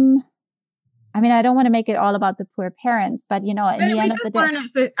some, I mean, I don't want to make it all about the poor parents, but you know, in the end of the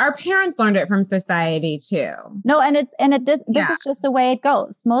day, our parents learned it from society too. No, this is just the way it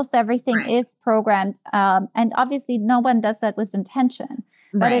goes. Most everything is programmed, and obviously, no one does that with intention.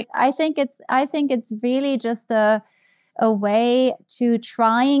 But I think it's really just a way to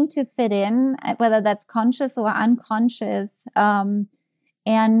trying to fit in, whether that's conscious or unconscious,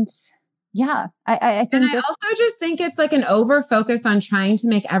 and. Yeah, I think. And I also just think it's like an over focus on trying to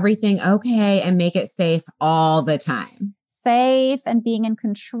make everything okay and make it safe all the time. Safe and being in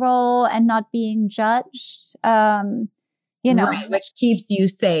control and not being judged. You know, which keeps you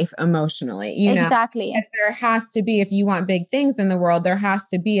safe emotionally. You exactly. know, if there has to be, if you want big things in the world, there has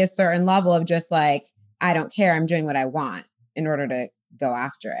to be a certain level of just like, I don't care, I'm doing what I want in order to go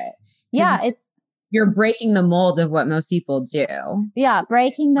after it. Yeah, you're breaking the mold of what most people do. Yeah,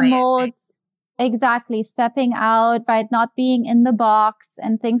 breaking the molds. Exactly. Stepping out, right? Not being in the box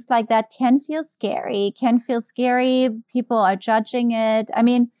and things like that can feel scary. People are judging it. I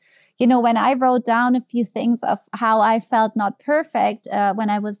mean, you know, when I wrote down a few things of how I felt not perfect when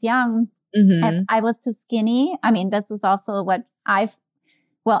I was young, I was too skinny. I mean, this was also what I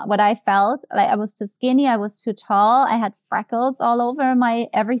felt. Like I was too skinny. I was too tall. I had freckles all over my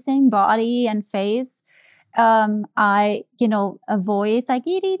everything, body and face. You know, a voice like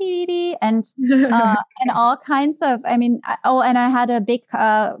and all kinds of, I mean, and I had a big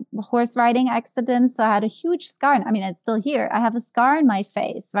horse riding accident. So I had a huge scar. I mean, it's still here. I have a scar in my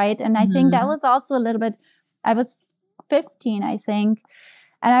face, right? And I think that was also a little bit, I was 15, I think.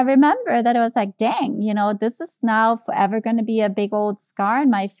 And I remember that I was like, dang, you know, this is now forever going to be a big old scar in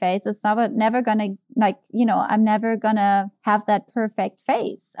my face. It's never going to, like, you know, I'm never going to have that perfect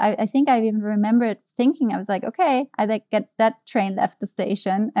face. I think I even remember thinking, I was like, okay, I like get that train left the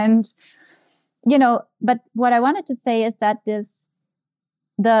station. And, you know, but what I wanted to say is that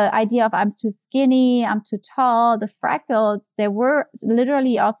the idea of I'm too skinny, I'm too tall, the freckles, there were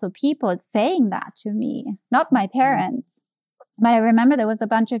literally also people saying that to me, not my parents. But I remember there was a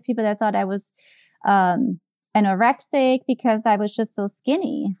bunch of people that thought I was anorexic because I was just so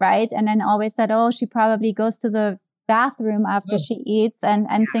skinny, right? And then always said, oh, she probably goes to the bathroom after she eats and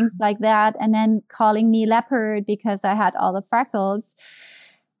things like that. And then calling me leopard because I had all the freckles.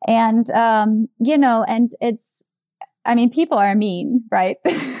 And, you know, and I mean, people are mean, right?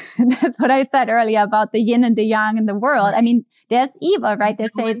 That's what I said earlier about the yin and the yang in the world. I mean, there's evil, right? They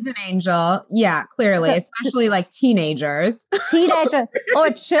say an angel. Yeah, clearly, especially like teenagers. Or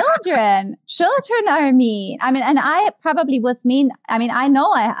children. Children are mean. I mean, and I probably was mean. I mean, I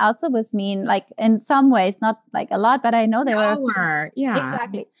know I also was mean, like in some ways, not like a lot, but I know there were. Yeah,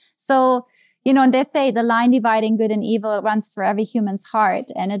 exactly. So, you know, and they say the line dividing good and evil runs through every human's heart.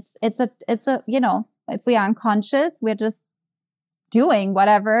 And it's a, you know, if we are unconscious, we're just doing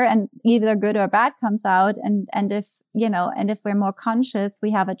whatever and either good or bad comes out. And if, you know, and if we're more conscious,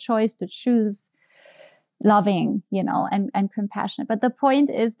 we have a choice to choose loving, you know, and compassionate. But the point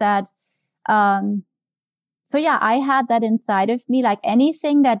is that, so yeah, I had that inside of me, like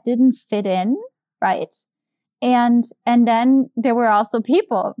anything that didn't fit in, right? And then there were also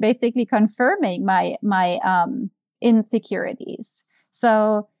people basically confirming my insecurities.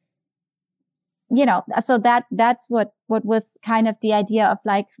 So, you know, so that's what was kind of the idea of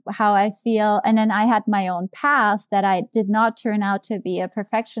like how I feel. And then I had my own path that I did not turn out to be a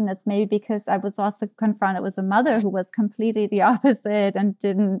perfectionist, maybe because I was also confronted with a mother who was completely the opposite and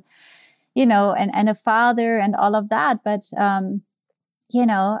didn't, and a father and all of that. But,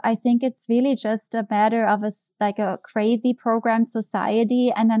 I think it's really just a matter of a crazy programmed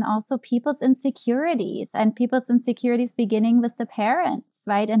society, and then also people's insecurities beginning with the parents,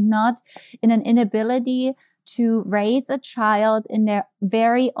 right? And not in an inability to raise a child in their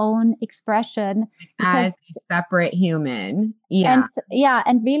very own expression as a separate human. Yeah.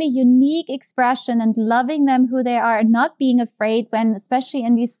 And really unique expression, and loving them who they are, and not being afraid when, especially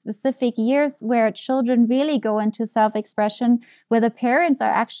in these specific years where children really go into self-expression, where the parents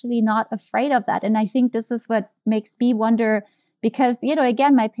are actually not afraid of that. And I think this is what makes me wonder, because,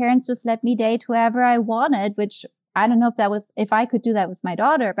 again, my parents just let me date whoever I wanted, which I don't know if I could do that with my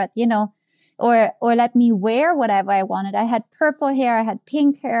daughter, but, or let me wear whatever I wanted. I had purple hair, I had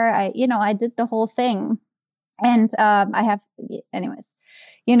pink hair, I did the whole thing. And,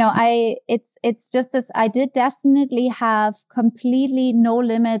 it's just this, I did definitely have completely no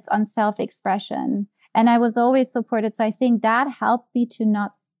limits on self-expression, and I was always supported. So I think that helped me to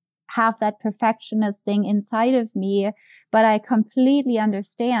not have that perfectionist thing inside of me, but I completely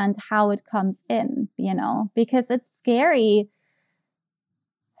understand how it comes in, because it's scary.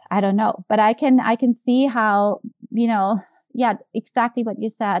 I don't know, but I can see how, yeah, exactly what you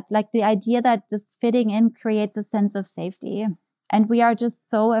said. Like the idea that this fitting in creates a sense of safety. And we are just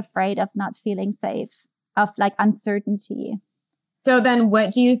so afraid of not feeling safe, of like uncertainty. So then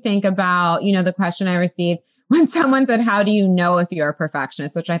what do you think about, the question I received when someone said, how do you know if you're a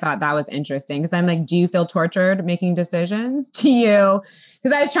perfectionist? Which I thought that was interesting, because I'm like, do you feel tortured making decisions? Do you?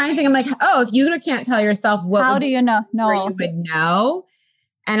 Because I was trying to think, I'm like, oh, if you can't tell yourself how do you know? No. You would know.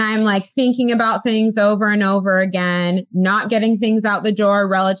 And I'm like thinking about things over and over again, not getting things out the door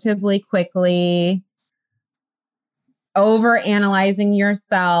relatively quickly, over analyzing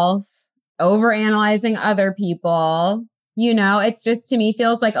yourself, over analyzing other people. It's just, to me,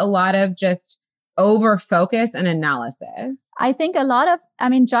 feels like a lot of just over focus and analysis. I think a lot of,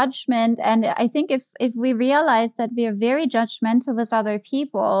 judgment. And I think if we realize that we are very judgmental with other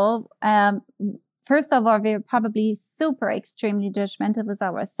people, first of all, we're probably super extremely judgmental with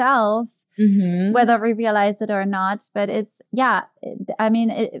ourselves, whether we realize it or not. But it's,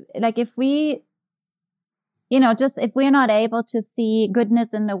 like if we, if we're not able to see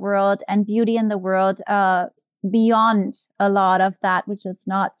goodness in the world and beauty in the world, beyond a lot of that, which is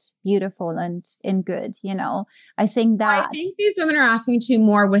not beautiful and good, I think these women are asking too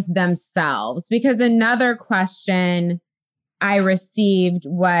more with themselves, because another question I received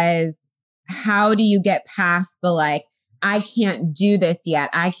was, how do you get past the I can't do this yet.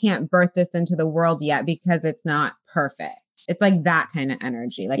 I can't birth this into the world yet because it's not perfect. It's like that kind of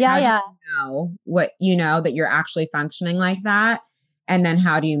energy. Like, how do you know what, that you're actually functioning like that? And then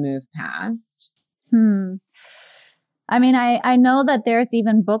how do you move past? I know that there's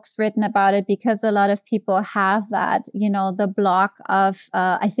even books written about it, because a lot of people have that, the block of,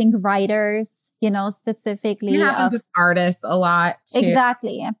 I think writers, specifically. It happens with artists a lot too.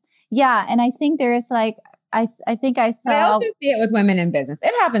 Exactly. Yeah. And I think there's like, I think I saw. But I also see it with women in business.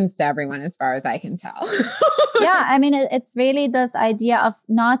 It happens to everyone, as far as I can tell. Yeah. It's really this idea of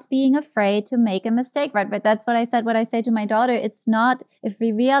not being afraid to make a mistake, right? But that's what I said, what I say to my daughter. It's not, if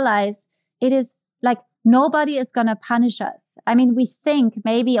we realize it is like, nobody is going to punish us. We think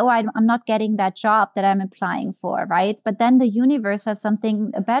maybe, I'm not getting that job that I'm applying for, right? But then the universe has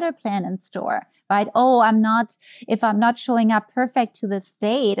a better plan in store, right? If I'm not showing up perfect to this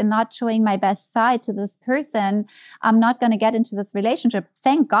date and not showing my best side to this person, I'm not going to get into this relationship.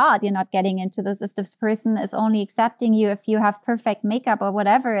 Thank God you're not getting into this if this person is only accepting you if you have perfect makeup or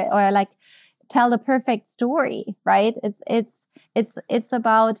whatever, or like tell the perfect story, right? It's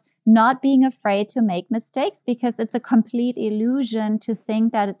about not being afraid to make mistakes, because it's a complete illusion to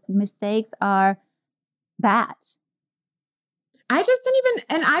think that mistakes are bad. I just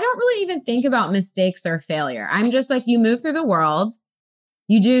and I don't really even think about mistakes or failure. I'm just like, you move through the world,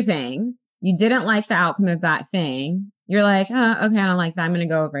 you do things, you didn't like the outcome of that thing. You're like, oh, okay, I don't like that. I'm going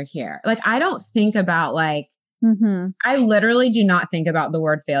to go over here. Like, I don't think about I literally do not think about the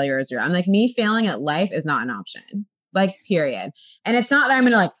word failure as I'm like, me failing at life is not an option, period. And it's not that I'm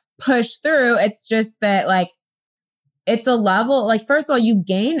going to push through. It's just that it's a level, first of all, you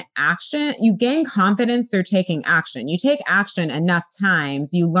gain confidence through taking action. You take action enough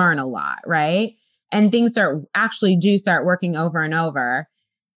times, you learn a lot, right? And things start working over and over.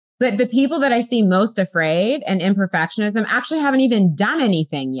 But the people that I see most afraid and in perfectionism actually haven't even done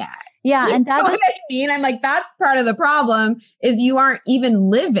anything yet. Yeah. And that's what I mean. I'm like, that's part of the problem, is you aren't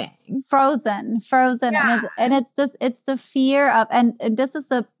even living. Frozen. Yeah. And it's the fear of, and this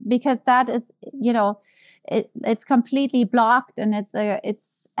is because that is, it's completely blocked, and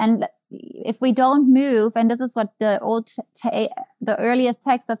if we don't move, and this is what the earliest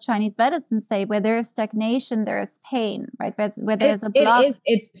texts of Chinese medicine say, where there is stagnation, there is pain, right? Where there's a block.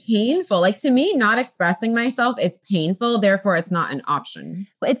 It's painful. Like, to me, not expressing myself is painful. Therefore, it's not an option.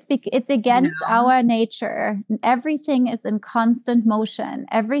 It's against our nature. Everything is in constant motion.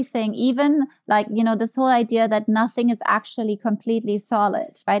 Everything, even like, this whole idea that nothing is actually completely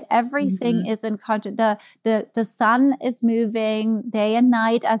solid, right? Everything is in constant. The sun is moving. Day and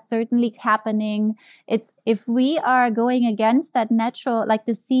night are certainly happening. It's, if we are going against that natural, like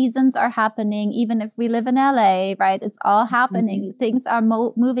the seasons are happening, even if we live in LA, right? It's all happening. Things are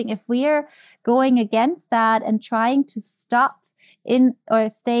moving. If we are going against that and trying to stop or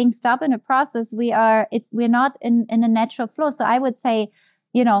staying stuck in a process, we're not in a natural flow. So I would say,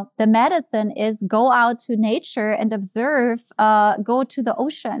 the medicine is go out to nature and observe, go to the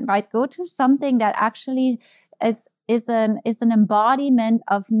ocean, right? Go to something that actually is an embodiment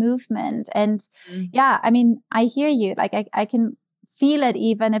of movement. And yeah, I mean, I hear you. Like I can feel it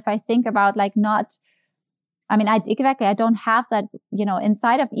even if I think about like I don't have that,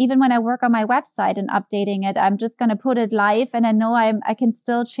 inside of, even when I work on my website and updating it, I'm just going to put it live and I know I can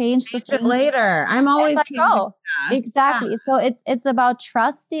still change the later. I'm always exactly. Yeah. So it's about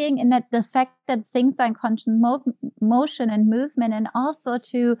trusting in that the fact that things are in constant motion and movement, and also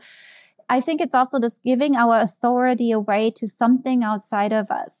I think it's also this giving our authority away to something outside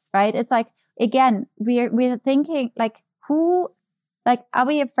of us, right? It's like, again, we're thinking like, are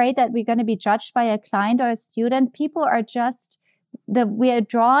we afraid that we're going to be judged by a client or a student? People are just we are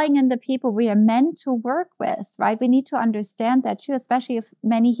drawing in the people we are meant to work with, right? We need to understand that too, especially if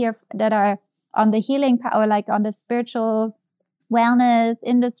many here that are on the healing or like on the spiritual wellness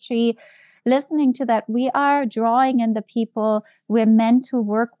industry, listening to that, we are drawing in the people we're meant to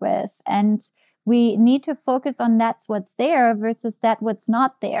work with. And we need to focus on that's what's there versus that what's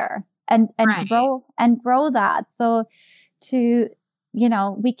not there, and right. grow that. So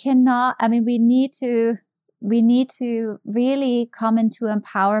we cannot, we need to really come into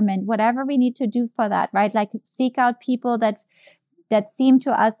empowerment, whatever we need to do for that, right? Like seek out people that seem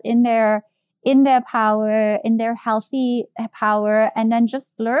to us in their power, in their healthy power, and then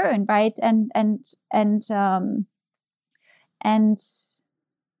just learn, right? And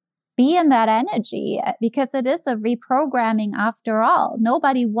be in that energy, because it is a reprogramming after all.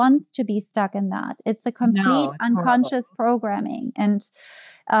 Nobody wants to be stuck in that. It's a complete unconscious programming. And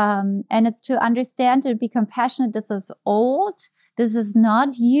it's to understand, to be compassionate. This is old. This is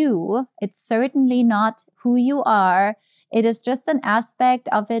not you. It's certainly not who you are. It is just an aspect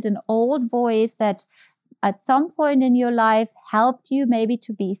of it, an old voice that at some point in your life helped you maybe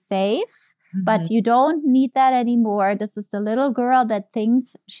to be safe. But you don't need that anymore. This is the little girl that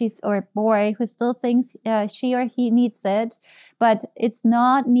thinks or boy who still thinks she or he needs it, but it's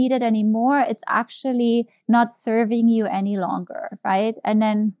not needed anymore. It's actually not serving you any longer, right?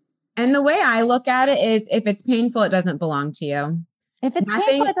 And the way I look at it is, if it's painful, it doesn't belong to you. If it's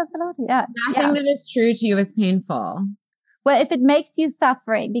painful, it doesn't belong to you. Yeah. Nothing that is true to you is painful. Well, if it makes you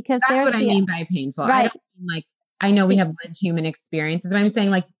suffering, because that's what I mean by painful. Right. I don't mean like, I know we have lived human experiences, but I'm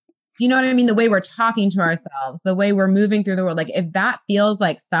saying like, do you know what I mean? The way we're talking to ourselves, the way we're moving through the world. Like if that feels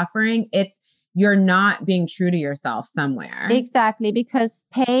like suffering, you're not being true to yourself somewhere. Exactly. Because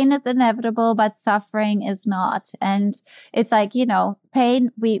pain is inevitable, but suffering is not. And it's like,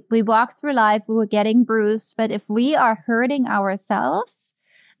 pain, we walk through life, we were getting bruised, but if we are hurting ourselves,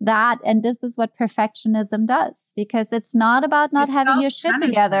 and this is what perfectionism does, because it's not about not having your shit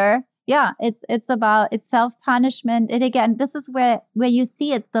together. Yeah, it's self-punishment. And again, this is where you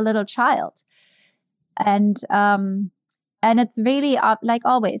see it's the little child. And it's really like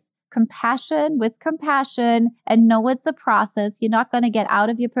always, compassion with compassion, and know it's a process. You're not going to get out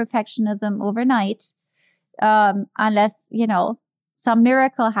of your perfectionism overnight, unless, some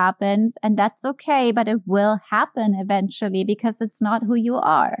miracle happens, and that's okay, but it will happen eventually because it's not who you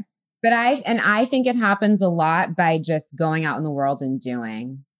are. But I think it happens a lot by just going out in the world and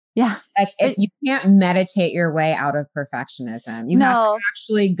doing. Yeah. Like you can't meditate your way out of perfectionism. You have to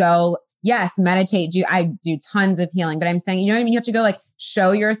actually go, yes, meditate. I do tons of healing, but I'm saying, you know what I mean? You have to go like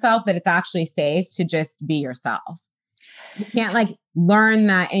show yourself that it's actually safe to just be yourself. You can't like learn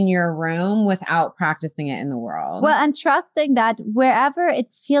that in your room without practicing it in the world. Well, and trusting that wherever it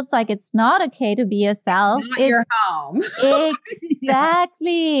feels like it's not okay to be yourself, it's your home.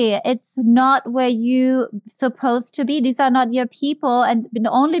 Exactly. It's not where you're supposed to be. These are not your people. And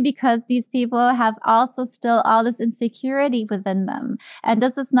only because these people have also still all this insecurity within them. And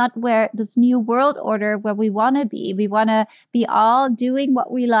this is not where this new world order where we want to be. We want to be all doing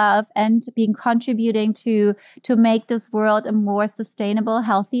what we love and being contributing to make this world a more sustainable,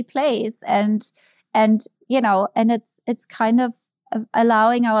 healthy place. And it's kind of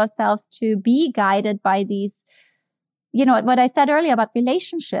allowing ourselves to be guided by these, what I said earlier about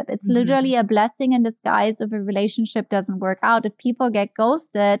relationship. It's literally a blessing in disguise if a relationship doesn't work out. If people get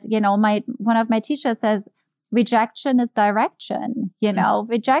ghosted, one of my teachers says, rejection is direction,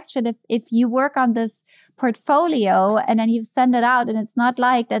 rejection. If you work on this portfolio and then you send it out and it's not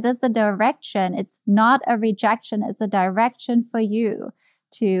like that is a direction. It's not a rejection. It's a direction for you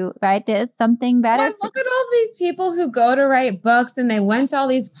to, right? There is something better. Well, look at all these people who go to write books and they went to all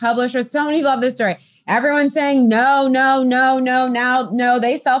these publishers. So many people love this story. Everyone's saying, no,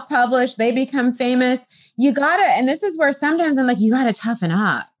 they self-publish, they become famous. You gotta, and this is where sometimes I'm like, you gotta toughen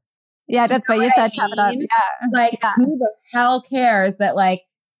up. Yeah, that's why you said toughen up. Yeah. Like, who the hell cares that, like,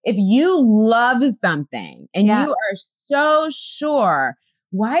 if you love something and you are so sure,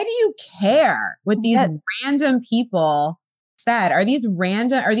 why do you care what these random people said? Are these the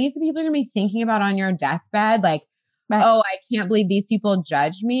people you're going to be thinking about on your deathbed? Like, oh, I can't believe these people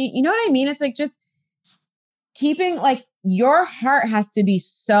judge me. You know what I mean? It's like just keeping, like, your heart has to be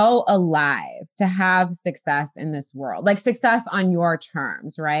so alive to have success in this world, like success on your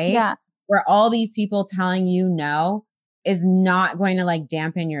terms, right? Yeah. Where all these people telling you no is not going to, like,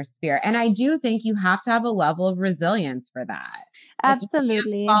 dampen your spirit. And I do think you have to have a level of resilience for that.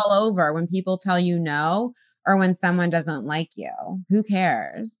 Absolutely. Like, fall over when people tell you no, or when someone doesn't like you. Who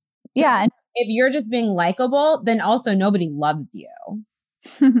cares? Yeah. If you're just being likable, then also nobody loves you.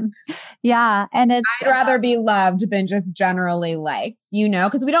 Yeah. And I'd rather be loved than just generally liked,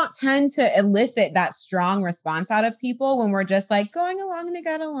 because we don't tend to elicit that strong response out of people when we're just like going along to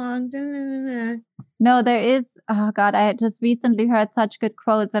get along. Da-da-da-da. No, there is, oh God, I just recently heard such good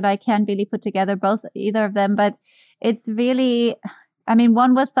quotes that I can't really put together either of them, but it's really,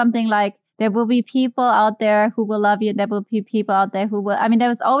 one was something like, there will be people out there who will love you. And there will be people out there who will, there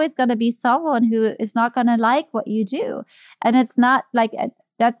was always going to be someone who is not going to like what you do. And it's not like,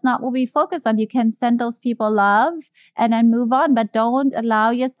 that's not what we focus on. You can send those people love and then move on, but don't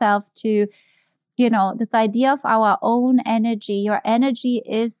allow yourself to, this idea of our own energy. Your energy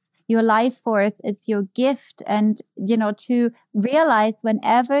is your life force. It's your gift. And, to realize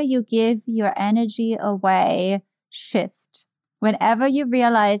whenever you give your energy away, shift. Whenever you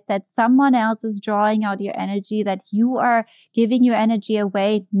realize that someone else is drawing out your energy, that you are giving your energy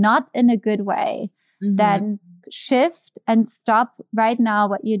away, not in a good way, then shift and stop right now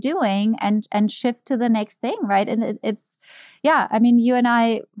what you're doing and shift to the next thing, right? And you and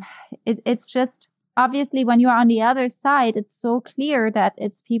I, it's just, obviously when you're on the other side, it's so clear that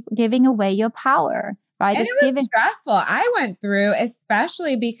it's people giving away your power. Right? And it was stressful. I went through,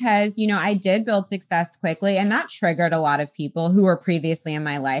 especially because, I did build success quickly, and that triggered a lot of people who were previously in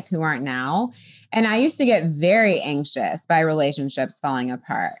my life who aren't now. And I used to get very anxious by relationships falling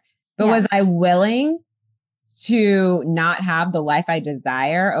apart. But was I willing to not have the life I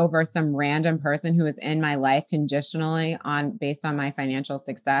desire over some random person who is in my life conditionally based on my financial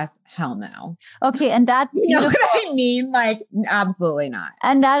success? Hell no. Okay. And that's, you know what I mean? Like, absolutely not.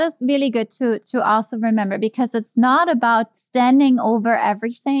 And that is really good to also remember, because it's not about standing over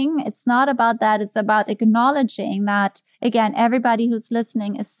everything. It's not about that. It's about acknowledging that, again, everybody who's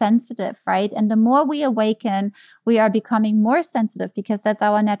listening is sensitive, right? And the more we awaken, we are becoming more sensitive, because that's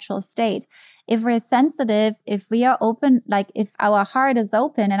our natural state. If we're sensitive, if we are open, like if our heart is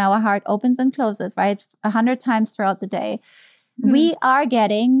open, and our heart opens and closes, right, 100 times throughout the day, we are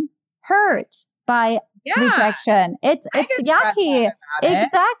getting hurt by rejection. It's yucky.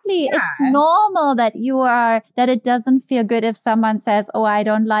 Exactly. Yeah. It's normal that that it doesn't feel good if someone says, oh, I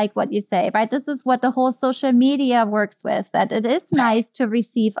don't like what you say, right? This is what the whole social media works with, that it is nice to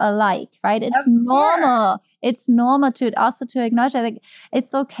receive a like, right? It's normal. It's normal to also to acknowledge that, like,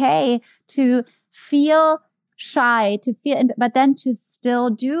 it's okay to feel shy, to feel, but then to still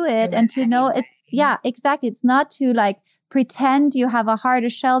do it and to know it's, exactly. It's not to like pretend you have a harder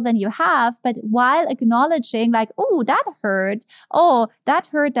shell than you have, but while acknowledging like, oh, that hurt. Oh, that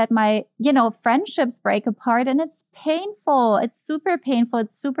hurt that my, friendships break apart, and it's painful. It's super painful.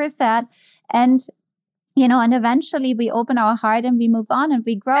 It's super sad. And, and eventually we open our heart and we move on and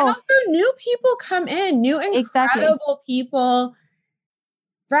we grow. And also new people come in, new incredible people.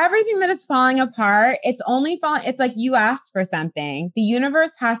 For everything that is falling apart, it's only falling. It's like you asked for something. The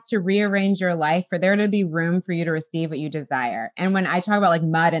universe has to rearrange your life for there to be room for you to receive what you desire. And when I talk about like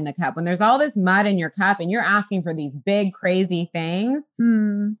mud in the cup, when there's all this mud in your cup and you're asking for these big, crazy things,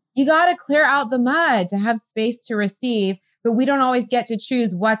 you got to clear out the mud to have space to receive. But we don't always get to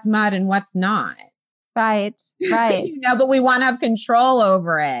choose what's mud and what's not. Right. But we want to have control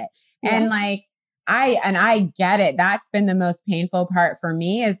over it. Yeah. And like, I get it. That's been the most painful part for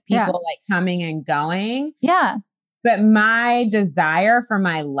me is people like coming and going. Yeah. But my desire for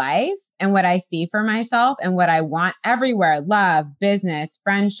my life and what I see for myself and what I want everywhere, love, business,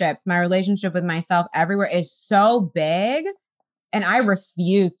 friendships, my relationship with myself everywhere is so big. And I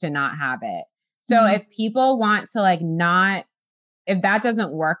refuse to not have it. So if people want to like not, if that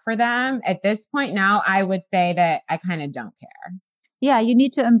doesn't work for them at this point now, I would say that I kind of don't care. Yeah, you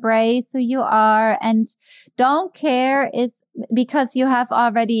need to embrace who you are, and don't care is because you have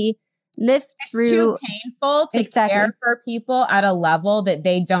already lived through. It's too painful to care for people at a level that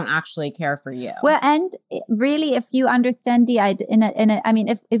they don't actually care for you. Well, and really, if you understand the idea, I mean,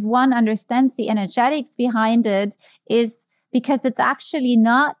 if one understands the energetics behind it, is because it's actually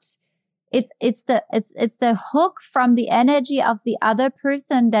not. It's the hook from the energy of the other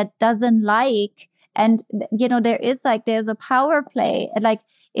person that doesn't like. And, you know, there's a power play. Like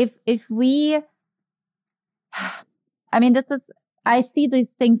if we, I mean, I see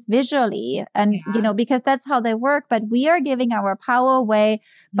these things visually and, you know, because that's how they work, but we are giving our power away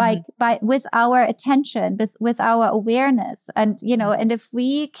with our attention, with our awareness. And, you know, and if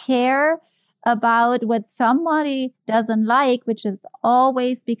we care about what somebody doesn't like, which is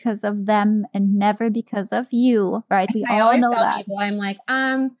always because of them and never because of you, right? We all know that. People, I'm like,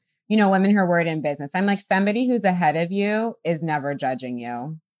 you know, women who are worried in business. I'm like, somebody who's ahead of you is never judging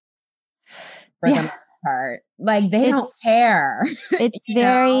you for the most part. Like they don't care. It's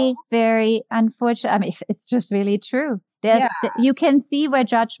very, very unfortunate. I mean, it's just really true. You can see where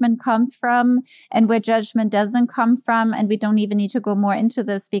judgment comes from and where judgment doesn't come from. And we don't even need to go more into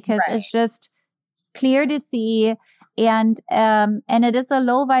this because it's just clear to see. And it is a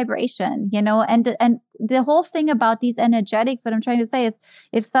low vibration, you know, and the whole thing about these energetics, what I'm trying to say is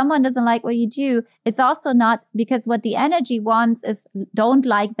if someone doesn't like what you do, it's also not because what the energy wants is don't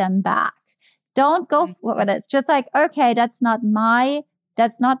like them back. Don't go for it. It's just like, okay, that's not my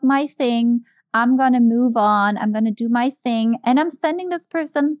thing. I'm going to move on. I'm going to do my thing. And I'm sending this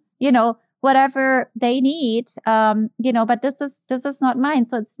person, you know, whatever they need, you know, but this is not mine.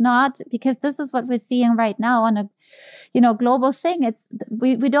 So it's not, because this is what we're seeing right now on a, you know, global thing.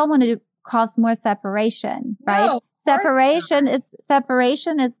 We don't want to cause more separation, right? No, separation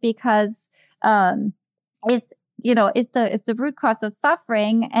is because, it's, you know, it's the root cause of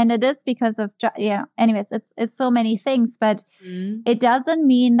suffering. And it is because of, anyways, it's so many things, but it doesn't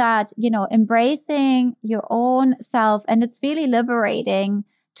mean that, you know, embracing your own self. And it's really liberating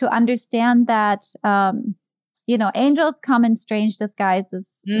to understand that, you know, angels come in strange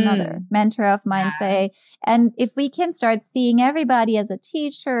disguises, another mentor of mine say. And if we can start seeing everybody as a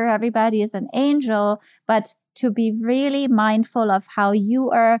teacher, everybody as an angel, but to be really mindful of how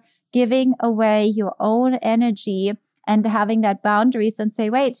you are giving away your own energy and having that boundaries and say,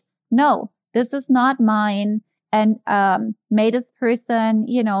 wait, no, this is not mine. And, may this person,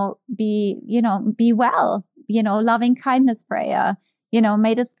 you know, be well, you know, loving kindness prayer. You know,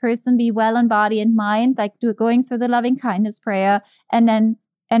 may this person be well in body and mind, like going through the loving kindness prayer and then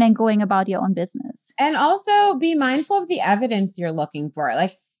going about your own business. And also be mindful of the evidence you're looking for.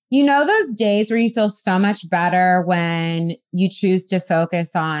 Like, you know, those days where you feel so much better when you choose to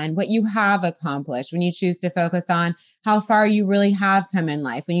focus on what you have accomplished, when you choose to focus on how far you really have come in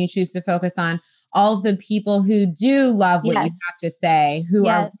life, when you choose to focus on all of the people who do love what you have to say, who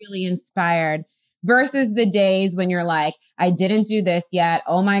are really inspired. Versus the days when you're like, I didn't do this yet.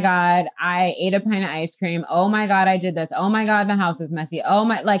 Oh my God, I ate a pint of ice cream. Oh my God, I did this. Oh my God, the house is messy. Oh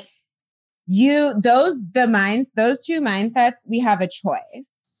my, like those two mindsets, we have a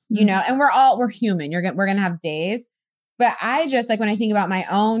choice, you know, and we're human. We're going to have days. But I just like when I think about my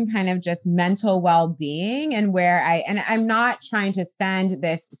own kind of just mental well-being and I'm not trying to send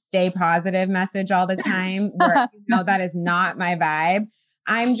this stay positive message all the time where, you know, that is not my vibe.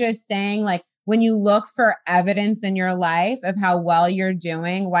 I'm just saying like, when you look for evidence in your life of how well you're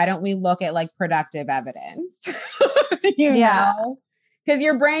doing, why don't we look at like productive evidence, you know, because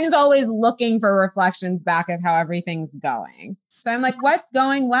your brain is always looking for reflections back of how everything's going. So I'm like, what's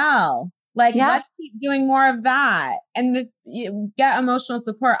going well? Like, let's keep doing more of that and get emotional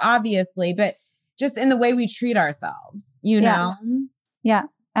support, obviously, but just in the way we treat ourselves, you know? Yeah,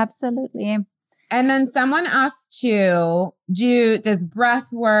 absolutely. And then someone asked too, does breath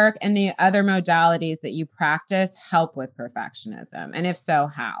work and the other modalities that you practice help with perfectionism? And if so,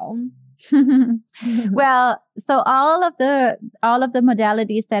 how? Well, so all of the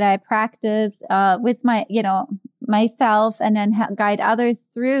modalities that I practice with my, you know, myself and then guide others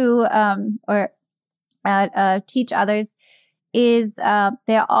through or teach others is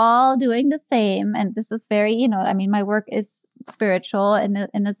they're all doing the same. And this is very, you know, I mean, my work is spiritual in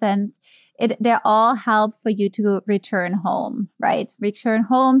a sense. They all help for you to return home, right? Return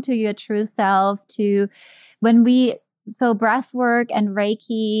home to your true self. So breath work and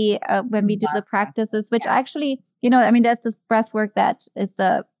Reiki, when we do the practices, which actually, there's this breath work that is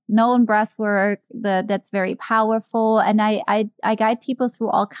the known breath work that's very powerful. And I guide people through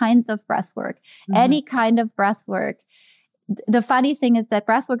all kinds of breath work, any kind of breath work. The funny thing is that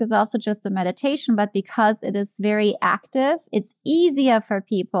breathwork is also just a meditation, but because it is very active, it's easier for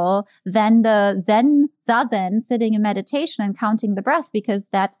people than the zazen, sitting in meditation and counting the breath, because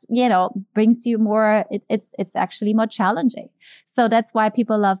that, brings you more, it's actually more challenging. So that's why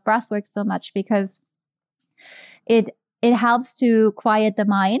people love breathwork so much, because it helps to quiet the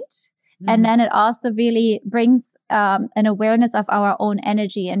mind. And then it also really brings an awareness of our own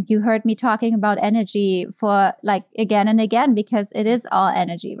energy. And you heard me talking about energy for again and again, because it is all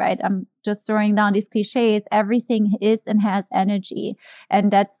energy, right? I'm just throwing down these cliches. Everything is and has energy. And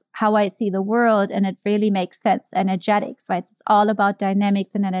that's how I see the world. And it really makes sense. Energetics, right? It's all about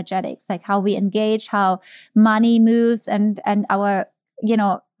dynamics and energetics, like how we engage, how money moves, and our,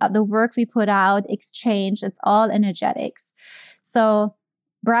 the work we put out, exchange. It's all energetics. So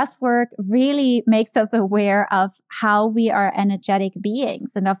breath work really makes us aware of how we are energetic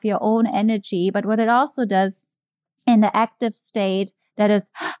beings and of your own energy. But what it also does in the active state, that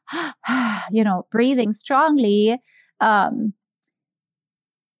is, breathing strongly,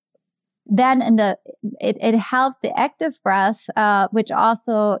 then it helps the active breath, which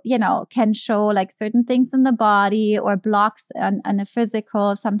also, can show certain things in the body or blocks on the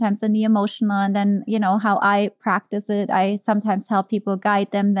physical, sometimes in the emotional. And then, how I practice it, I sometimes help people,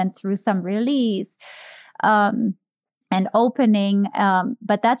 guide them then through some release, and opening.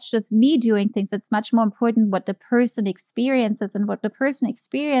 But that's just me doing things. It's much more important what the person experiences, and what the person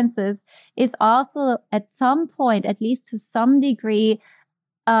experiences is also at some point, at least to some degree,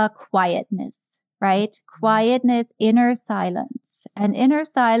 quietness, right? Quietness, inner silence. And inner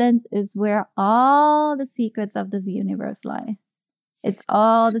silence is where all the secrets of this universe lie. It's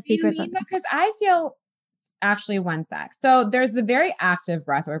all the secrets of it. Because I feel, actually, one sec. So there's the very active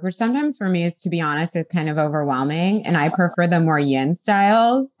breath work, which sometimes for me, to be honest, is kind of overwhelming. And I prefer the more yin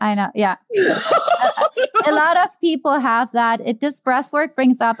styles. I know. Yeah. A lot of people have that. This breath work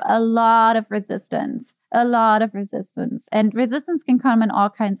brings up a lot of resistance. And resistance can come in all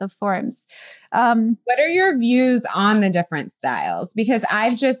kinds of forms. What are your views on the different styles? Because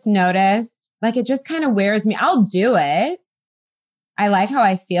I've just noticed, it just kind of wears me. I'll do it. I like how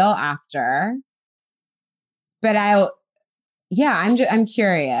I feel after, but I'm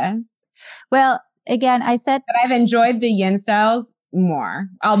curious. Well, again, I said that I've enjoyed the yin styles more.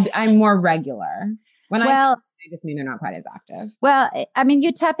 I'm more regular. I just mean they're not quite as active. Well,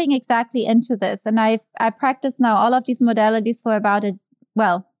 you're tapping exactly into this. And I practice now all of these modalities for about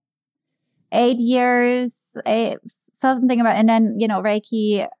 8 years, something about, and then,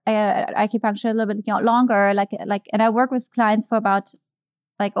 Reiki, acupuncture a little bit longer, and I work with clients for about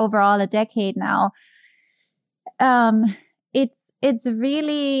overall a decade now. It's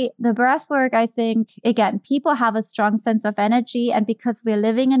really the breath work. I think, again, people have a strong sense of energy, and because we're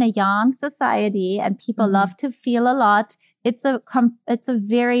living in a young society and people love to feel a lot, it's a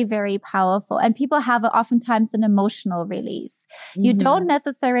very, very powerful, and people have oftentimes an emotional release. You don't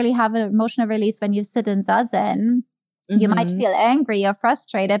necessarily have an emotional release when you sit in zazen. You might feel angry or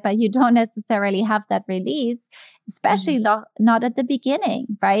frustrated, but you don't necessarily have that release, especially not at the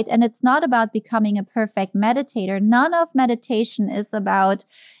beginning, right? And it's not about becoming a perfect meditator. None of meditation is about,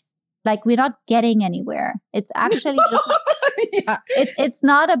 we're not getting anywhere. It's actually just, it's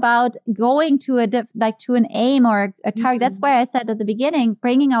not about going to to an aim or a target. That's why I said at the beginning,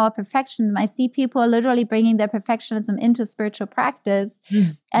 bringing our perfectionism. I see people literally bringing their perfectionism into spiritual practice.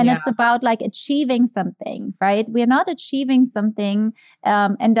 And it's about achieving something, right? We're not achieving something.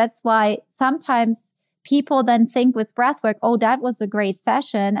 And that's why sometimes people then think with breathwork, oh, that was a great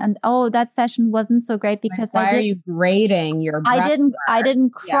session. And oh, that session wasn't so great because why are you grading your breathwork? I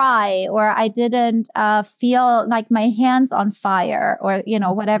didn't cry, or I didn't feel my hands on fire, or,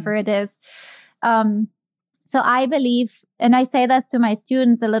 whatever it is. So I believe, and I say this to my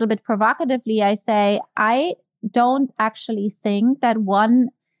students a little bit provocatively, I say, I don't actually think that one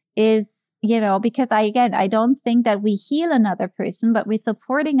is, because I don't think that we heal another person, but we're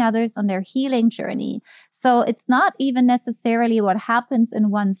supporting others on their healing journey. So it's not even necessarily what happens in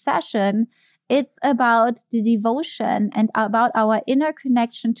one session. It's about the devotion and about our inner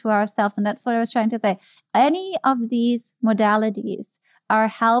connection to ourselves. And that's what I was trying to say. Any of these modalities are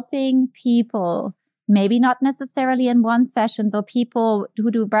helping people, maybe not necessarily in one session, though people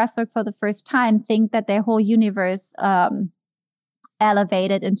who do breathwork for the first time think that their whole universe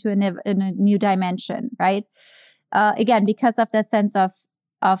elevated into a new dimension, right? Again, because of the sense of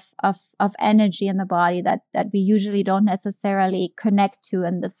energy in the body that we usually don't necessarily connect to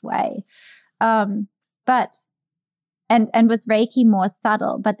in this way. But with Reiki more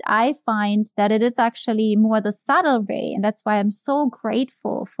subtle, but I find that it is actually more the subtle way. And that's why I'm so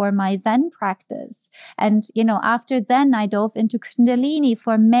grateful for my Zen practice. And, after Zen, I dove into Kundalini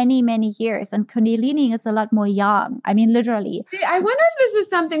for many, many years. And Kundalini is a lot more yang. I mean, literally. See, I wonder if this is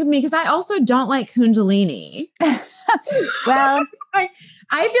something with me because I also don't like Kundalini. Well, I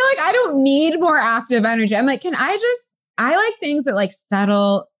feel like I don't need more active energy. I'm like, I like things that like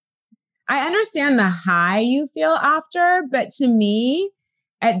settle. I understand the high you feel after, but to me,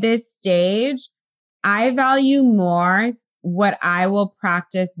 at this stage, I value more what I will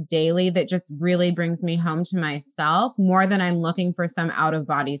practice daily that just really brings me home to myself more than I'm looking for some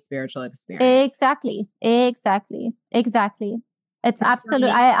out-of-body spiritual experience. Exactly. It's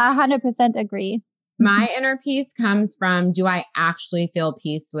absolutely, I 100% agree. My inner peace comes from, do I actually feel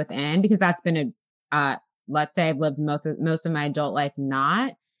peace within? Because that's been let's say I've lived most of my adult life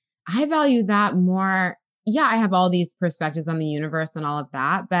not. I value that more. Yeah, I have all these perspectives on the universe and all of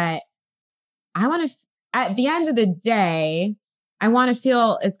that, but I want to, at the end of the day, I want to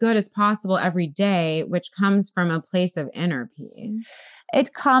feel as good as possible every day, which comes from a place of inner peace.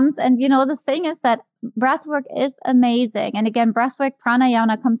 It comes, and the thing is that breathwork is amazing. And again, breathwork,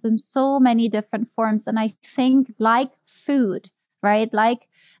 pranayama comes in so many different forms. And I think like food, right? Like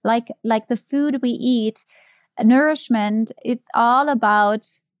the food we eat, nourishment, it's all about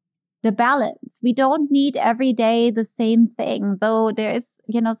the balance. We don't need every day the same thing, though there is,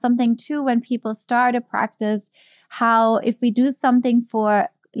 something too when people start a practice, how if we do something for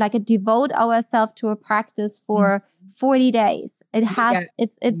devote ourselves to a practice for 40 days,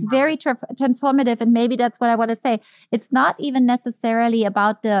 it's very transformative. And maybe that's what I want to say. It's not even necessarily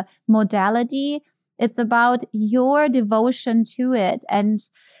about the modality. It's about your devotion to it. And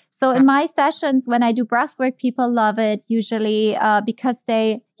so in my sessions, when I do breathwork, people love it usually because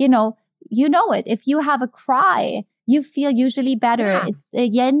they, you know it. If you have a cry, you feel usually better. Yeah. It's the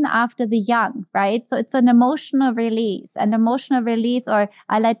yin after the yang, right? So it's an emotional release. Or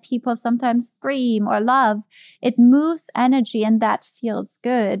I let people sometimes scream or love. It moves energy and that feels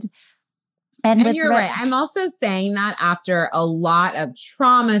good. And you're right. I'm also saying that after a lot of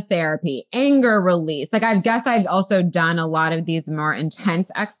trauma therapy, anger release. I guess I've also done a lot of these more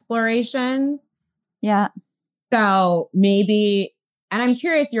intense explorations. Yeah. So maybe, and I'm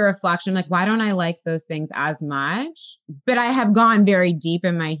curious your reflection, why don't I like those things as much? But I have gone very deep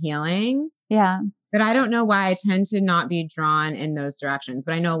in my healing. Yeah. But I don't know why I tend to not be drawn in those directions.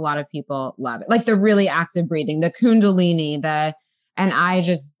 But I know a lot of people love it. Like the really active breathing, the Kundalini, and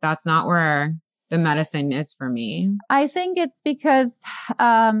that's not where the medicine is for me. I think it's because,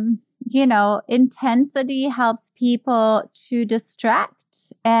 intensity helps people to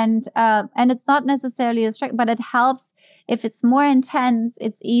distract and it's not necessarily distract, but it helps if it's more intense,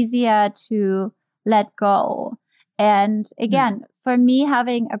 it's easier to let go. And again, for me,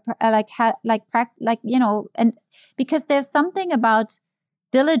 having and because there's something about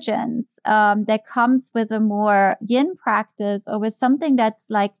diligence that comes with a more yin practice or with something that's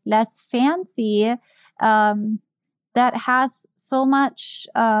less fancy that has so much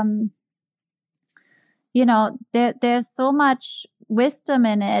there's so much wisdom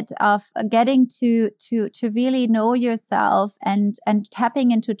in it of getting to really know yourself and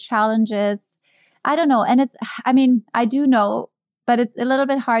tapping into challenges. I don't know. And I do know, but it's a little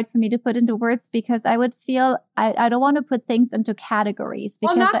bit hard for me to put into words because I would feel I don't want to put things into categories.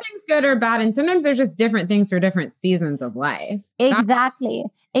 Because nothing's good or bad. And sometimes there's just different things for different seasons of life. Exactly.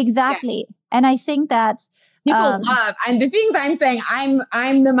 Yeah. And I think that people love, and the things I'm saying,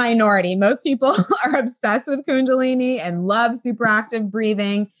 I'm the minority. Most people are obsessed with Kundalini and love super active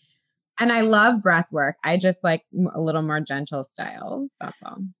breathing. And I love breath work. I just like a little more gentle styles. That's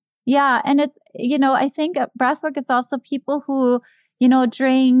all. Yeah. And it's, I think breathwork is also people who,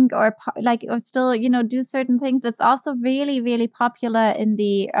 drink or still, do certain things. It's also really, really popular in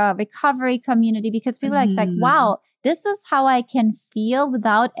the recovery community because people are like, wow, this is how I can feel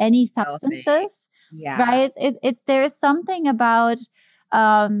without any substances. Yeah. Right. There is something about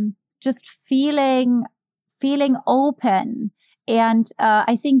just feeling open. And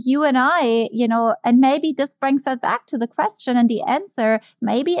I think you and I, and maybe this brings us back to the question and the answer.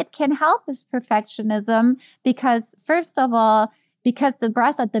 Maybe it can help with perfectionism because, first of all, because the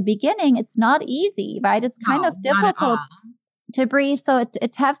breath at the beginning, it's not easy, right? It's kind of difficult to breathe. So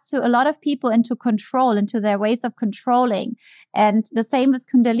it taps to a lot of people into control, into their ways of controlling. And the same with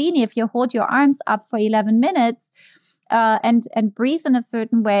Kundalini. If you hold your arms up for 11 minutes, and breathe in a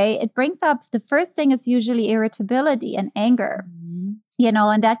certain way, it brings up, the first thing is usually irritability and anger,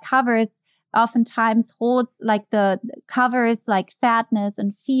 and that oftentimes covers like sadness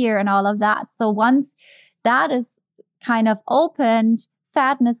and fear and all of that. So once that is kind of opened,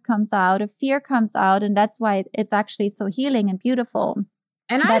 sadness comes out, or fear comes out, and that's why it's actually so healing and beautiful.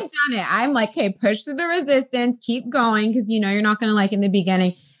 And I've done it. I'm like, okay, push through the resistance, keep going, because you're not going to like in the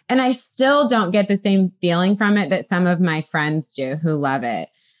beginning. And I still don't get the same feeling from it that some of my friends do who love it.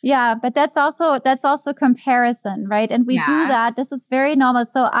 Yeah, but that's also comparison, right? And we do that. This is very normal.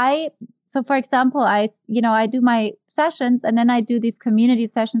 So for example, I do my sessions, and then I do these community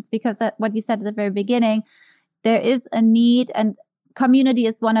sessions because what you said at the very beginning, there is a need, and community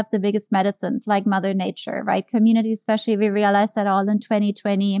is one of the biggest medicines, like Mother Nature, right? Community, especially, we realized that all in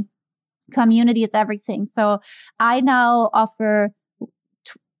 2020, community is everything. So I now offer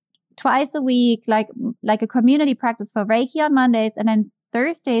twice a week, like a community practice for Reiki on Mondays, and then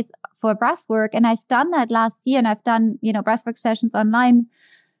Thursdays for breath work. And I've done that last year, and I've done, breathwork sessions online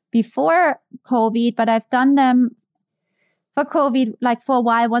before COVID, but I've done them for COVID, like for a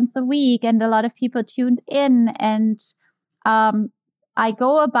while, once a week. And a lot of people tuned in, and, I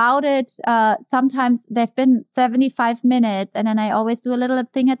go about it. Sometimes they've been 75 minutes, and then I always do a little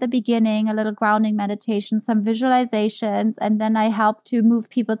thing at the beginning, a little grounding meditation, some visualizations, and then I help to move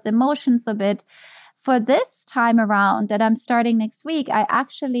people's emotions a bit. For this time around that I'm starting next week, I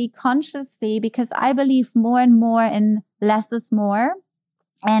actually consciously, because I believe more and more in less is more.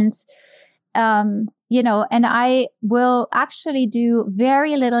 And, and I will actually do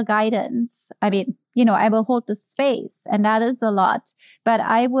very little guidance. I mean, I will hold the space, and that is a lot, but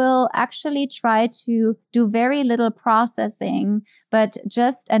I will actually try to do very little processing, but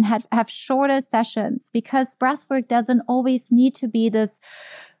and have shorter sessions, because breathwork doesn't always need to be this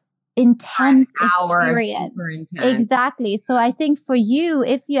intense experience. Exactly. So I think for you,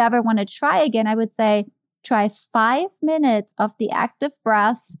 if you ever want to try again, I would say try 5 minutes of the active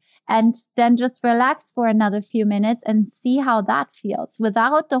breath, and then just relax for another few minutes and see how that feels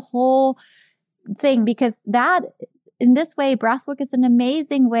without the whole thing, because that, in this way, breathwork is an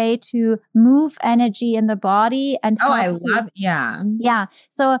amazing way to move energy in the body and yeah.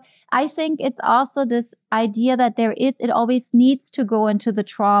 So I think it's also this idea that it always needs to go into the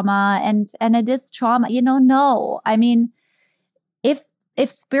trauma, and it is trauma. No, I mean, if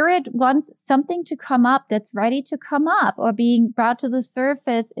spirit wants something to come up that's ready to come up or being brought to the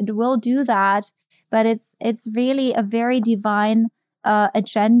surface, it will do that. But it's really a very divine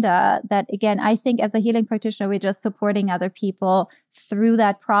agenda that, again, I think as a healing practitioner, we're just supporting other people through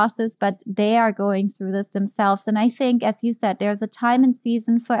that process, but they are going through this themselves. And I think, as you said, there's a time and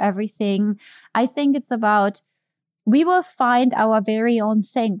season for everything. I think it's about, we will find our very own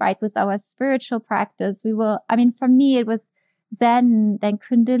thing, right? With our spiritual practice, for me, it was Zen, then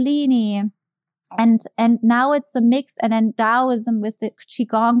Kundalini, and now it's a mix, and then Taoism with the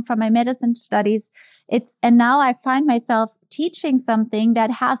Qigong from my medicine studies. And now I find myself teaching something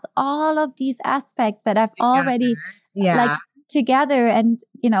that has all of these aspects that I've already together. And,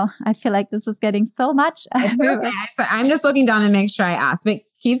 I feel like this is getting so much. Okay. So I'm just looking down and make sure I ask, but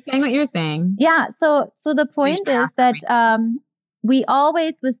keep saying what you're saying. Yeah. So the point is that, we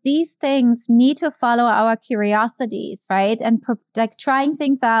always, with these things, need to follow our curiosities, right? And trying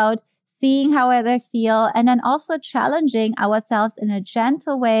things out, seeing how they feel, and then also challenging ourselves in a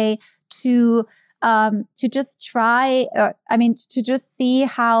gentle way to just try, to just see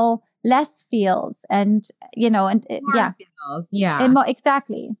how less feels, and feels. Yeah. And more,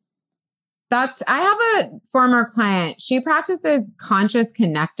 exactly. I have a former client. She practices conscious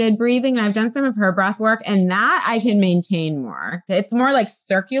connected breathing, and I've done some of her breath work, and that I can maintain more. It's more like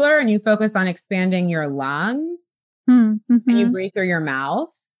circular, and you focus on expanding your lungs and you breathe through your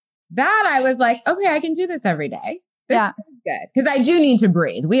mouth. That I was like, okay, I can do this every day. This is good. Because I do need to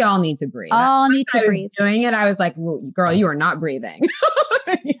breathe. We all need to breathe. Doing it, I was like, well, girl, you are not breathing.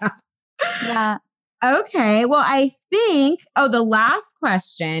 Yeah. Okay. Well, I think, the last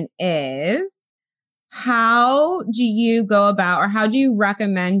question is, how do you go about, or how do you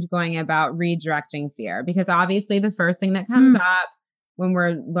recommend going about redirecting fear? Because obviously the first thing that comes up when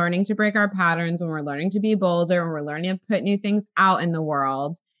we're learning to break our patterns, when we're learning to be bolder, when we're learning to put new things out in the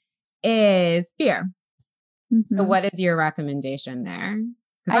world, is fear. So what is your recommendation there?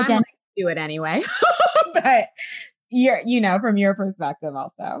 Because I'm like, do it anyway, but from your perspective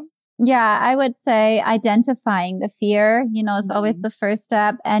also. Yeah, I would say identifying the fear, is always the first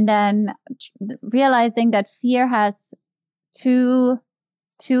step. And then realizing that fear has two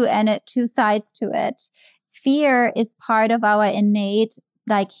sides to it. Fear is part of our innate,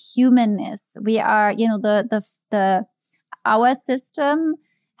 humanness. We are, the our system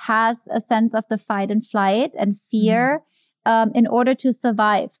has a sense of the fight and flight and fear in order to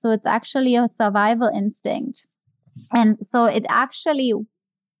survive. So it's actually a survival instinct. And so it actually,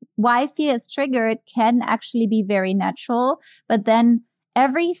 why fear is triggered can actually be very natural, but then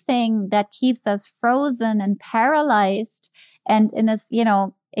everything that keeps us frozen and paralyzed and in us,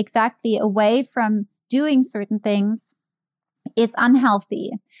 exactly away from doing certain things is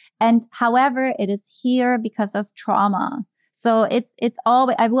unhealthy. And however, it is here because of trauma. So it's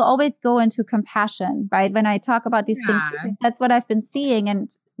always, I will always go into compassion, right? When I talk about these things, because that's what I've been seeing and,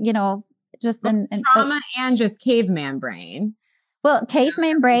 just in trauma and just caveman brain. Well,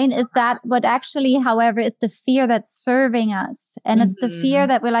 caveman brain is that what actually, however, is the fear that's serving us. And it's the fear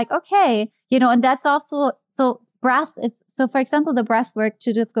that we're like, okay, and that's also, so breath is, so for example, the breath work,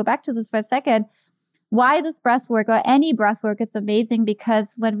 to just go back to this for a second, why this breath work or any breath work is amazing,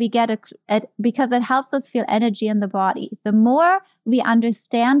 because when we get because it helps us feel energy in the body. The more we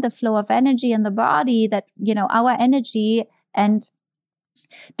understand the flow of energy in the body, that, our energy, and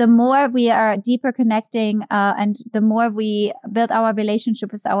the more we are deeper connecting, and the more we build our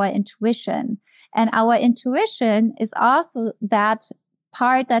relationship with our intuition. And our intuition is also that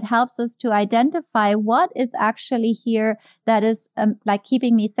part that helps us to identify what is actually here that is like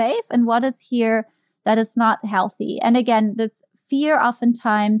keeping me safe and what is here that is not healthy. And again, this fear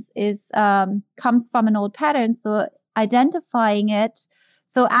oftentimes is comes from an old pattern. So identifying it,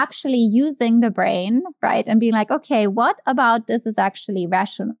 so actually using the brain, right? And being like, okay, what about this is actually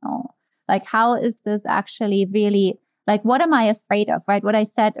rational? Like, how is this actually really, like, what am I afraid of, right? What I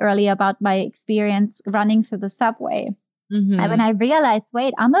said earlier about my experience running through the subway. And when I realized,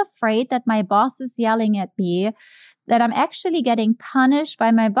 wait, I'm afraid that my boss is yelling at me, that I'm actually getting punished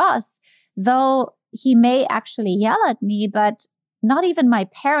by my boss, though he may actually yell at me, but not even my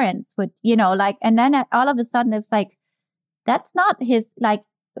parents would, and then all of a sudden it's like, that's not his, like,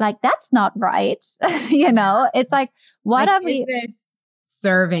 that's not right. It's like, what are we? Is this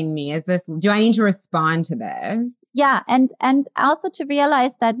serving me? Do I need to respond to this? Yeah. And also to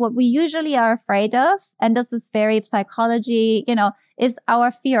realize that what we usually are afraid of, and this is very psychology, is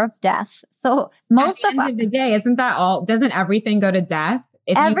our fear of death. So most at the end of the day, isn't that all? Doesn't everything go to death?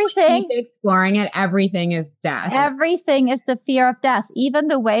 If everything, you keep exploring it, everything is death. Everything is the fear of death. Even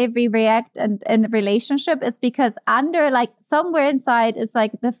the way we react in a relationship is because under, like, somewhere inside is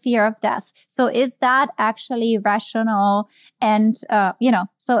like the fear of death. So is that actually rational? And,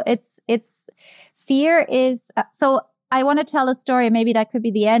 so it's fear is, so I want to tell a story. Maybe that could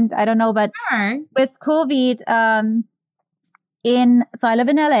be the end. I don't know, but with COVID, so I live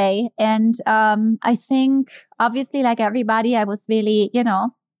in LA, and I think obviously, like everybody, I was really,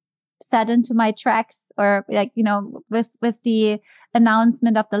 set into my tracks, or like, with the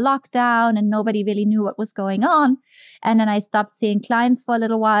announcement of the lockdown, and nobody really knew what was going on. And then I stopped seeing clients for a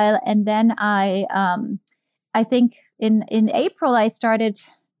little while, and then I think in April I started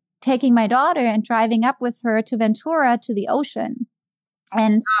taking my daughter and driving up with her to Ventura to the ocean.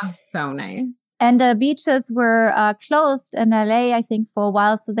 And so nice. And the beaches were closed in LA, I think, for a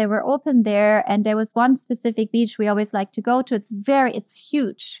while. So they were open there. And there was one specific beach we always like to go to. It's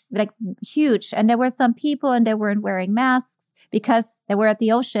huge, like huge. And there were some people and they weren't wearing masks because they were at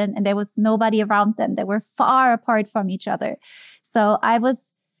the ocean and there was nobody around them. They were far apart from each other. So I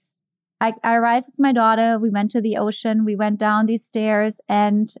arrived with my daughter. We went to the ocean. We went down these stairs,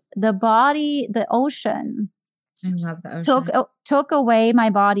 and the ocean, I love the ocean. Took away my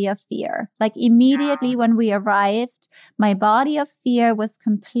body of fear. Like immediately when we arrived, my body of fear was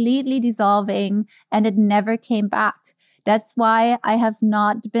completely dissolving and it never came back. That's why I have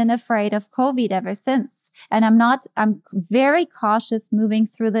not been afraid of COVID ever since. And I'm very cautious moving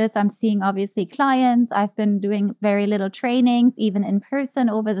through this. I'm seeing obviously clients. I've been doing very little trainings, even in person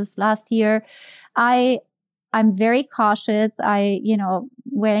over this last year. I'm very cautious.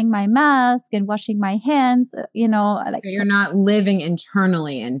 Wearing my mask and washing my hands, like. You're not living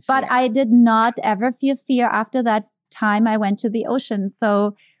internally in fear. But I did not ever feel fear after that time I went to the ocean.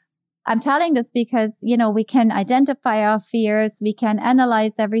 So I'm telling this because, we can identify our fears, we can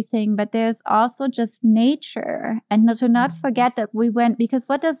analyze everything, but there's also just nature. And to not forget that we went, because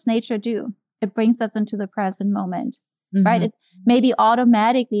what does nature do? It brings us into the present moment, right? It maybe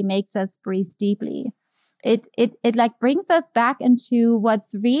automatically makes us breathe deeply. It like brings us back into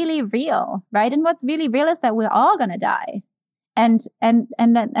what's really real, right? And what's really real is that we're all going to die. And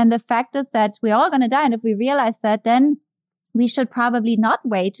the fact is that we're all going to die. And if we realize that, then we should probably not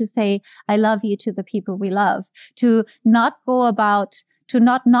wait to say, I love you to the people we love, to not go about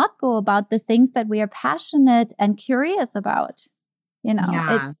the things that we are passionate and curious about.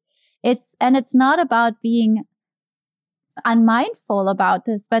 It's not about being unmindful about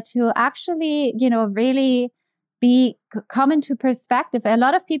this, but to actually, really come into perspective. A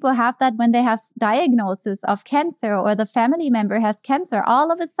lot of people have that when they have diagnosis of cancer or the family member has cancer.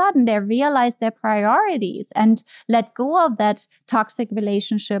 All of a sudden they realize their priorities and let go of that toxic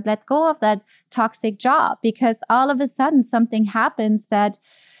relationship, let go of that toxic job, because all of a sudden something happens that,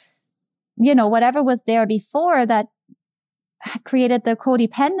 whatever was there before that created the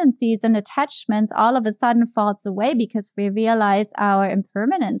codependencies and attachments all of a sudden falls away, because we realize our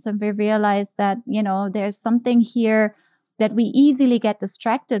impermanence and we realize that, there's something here that we easily get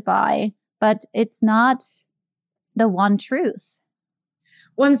distracted by, but it's not the one truth.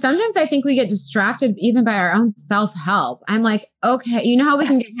 Well, and sometimes I think we get distracted even by our own self-help. I'm like, okay, you know how we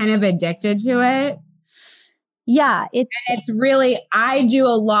can get kind of addicted to it? Yeah, it's really, I do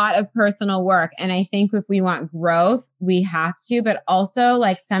a lot of personal work. And I think if we want growth, we have to, but also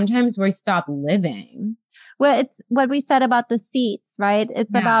like sometimes we stop living. Well, it's what we said about the seeds, right?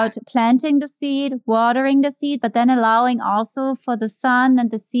 It's about planting the seed, watering the seed, but then allowing also for the sun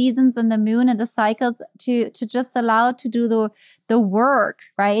and the seasons and the moon and the cycles to just allow to do the work,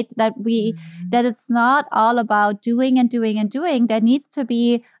 right? That it's not all about doing and doing and doing. There needs to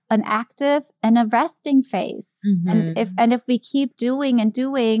be an active and a resting phase. Mm-hmm. And if we keep doing and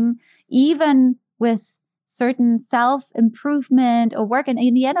doing, even with certain self-improvement or work, and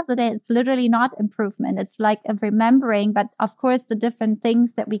in the end of the day, it's literally not improvement. It's like a remembering, but of course the different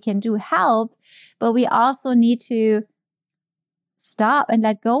things that we can do help, but we also need to stop and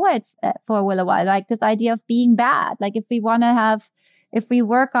let go it for a little while. Like this idea of being bad. Like if we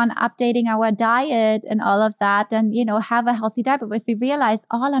work on updating our diet and all of that, then, have a healthy diet. But if we realize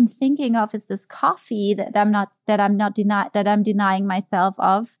all I'm thinking of is this coffee that I'm denying myself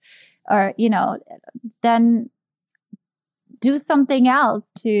of, or, then do something else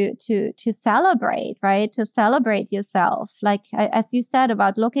to celebrate, right? To celebrate yourself. Like, as you said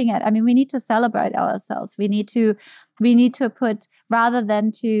about looking at, we need to celebrate ourselves. We need to put, rather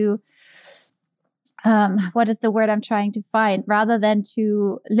than to, what is the word I'm trying to find? Rather than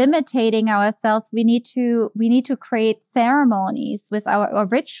to limitating ourselves, we need to create ceremonies with our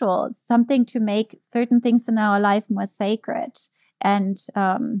rituals, something to make certain things in our life more sacred. And,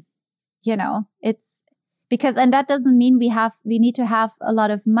 it's because, and that doesn't mean we need to have a lot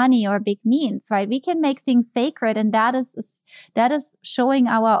of money or big means, right? We can make things sacred. And that is showing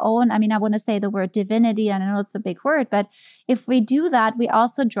our own, I want to say the word divinity, and I know it's a big word, but if we do that, we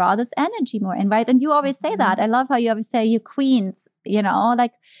also draw this energy more in, right? And you always say that. I love how you always say you queens,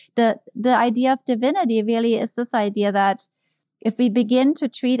 like the idea of divinity really is this idea that if we begin to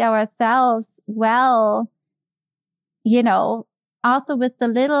treat ourselves well, also with the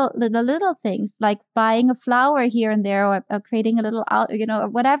little things, like buying a flower here and there, or creating a little out, or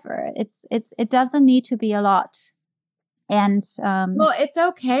whatever. It doesn't need to be a lot. And well, it's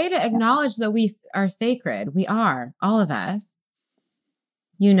okay to acknowledge that we are sacred. We are, all of us.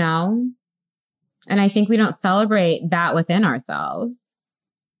 And I think we don't celebrate that within ourselves.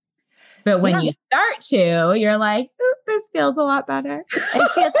 But when you start to, you're like, this feels a lot better.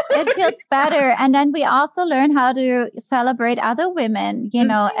 It feels better. And then we also learn how to celebrate other women,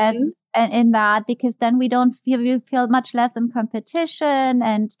 as in that, because then we feel much less in competition.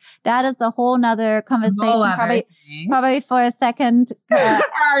 And that is a whole nother conversation, probably for a second.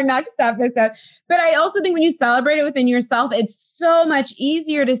 Our next episode. But I also think when you celebrate it within yourself, it's so much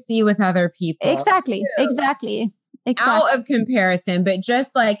easier to see with other people. Exactly. Out of comparison, but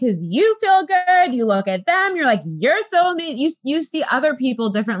just like, because you feel good, you look at them, you're like, you're so amazing. You see other people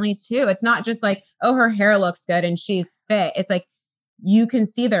differently too. It's not just like, oh, her hair looks good and she's fit. It's like, you can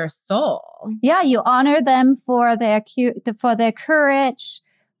see their soul. Yeah. You honor them for their courage,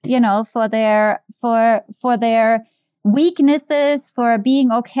 for their weaknesses, for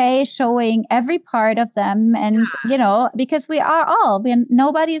being okay, showing every part of them. And, because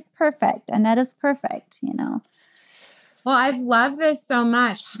nobody is perfect, and that is perfect, Well, I've loved this so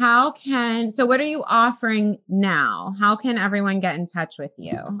much. So what are you offering now? How can everyone get in touch with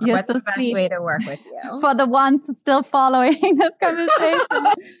you? What's the best way to work with you? For the ones still following this conversation,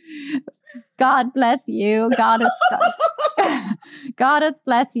 God bless you. God has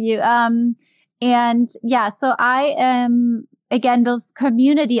blessed you. So I am, again, those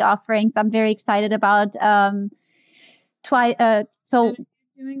community offerings I'm very excited about. Doing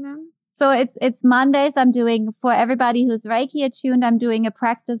them? So it's Mondays. I'm doing, for everybody who's Reiki attuned, I'm doing a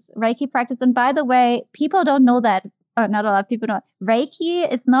Reiki practice. And by the way, people don't know that, or not a lot of people know. Reiki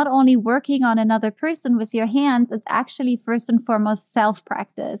is not only working on another person with your hands, it's actually first and foremost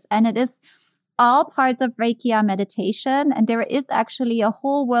self-practice. And it is all parts of Reiki are meditation. And there is actually a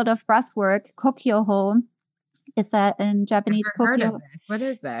whole world of breath work, Kokyoho, Is that in Japanese? Never heard of this. What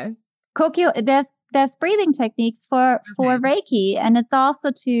is this? Kokyo, there's breathing techniques for Reiki. And it's also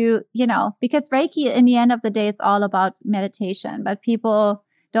to, because Reiki in the end of the day is all about meditation, but people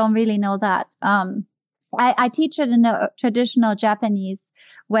don't really know that. I teach it in a traditional Japanese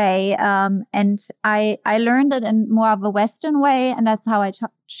way. And I learned it in more of a Western way. And that's how I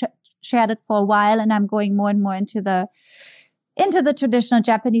shared it for a while. And I'm going more and more into the traditional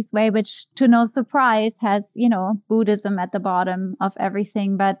Japanese way, which to no surprise has, Buddhism at the bottom of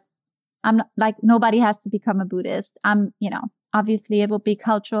everything. But I'm not, like, nobody has to become a Buddhist. Obviously it would be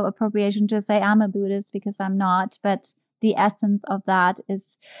cultural appropriation to say I'm a Buddhist because I'm not, but the essence of that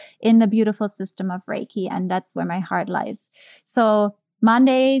is in the beautiful system of Reiki. And that's where my heart lies. So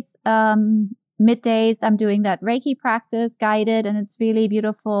Mondays, middays, I'm doing that Reiki practice guided, and it's really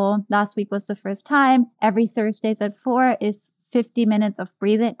beautiful. Last week was the first time. Every Thursdays at 4 is 50 minutes of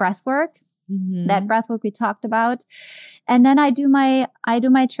breath work. Mm-hmm. That breath work we talked about. And then I do my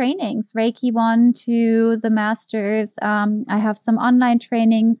trainings, Reiki 1 to the masters. I have some online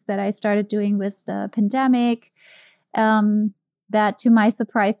trainings that I started doing with the pandemic. That to my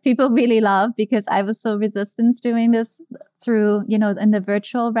surprise, people really love, because I was so resistant doing this through, in the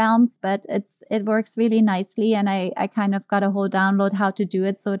virtual realms, but it works really nicely. And I kind of got a whole download how to do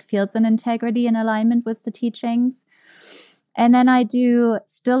it, so it feels in integrity and alignment with the teachings. And then I do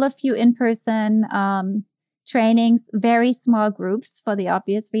still a few in-person trainings, very small groups for the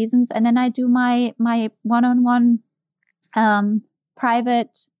obvious reasons. And then I do my one-on-one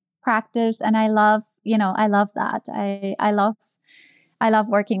private practice. And I love that. I love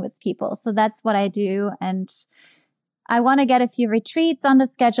working with people. So that's what I do. And I want to get a few retreats on the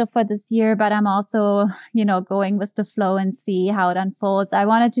schedule for this year, but I'm also, going with the flow and see how it unfolds. I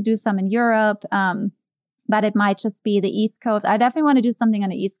wanted to do some in Europe. But it might just be the East Coast. I definitely want to do something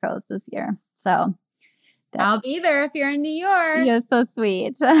on the East Coast this year. So I'll be there if you're in New York. You're so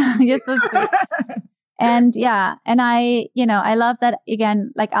sweet. You're so sweet. And I love that,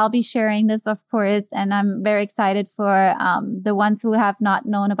 again, like, I'll be sharing this, of course, and I'm very excited for the ones who have not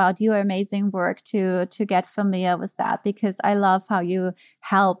known about your amazing work to get familiar with that, because I love how you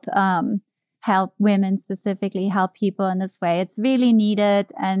help women specifically, help people in this way. It's really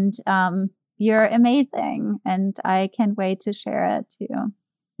needed, and you're amazing, and I can't wait to share it too.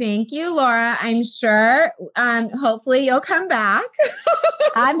 Thank you, Lara. I'm sure, hopefully you'll come back.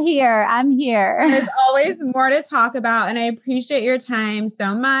 I'm here. There's always more to talk about, and I appreciate your time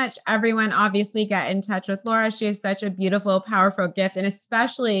so much. Everyone, obviously get in touch with Lara. She has such a beautiful, powerful gift, and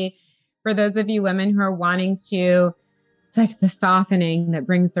especially for those of you women who are wanting to, it's like the softening that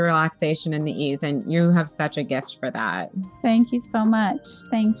brings the relaxation and the ease, and you have such a gift for that. Thank you so much.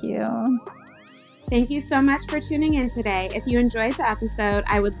 Thank you. Thank you so much for tuning in today. If you enjoyed the episode,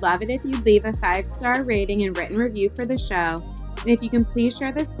 I would love it if you'd leave a 5-star rating and written review for the show. And if you can please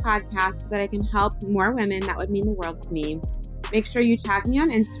share this podcast so that I can help more women, that would mean the world to me. Make sure you tag me on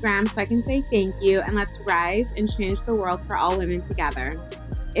Instagram so I can say thank you, and let's rise and change the world for all women together.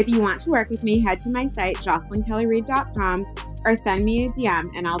 If you want to work with me, head to my site, jocelynkellyreid.com, or send me a DM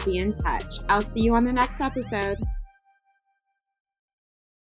and I'll be in touch. I'll see you on the next episode.